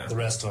play. Yeah. The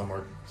rest of them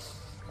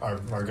are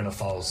going to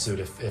follow suit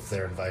if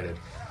they're invited.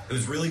 It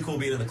was really cool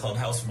being in the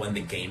clubhouse when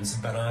the games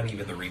have been on,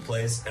 even the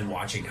replays, and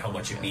watching how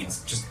much it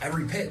means. Just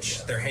every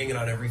pitch, they're hanging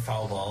on every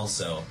foul ball.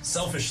 So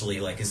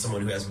selfishly, like as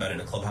someone who hasn't been in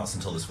a clubhouse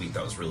until this week,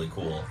 that was really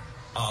cool.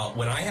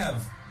 When I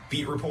have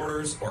beat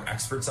reporters or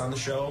experts on the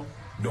show,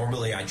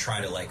 normally I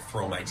try to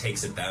throw my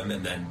takes at them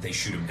and then they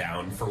shoot them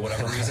down for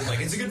whatever reason.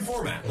 It's a good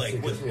format.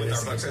 With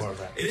our Bucks,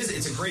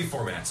 it's a great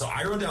format. So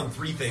I wrote down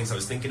 3 things. I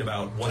was thinking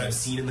about what I've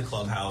seen in the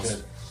clubhouse.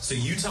 Good. So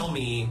you tell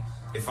me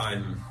if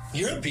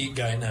you're a beat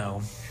guy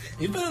now.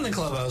 You've been in the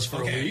clubhouse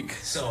for a week.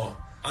 So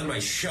on my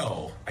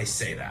show, I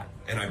say that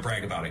and I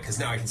brag about it because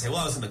now I can say, well,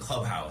 I was in the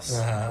clubhouse.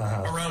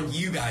 Around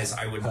you guys,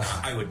 I would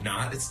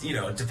not. It's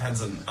it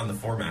depends on the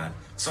format.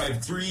 So I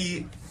have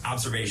 3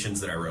 observations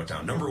that I wrote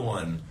down. Number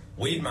 1.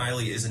 Wade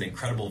Miley is an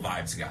incredible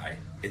vibes guy,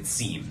 it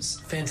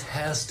seems.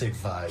 Fantastic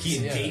vibes. He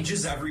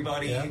engages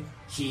everybody. Yeah.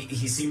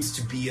 He seems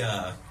to be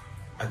a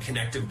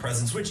connective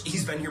presence, which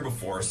he's been here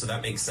before, so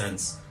that makes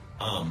sense.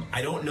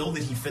 I don't know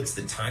that he fits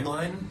the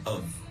timeline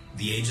of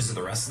the ages of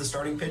the rest of the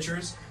starting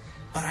pitchers,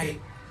 but I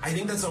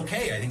think that's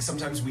okay. I think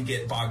sometimes we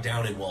get bogged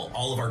down in,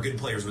 all of our good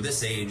players were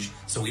this age,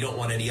 so we don't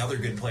want any other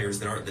good players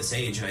that aren't this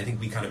age, and I think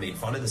we kind of made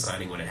fun of the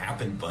signing when it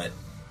happened, but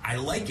I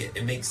like it.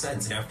 It makes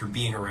sense. And after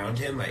being around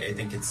him, I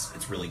think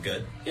it's really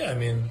good. Yeah, I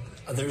mean,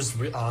 there's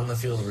on the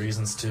field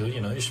reasons too.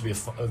 You should be a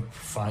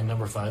fine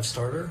number 5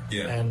 starter.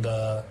 Yeah. And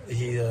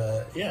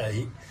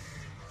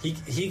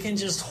he can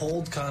just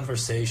hold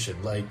conversation.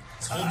 I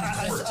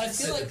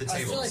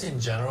feel like in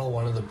general,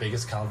 one of the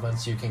biggest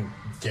compliments you can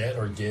get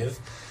or give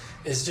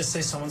is just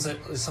say someone's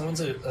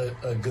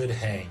a good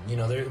hang.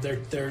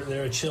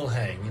 They're a chill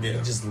hang. You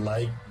just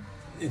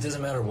it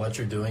doesn't matter what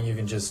you're doing. You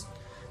can just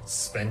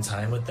spend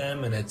time with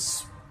them, and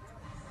it's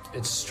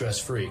stress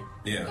free.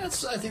 Yeah,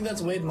 I think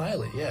that's Wade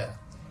Miley. Yeah,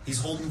 he's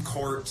holding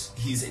court.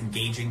 He's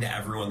engaging to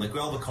everyone. We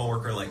all have a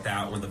coworker like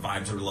that when the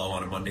vibes are low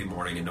on a Monday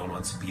morning and no one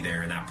wants to be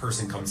there, and that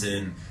person comes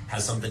in,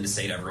 has something to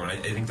say to everyone. I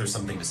think there's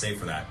something to say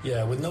for that.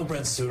 Yeah, with no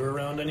Brent Suter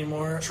around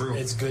anymore, true.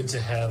 It's good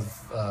to have.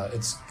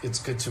 It's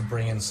good to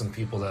bring in some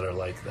people that are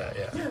like that.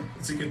 Yeah,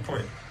 it's a good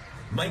point.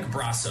 Mike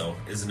Brasso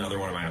is another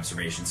one of my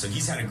observations. So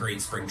he's had a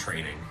great spring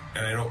training,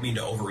 and I don't mean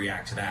to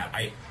overreact to that.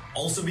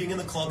 Also being in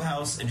the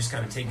clubhouse and just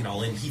kind of taking it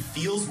all in, he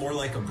feels more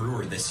like a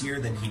Brewer this year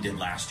than he did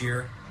last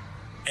year.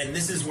 And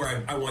this is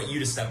where I want you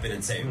to step in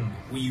and say,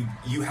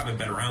 you haven't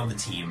been around the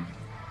team.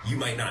 You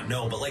might not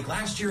know. But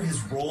last year,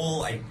 his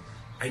role,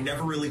 I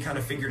never really kind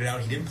of figured it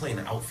out. He didn't play in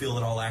the outfield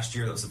at all last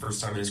year. That was the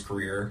first time in his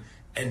career.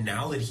 And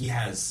now that he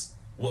has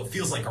what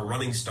feels like a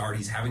running start,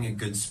 he's having a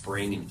good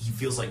spring, and he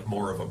feels like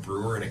more of a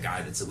Brewer and a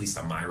guy that's at least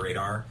on my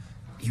radar.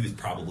 He was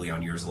probably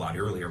on yours a lot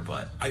earlier,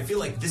 but I feel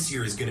like this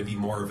year is going to be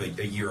more of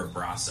a year of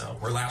Brasso,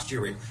 where last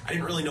year I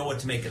didn't really know what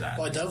to make of that.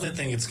 Well, I definitely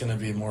think it's going to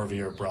be more of a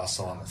year of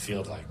Brasso on the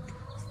field.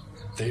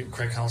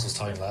 Craig Counsell was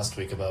talking last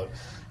week about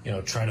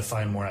trying to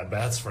find more at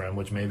bats for him,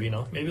 which maybe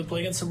he'll play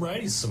against some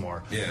righties some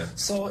more. Yeah.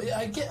 So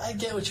I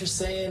get what you're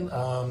saying.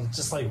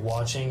 Just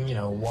watching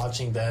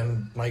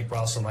them. Mike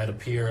Brasso might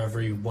appear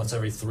once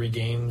every 3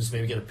 games,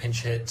 maybe get a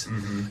pinch hit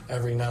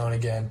every now and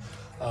again.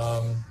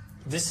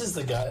 This is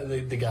the guy.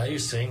 The guy you're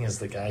seeing is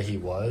the guy he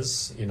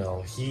was.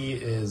 He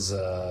is.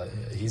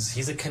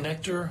 He's a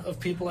connector of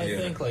people. I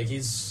think.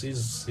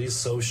 He's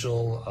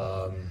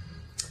social.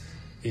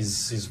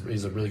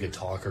 He's a really good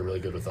talker. Really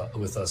good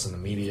with us in the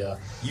media.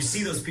 You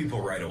see those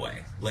people right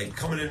away.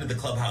 Coming into the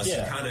clubhouse, you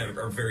kind of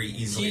are very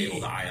easily able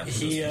to eye up.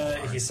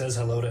 He says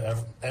hello to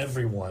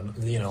everyone.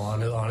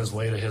 On his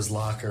way to his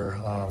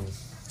locker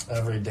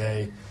every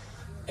day.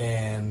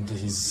 And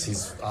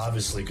he's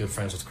obviously good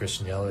friends with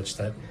Christian Yelich.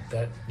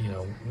 That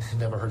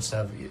never hurts to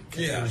have.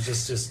 Yeah.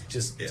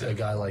 Just a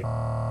guy like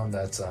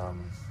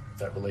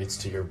that relates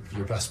to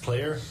your best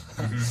player.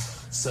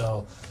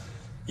 So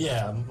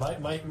Yeah,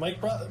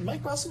 Mike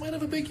Brasso might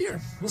have a big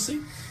year. We'll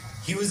see.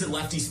 He was a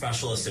lefty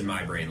specialist in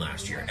my brain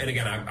last year. And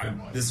again,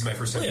 this is my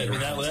first time.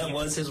 That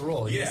was his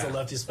role. He was a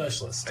lefty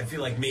specialist. I feel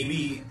like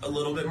maybe a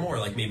little bit more,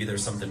 like maybe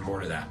there's something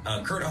more to that.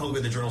 Curt Hogg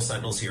of the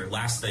Journal-Sentinels here.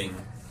 Last thing,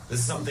 this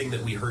is something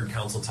that we heard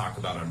Counsell talk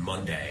about on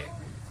Monday.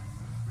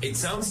 It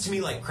sounds to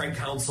me like Craig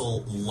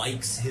Counsell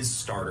likes his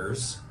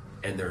starters,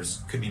 and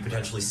could be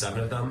potentially 7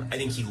 of them. I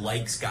think he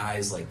likes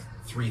guys like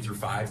 3 through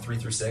 5, 3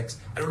 through 6.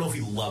 I don't know if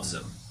he loves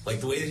them. Like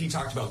the way that he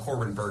talked about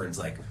Corbin Burns,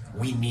 like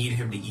we need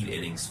him to eat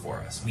innings for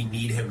us. We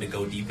need him to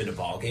go deep into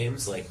ball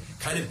games, like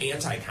kind of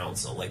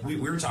anti-Counsell. Like we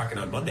were talking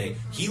on Monday,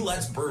 he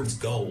lets Burns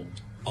go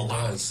a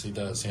lot. He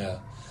does, yeah.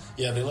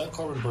 Yeah, they let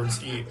Corbin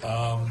Burns eat.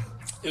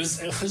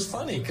 It was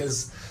funny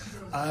because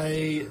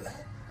I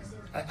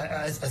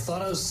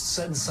thought I was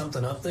setting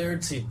something up there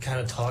to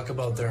kind of talk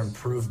about their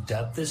improved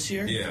depth this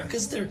year. Yeah.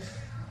 Because their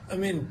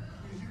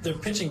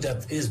pitching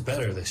depth is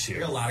better this year.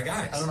 They got a lot of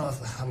guys. I don't know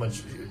how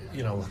much,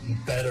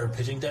 better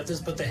pitching depth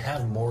is, but they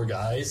have more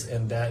guys,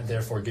 and that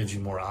therefore gives you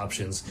more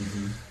options.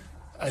 Mm-hmm.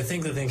 I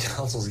think the thing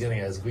Counsell's getting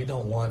at is we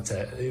don't want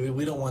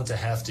to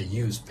have to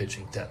use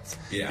pitching depth.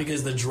 Yeah.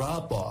 Because the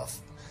drop-off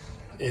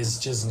is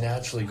just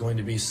naturally going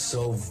to be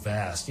so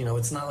vast.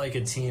 It's not like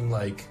a team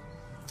like,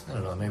 I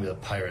don't know, maybe the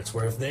Pirates,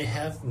 where if they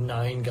have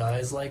 9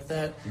 guys like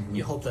that, mm-hmm.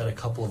 you hope that a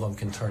couple of them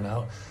can turn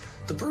out.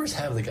 The Brewers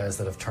have the guys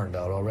that have turned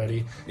out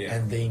already,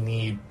 and they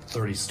need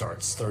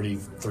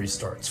 33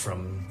 starts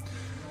from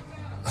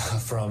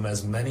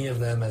as many of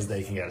them as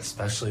they can get,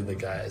 especially the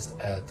guys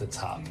at the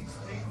top.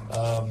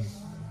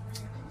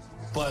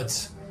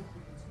 But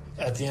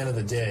at the end of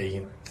the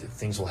day,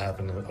 things will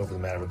happen over the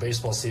matter of a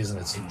baseball season.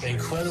 It's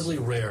incredibly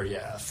rare,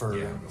 for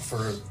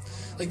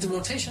like the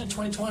rotation in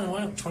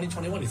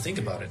 2021. You think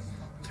about it,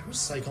 there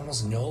was like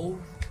almost no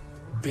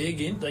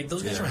big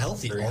those guys were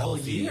healthy all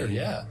year.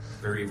 Yeah,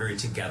 very, very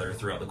together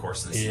throughout the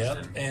course of the season.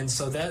 Yep, and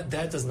so that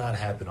does not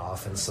happen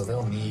often. So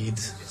they'll need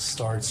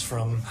starts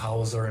from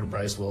Hauser and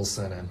Bryce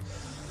Wilson, and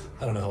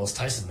I don't know who else.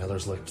 Tyson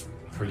Miller's looked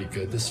pretty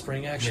good this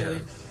spring,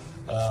 actually.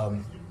 Yeah.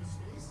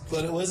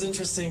 But it was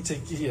interesting to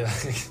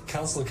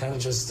Counsell kind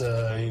of just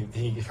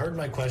he heard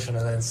my question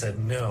and then said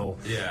no.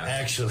 Yeah.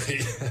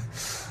 Actually,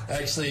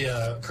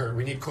 Curt,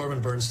 we need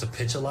Corbin Burns to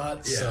pitch a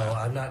lot, so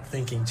I'm not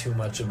thinking too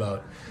much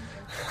about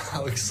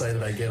how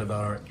excited I get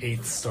about our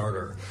 8th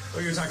starter.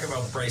 Well, you're talking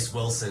about Bryce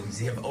Wilson. Does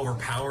he have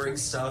overpowering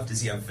stuff?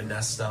 Does he have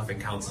finesse stuff?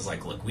 And Counsell's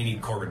like, look, we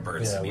need Corbin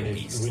Burns to be a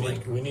beast.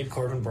 We need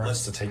Corbin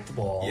Burns to take the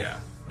ball. Yeah.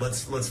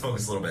 Let's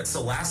focus a little bit.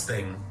 So last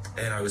thing,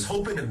 and I was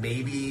hoping to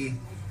maybe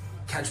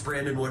catch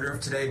Brandon Woodruff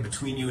today.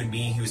 Between you and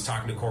me, he was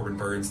talking to Corbin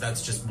Burns. That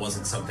just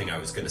wasn't something I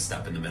was going to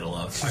step in the middle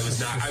of. I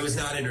was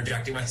not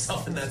interjecting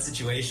myself in that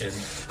situation.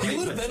 He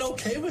would have been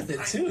okay with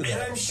it too,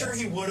 and I'm sure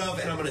he would have.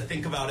 And I'm going to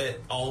think about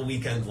it all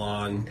weekend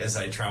long as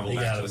I travel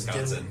back to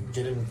Wisconsin.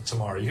 Get him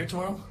tomorrow. You here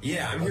tomorrow?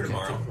 Yeah, I'm here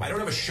tomorrow. I don't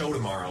have a show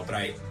tomorrow, but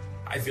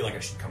I feel like I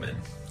should come in.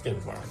 Get him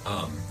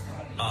tomorrow.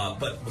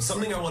 But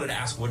something I wanted to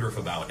ask Woodruff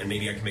about, and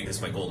maybe I can make this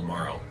my goal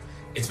tomorrow.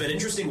 It's been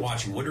interesting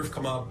watching Woodruff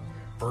come up,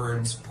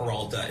 Burns,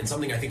 Peralta, and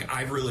something I think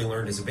I've really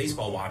learned as a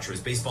baseball watcher is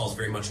baseball is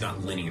very much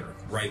not linear,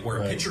 right? Where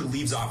a pitcher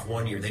leaves off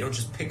one year, they don't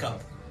just pick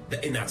up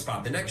in that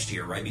spot the next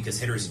year, right? Because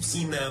hitters have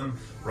seen them,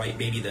 right?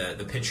 Maybe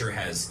the pitcher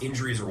has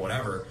injuries or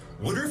whatever.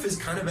 Woodruff has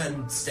kind of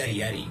been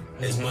steady Eddie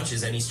as much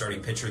as any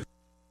starting pitcher.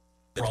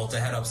 Peralta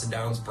had ups and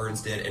downs,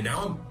 Burns did, and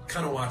now I'm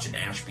kind of watching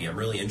Ashby. I'm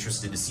really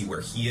interested to see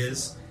where he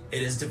is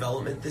in his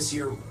development this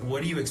year.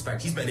 What do you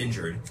expect? He's been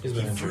injured. He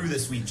threw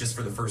this week just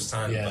for the first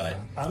time. Yeah,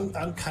 but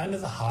I'm kind of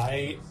the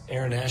high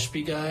Aaron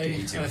Ashby guy.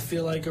 Me too. I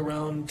feel like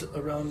around I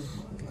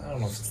don't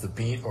know if it's the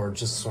beat or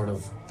just sort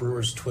of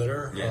Brewers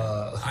Twitter. Yeah.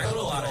 I know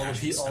a lot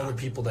of all the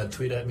people that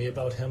tweet at me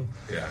about him.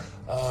 Yeah.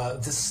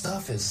 This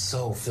stuff is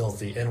so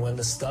filthy, and when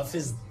the stuff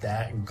is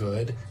that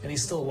good, and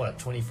he's still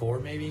 24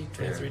 maybe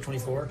 23,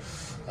 24.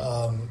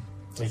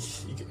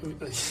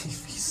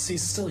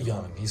 He's still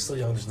young.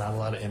 There's not a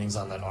lot of innings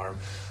on that arm.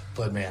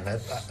 But man,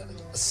 that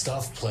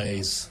stuff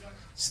plays,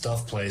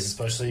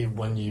 especially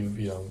when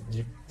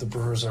the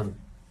Brewers are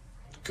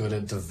good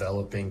at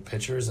developing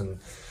pitchers and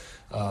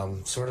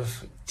sort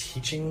of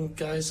teaching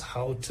guys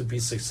how to be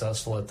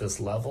successful at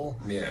this level.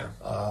 Yeah.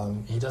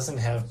 He doesn't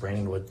have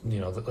Brandon Wood.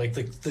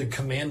 The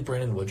command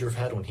Brandon Woodruff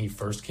had when he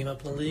first came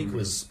up in the league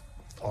was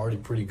already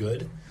pretty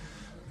good.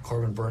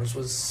 Corbin Burns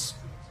was.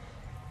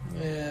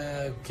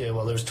 Yeah, okay,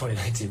 well, there's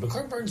 2019. But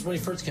Corbin Burns, when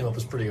he first came up,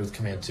 was pretty good with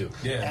command, too.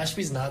 Yeah.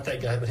 Ashby's not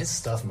that guy, but his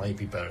stuff might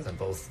be better than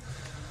both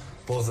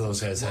of those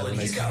guys have. Well,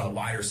 he's got a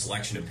wider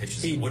selection of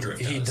pitches than Woodruff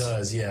does. He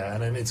does, yeah.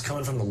 And it's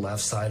coming from the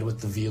left side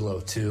with the velo,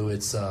 too.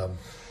 It's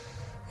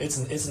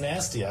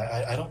nasty.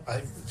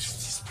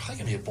 He's probably going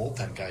to be a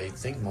bullpen guy, you'd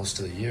think, most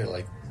of the year.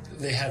 Like,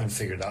 they haven't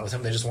figured it out with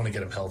him. They just want to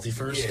get him healthy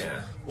first.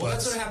 Yeah. Well,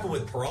 that's what happened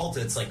with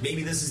Peralta. It's like,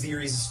 maybe this is the year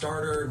he's a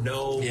starter.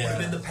 No, put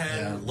him in the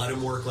pen, let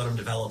him work, let him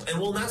develop.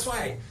 And, that's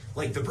why,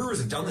 the Brewers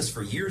have done this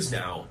for years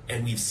now,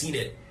 and we've seen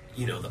it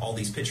all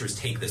these pitchers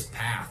take this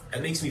path.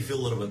 It makes me feel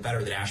a little bit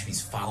better that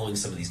Ashby's following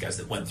some of these guys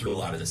that went through a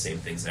lot of the same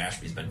things that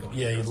Ashby's been going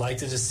through. Yeah, you'd like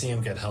to just see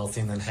him get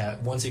healthy and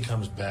then once he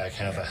comes back,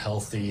 have a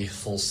healthy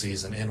full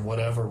season in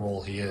whatever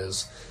role he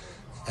is.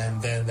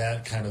 And then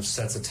that kind of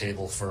sets a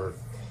table for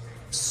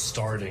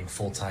starting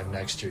full-time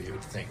next year, you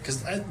would think.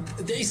 Because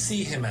they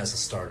see him as a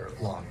starter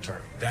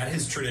long-term. That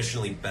has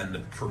traditionally been the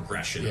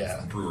progression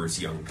of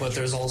Brewers' young pitchers. But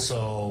there's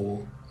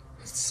also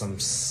some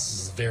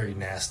very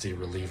nasty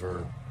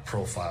reliever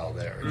profile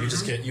there.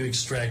 Mm-hmm. You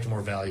extract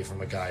more value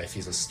from a guy if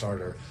he's a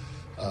starter.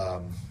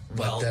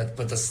 But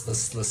the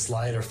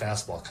slider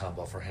fastball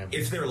combo for him.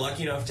 If they're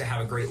lucky enough to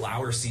have a great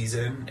Lauer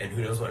season, and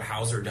who knows what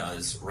Hauser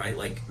does, right?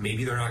 Like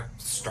maybe they're not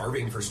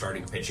starving for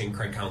starting pitching.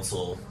 Craig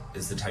Counsell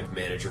is the type of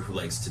manager who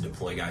likes to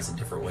deploy guys in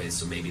different ways,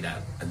 so maybe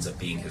that ends up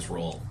being his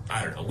role.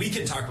 I don't know. We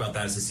can talk about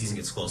that as the season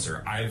gets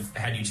closer. I've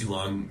had you too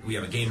long. We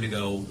have a game to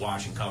go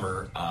watch and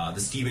cover. The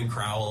Steven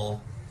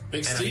Crowell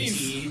Big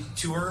NIT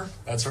tour.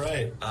 That's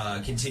right.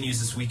 Continues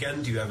this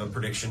weekend. Do you have a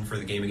prediction for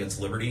the game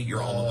against Liberty?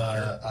 Your alma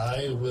mater.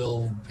 I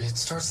will. It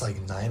starts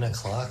like 9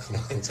 o'clock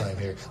local time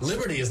here.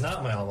 Liberty is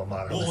not my alma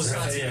mater. Well,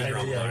 Wisconsin is your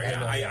alma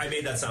mater. I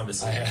made that sound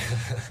misleading.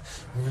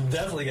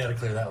 Definitely got to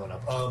clear that one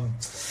up.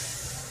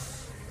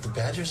 The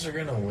Badgers are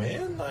going to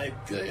win? I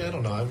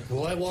don't know.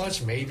 Will I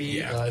watch? Maybe.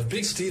 Yeah. If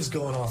Big Steve's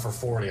going off for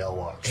 40, I'll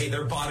watch. Hey,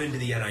 they're bought into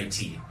the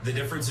NIT. The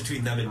difference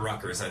between them and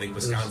Rutgers, I think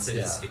Wisconsin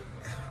is,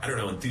 I don't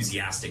know,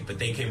 enthusiastic, but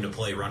they came to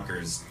play.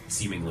 Rutgers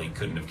seemingly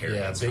couldn't have cared.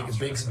 Yeah,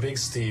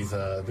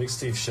 Big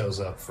Steve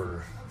shows up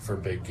for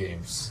big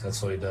games.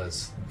 That's what he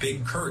does.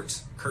 Big Curt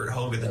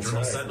Hogg of the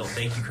Journal Sentinel.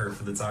 Thank you, Curt,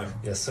 for the time.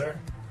 Yes, sir.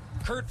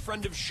 Curt,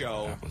 friend of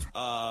show,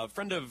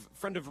 friend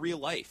of real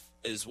life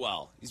as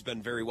well. He's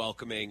been very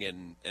welcoming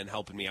and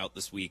helping me out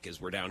this week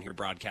as we're down here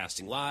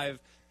broadcasting live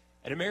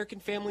at American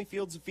Family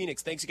Fields of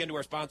Phoenix. Thanks again to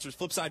our sponsors,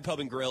 Flipside Pub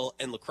and Grill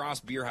and La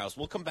Crosse Beer House.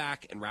 We'll come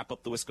back and wrap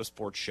up the Wisco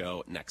Sports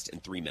Show next in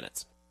 3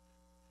 minutes.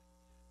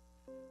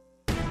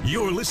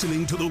 You're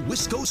listening to the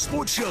Wisco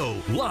Sports Show,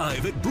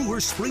 live at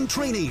Brewers Spring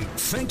Training,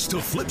 thanks to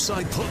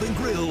Flipside Pub and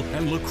Grill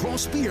and La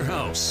Crosse Beer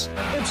House.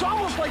 It's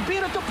almost like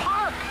being at the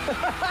park.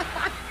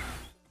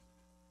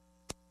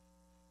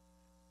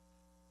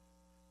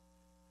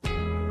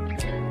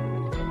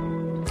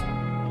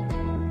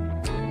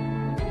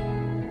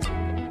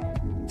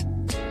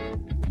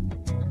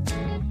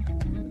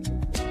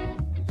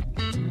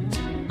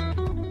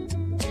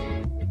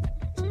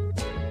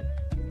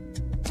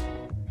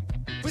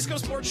 Wisco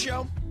Sports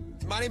Show.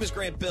 My name is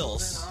Grant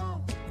Bills.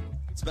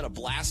 It's been a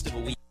blast of a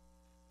week.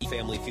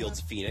 Family Fields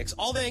of Phoenix.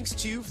 All thanks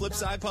to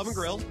Flipside Pub and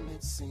Grill,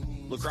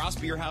 La Crosse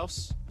Beer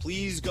House.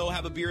 Please go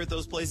have a beer at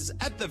those places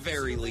at the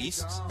very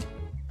least.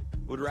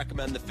 Would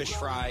recommend the fish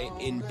fry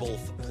in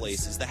both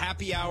places. The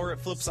happy hour at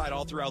Flipside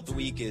all throughout the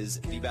week is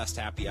the best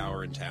happy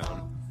hour in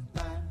town.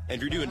 And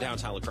if you're doing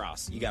downtown La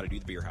Crosse, you got to do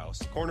the Beer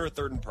House. Corner of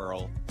 3rd and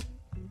Pearl.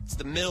 It's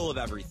the middle of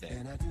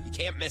everything. You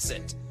can't miss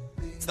it.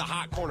 It's the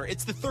hot corner.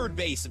 It's the third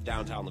base of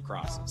downtown La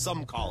Crosse.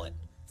 Some call it.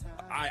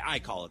 I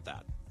call it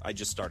that. I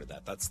just started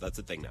that. That's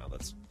a thing now.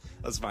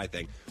 That's my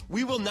thing.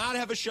 We will not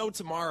have a show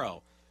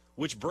tomorrow,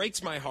 which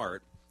breaks my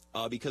heart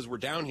because we're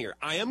down here.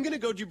 I am going to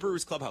go do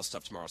Brewers Clubhouse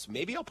stuff tomorrow, so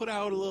maybe I'll put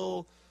out a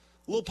little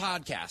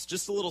podcast,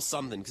 just a little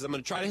something, because I'm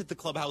going to try to hit the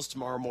clubhouse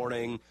tomorrow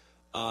morning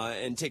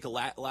and take a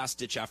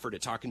last-ditch effort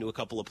at talking to a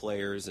couple of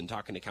players and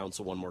talking to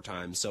Counsell one more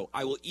time. So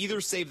I will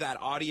either save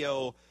that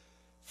audio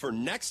for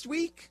next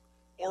week,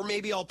 or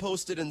maybe I'll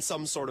post it in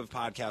some sort of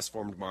podcast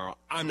form tomorrow.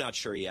 I'm not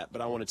sure yet,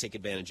 but I want to take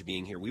advantage of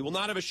being here. We will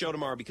not have a show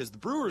tomorrow because the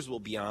Brewers will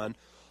be on.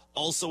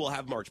 Also, we'll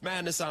have March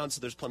Madness on, so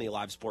there's plenty of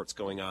live sports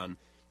going on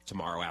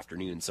tomorrow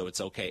afternoon, so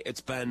it's okay.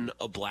 It's been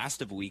a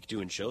blast of a week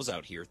doing shows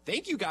out here.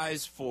 Thank you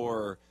guys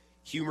for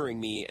humoring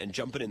me and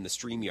jumping in the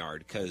StreamYard,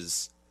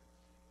 because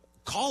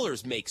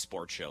callers make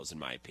sports shows, in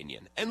my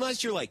opinion.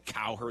 Unless you're like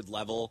Cowherd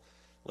level.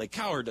 Like,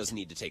 Cowherd doesn't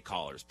need to take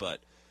callers,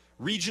 but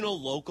regional,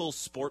 local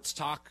sports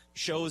talk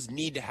shows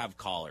need to have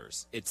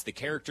callers. It's the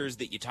characters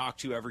that you talk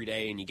to every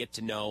day and you get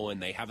to know,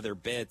 and they have their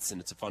bits,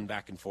 and it's a fun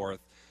back and forth.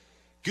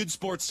 Good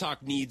sports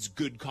talk needs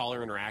good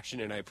caller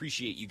interaction, and I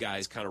appreciate you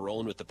guys kind of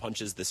rolling with the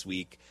punches this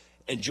week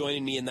and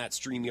joining me in that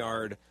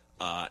StreamYard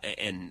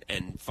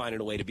and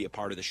finding a way to be a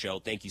part of the show.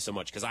 Thank you so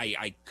much, because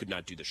I could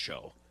not do the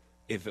show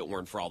if it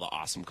weren't for all the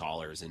awesome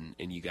callers, and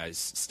you guys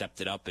stepped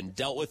it up and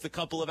dealt with a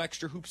couple of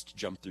extra hoops to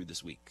jump through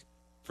this week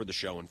for the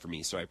show and for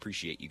me, so I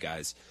appreciate you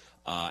guys.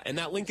 And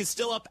that link is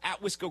still up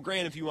at Wisco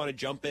Grant if you want to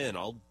jump in.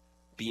 I'll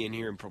be in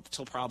here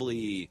until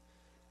probably,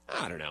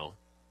 I don't know,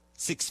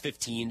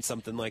 6:15,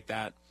 something like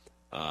that,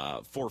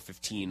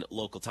 4:15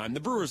 local time. The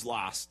Brewers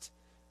lost.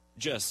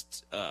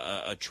 Just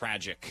a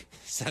tragic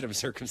set of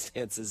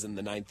circumstances in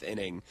the 9th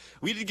inning.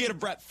 We did get a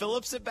Brett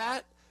Phillips at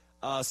bat.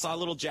 Saw a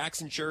little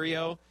Jackson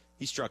Churio.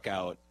 He struck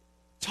out.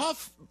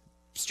 Tough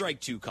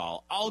strike 2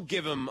 call. I'll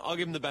give him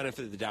the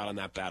benefit of the doubt on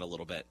that bat a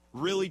little bit.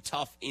 Really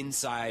tough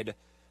inside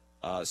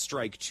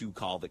strike 2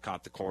 call that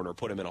caught the corner,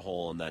 put him in a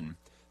hole, and then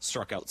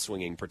struck out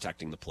swinging,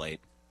 protecting the plate.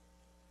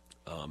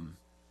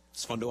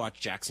 It's fun to watch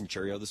Jackson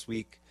Churio this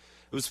week.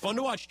 It was fun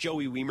to watch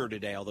Joey Weimer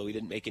today, although he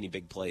didn't make any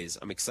big plays.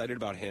 I'm excited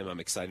about him.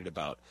 I'm excited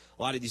about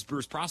a lot of these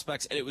Brewers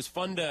prospects. And it was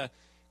fun to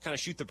kind of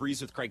shoot the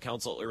breeze with Craig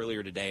Counsell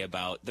earlier today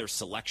about their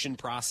selection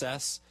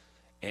process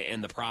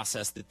and the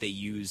process that they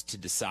use to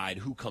decide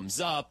who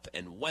comes up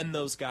and when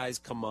those guys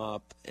come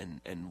up and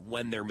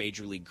when their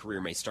major league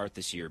career may start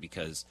this year,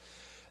 because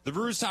the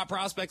Brewers' top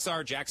prospects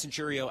are Jackson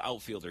Chourio,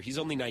 outfielder. He's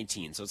only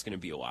 19, so it's going to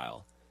be a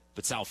while.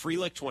 But Sal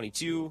Frelick,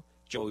 22,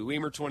 Joey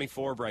Weimer,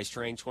 24, Bryce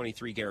Trang,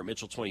 23, Garrett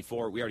Mitchell,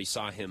 24. We already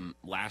saw him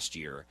last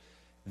year.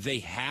 They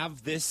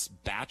have this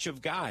batch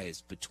of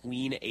guys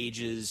between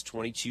ages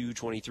 22,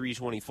 23,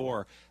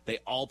 24. They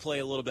all play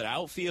a little bit of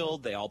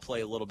outfield. They all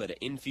play a little bit of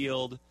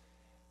infield.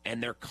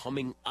 And they're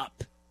coming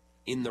up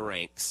in the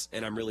ranks.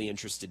 And I'm really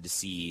interested to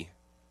see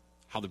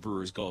how the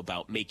Brewers go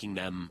about making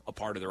them a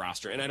part of the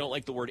roster. And I don't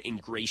like the word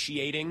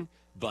ingratiating,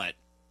 but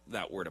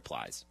that word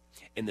applies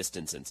in this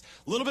instance.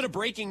 A little bit of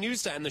breaking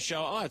news to end the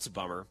show. Oh, it's a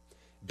bummer.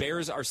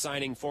 Bears are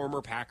signing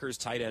former Packers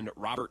tight end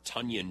Robert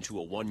Tonyan to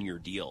a 1-year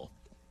deal.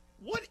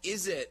 What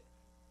is it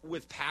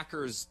with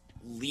Packers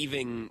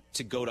leaving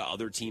to go to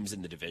other teams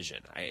in the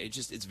division?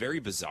 It's very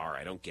bizarre.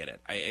 I don't get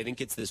it. I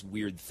think it's this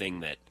weird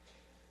thing that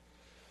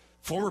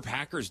former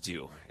Packers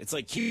do. It's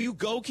like, can you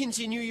go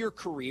continue your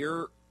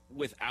career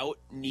without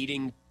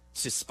needing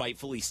to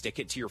spitefully stick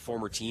it to your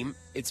former team?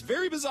 It's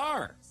very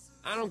bizarre.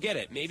 I don't get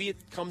it. Maybe it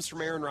comes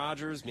from Aaron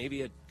Rodgers.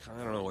 I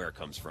don't know where it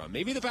comes from.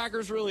 Maybe the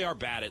Packers really are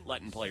bad at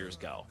letting players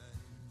go.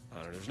 I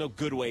don't know. There's no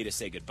good way to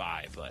say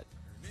goodbye, but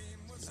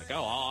it's like,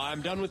 oh,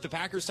 I'm done with the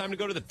Packers. Time to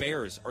go to the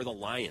Bears or the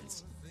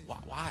Lions.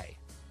 Why?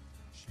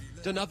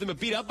 Done nothing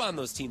but beat up on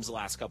those teams the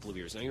last couple of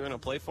years. Now you're going to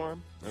play for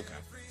them? Okay.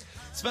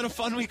 It's been a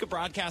fun week of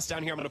broadcast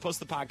down here. I'm going to post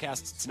the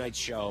podcast to tonight's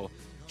show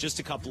just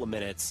a couple of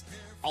minutes.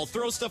 I'll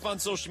throw stuff on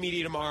social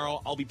media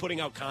tomorrow. I'll be putting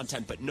out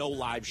content, but no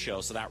live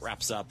show, so that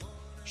wraps up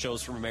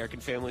shows from American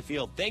Family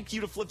Field. Thank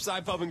you to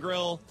Flipside Pub and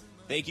Grill.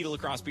 Thank you to La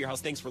Crosse Beer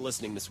House. Thanks for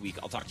listening this week.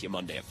 I'll talk to you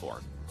Monday at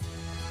 4.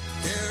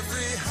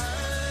 Every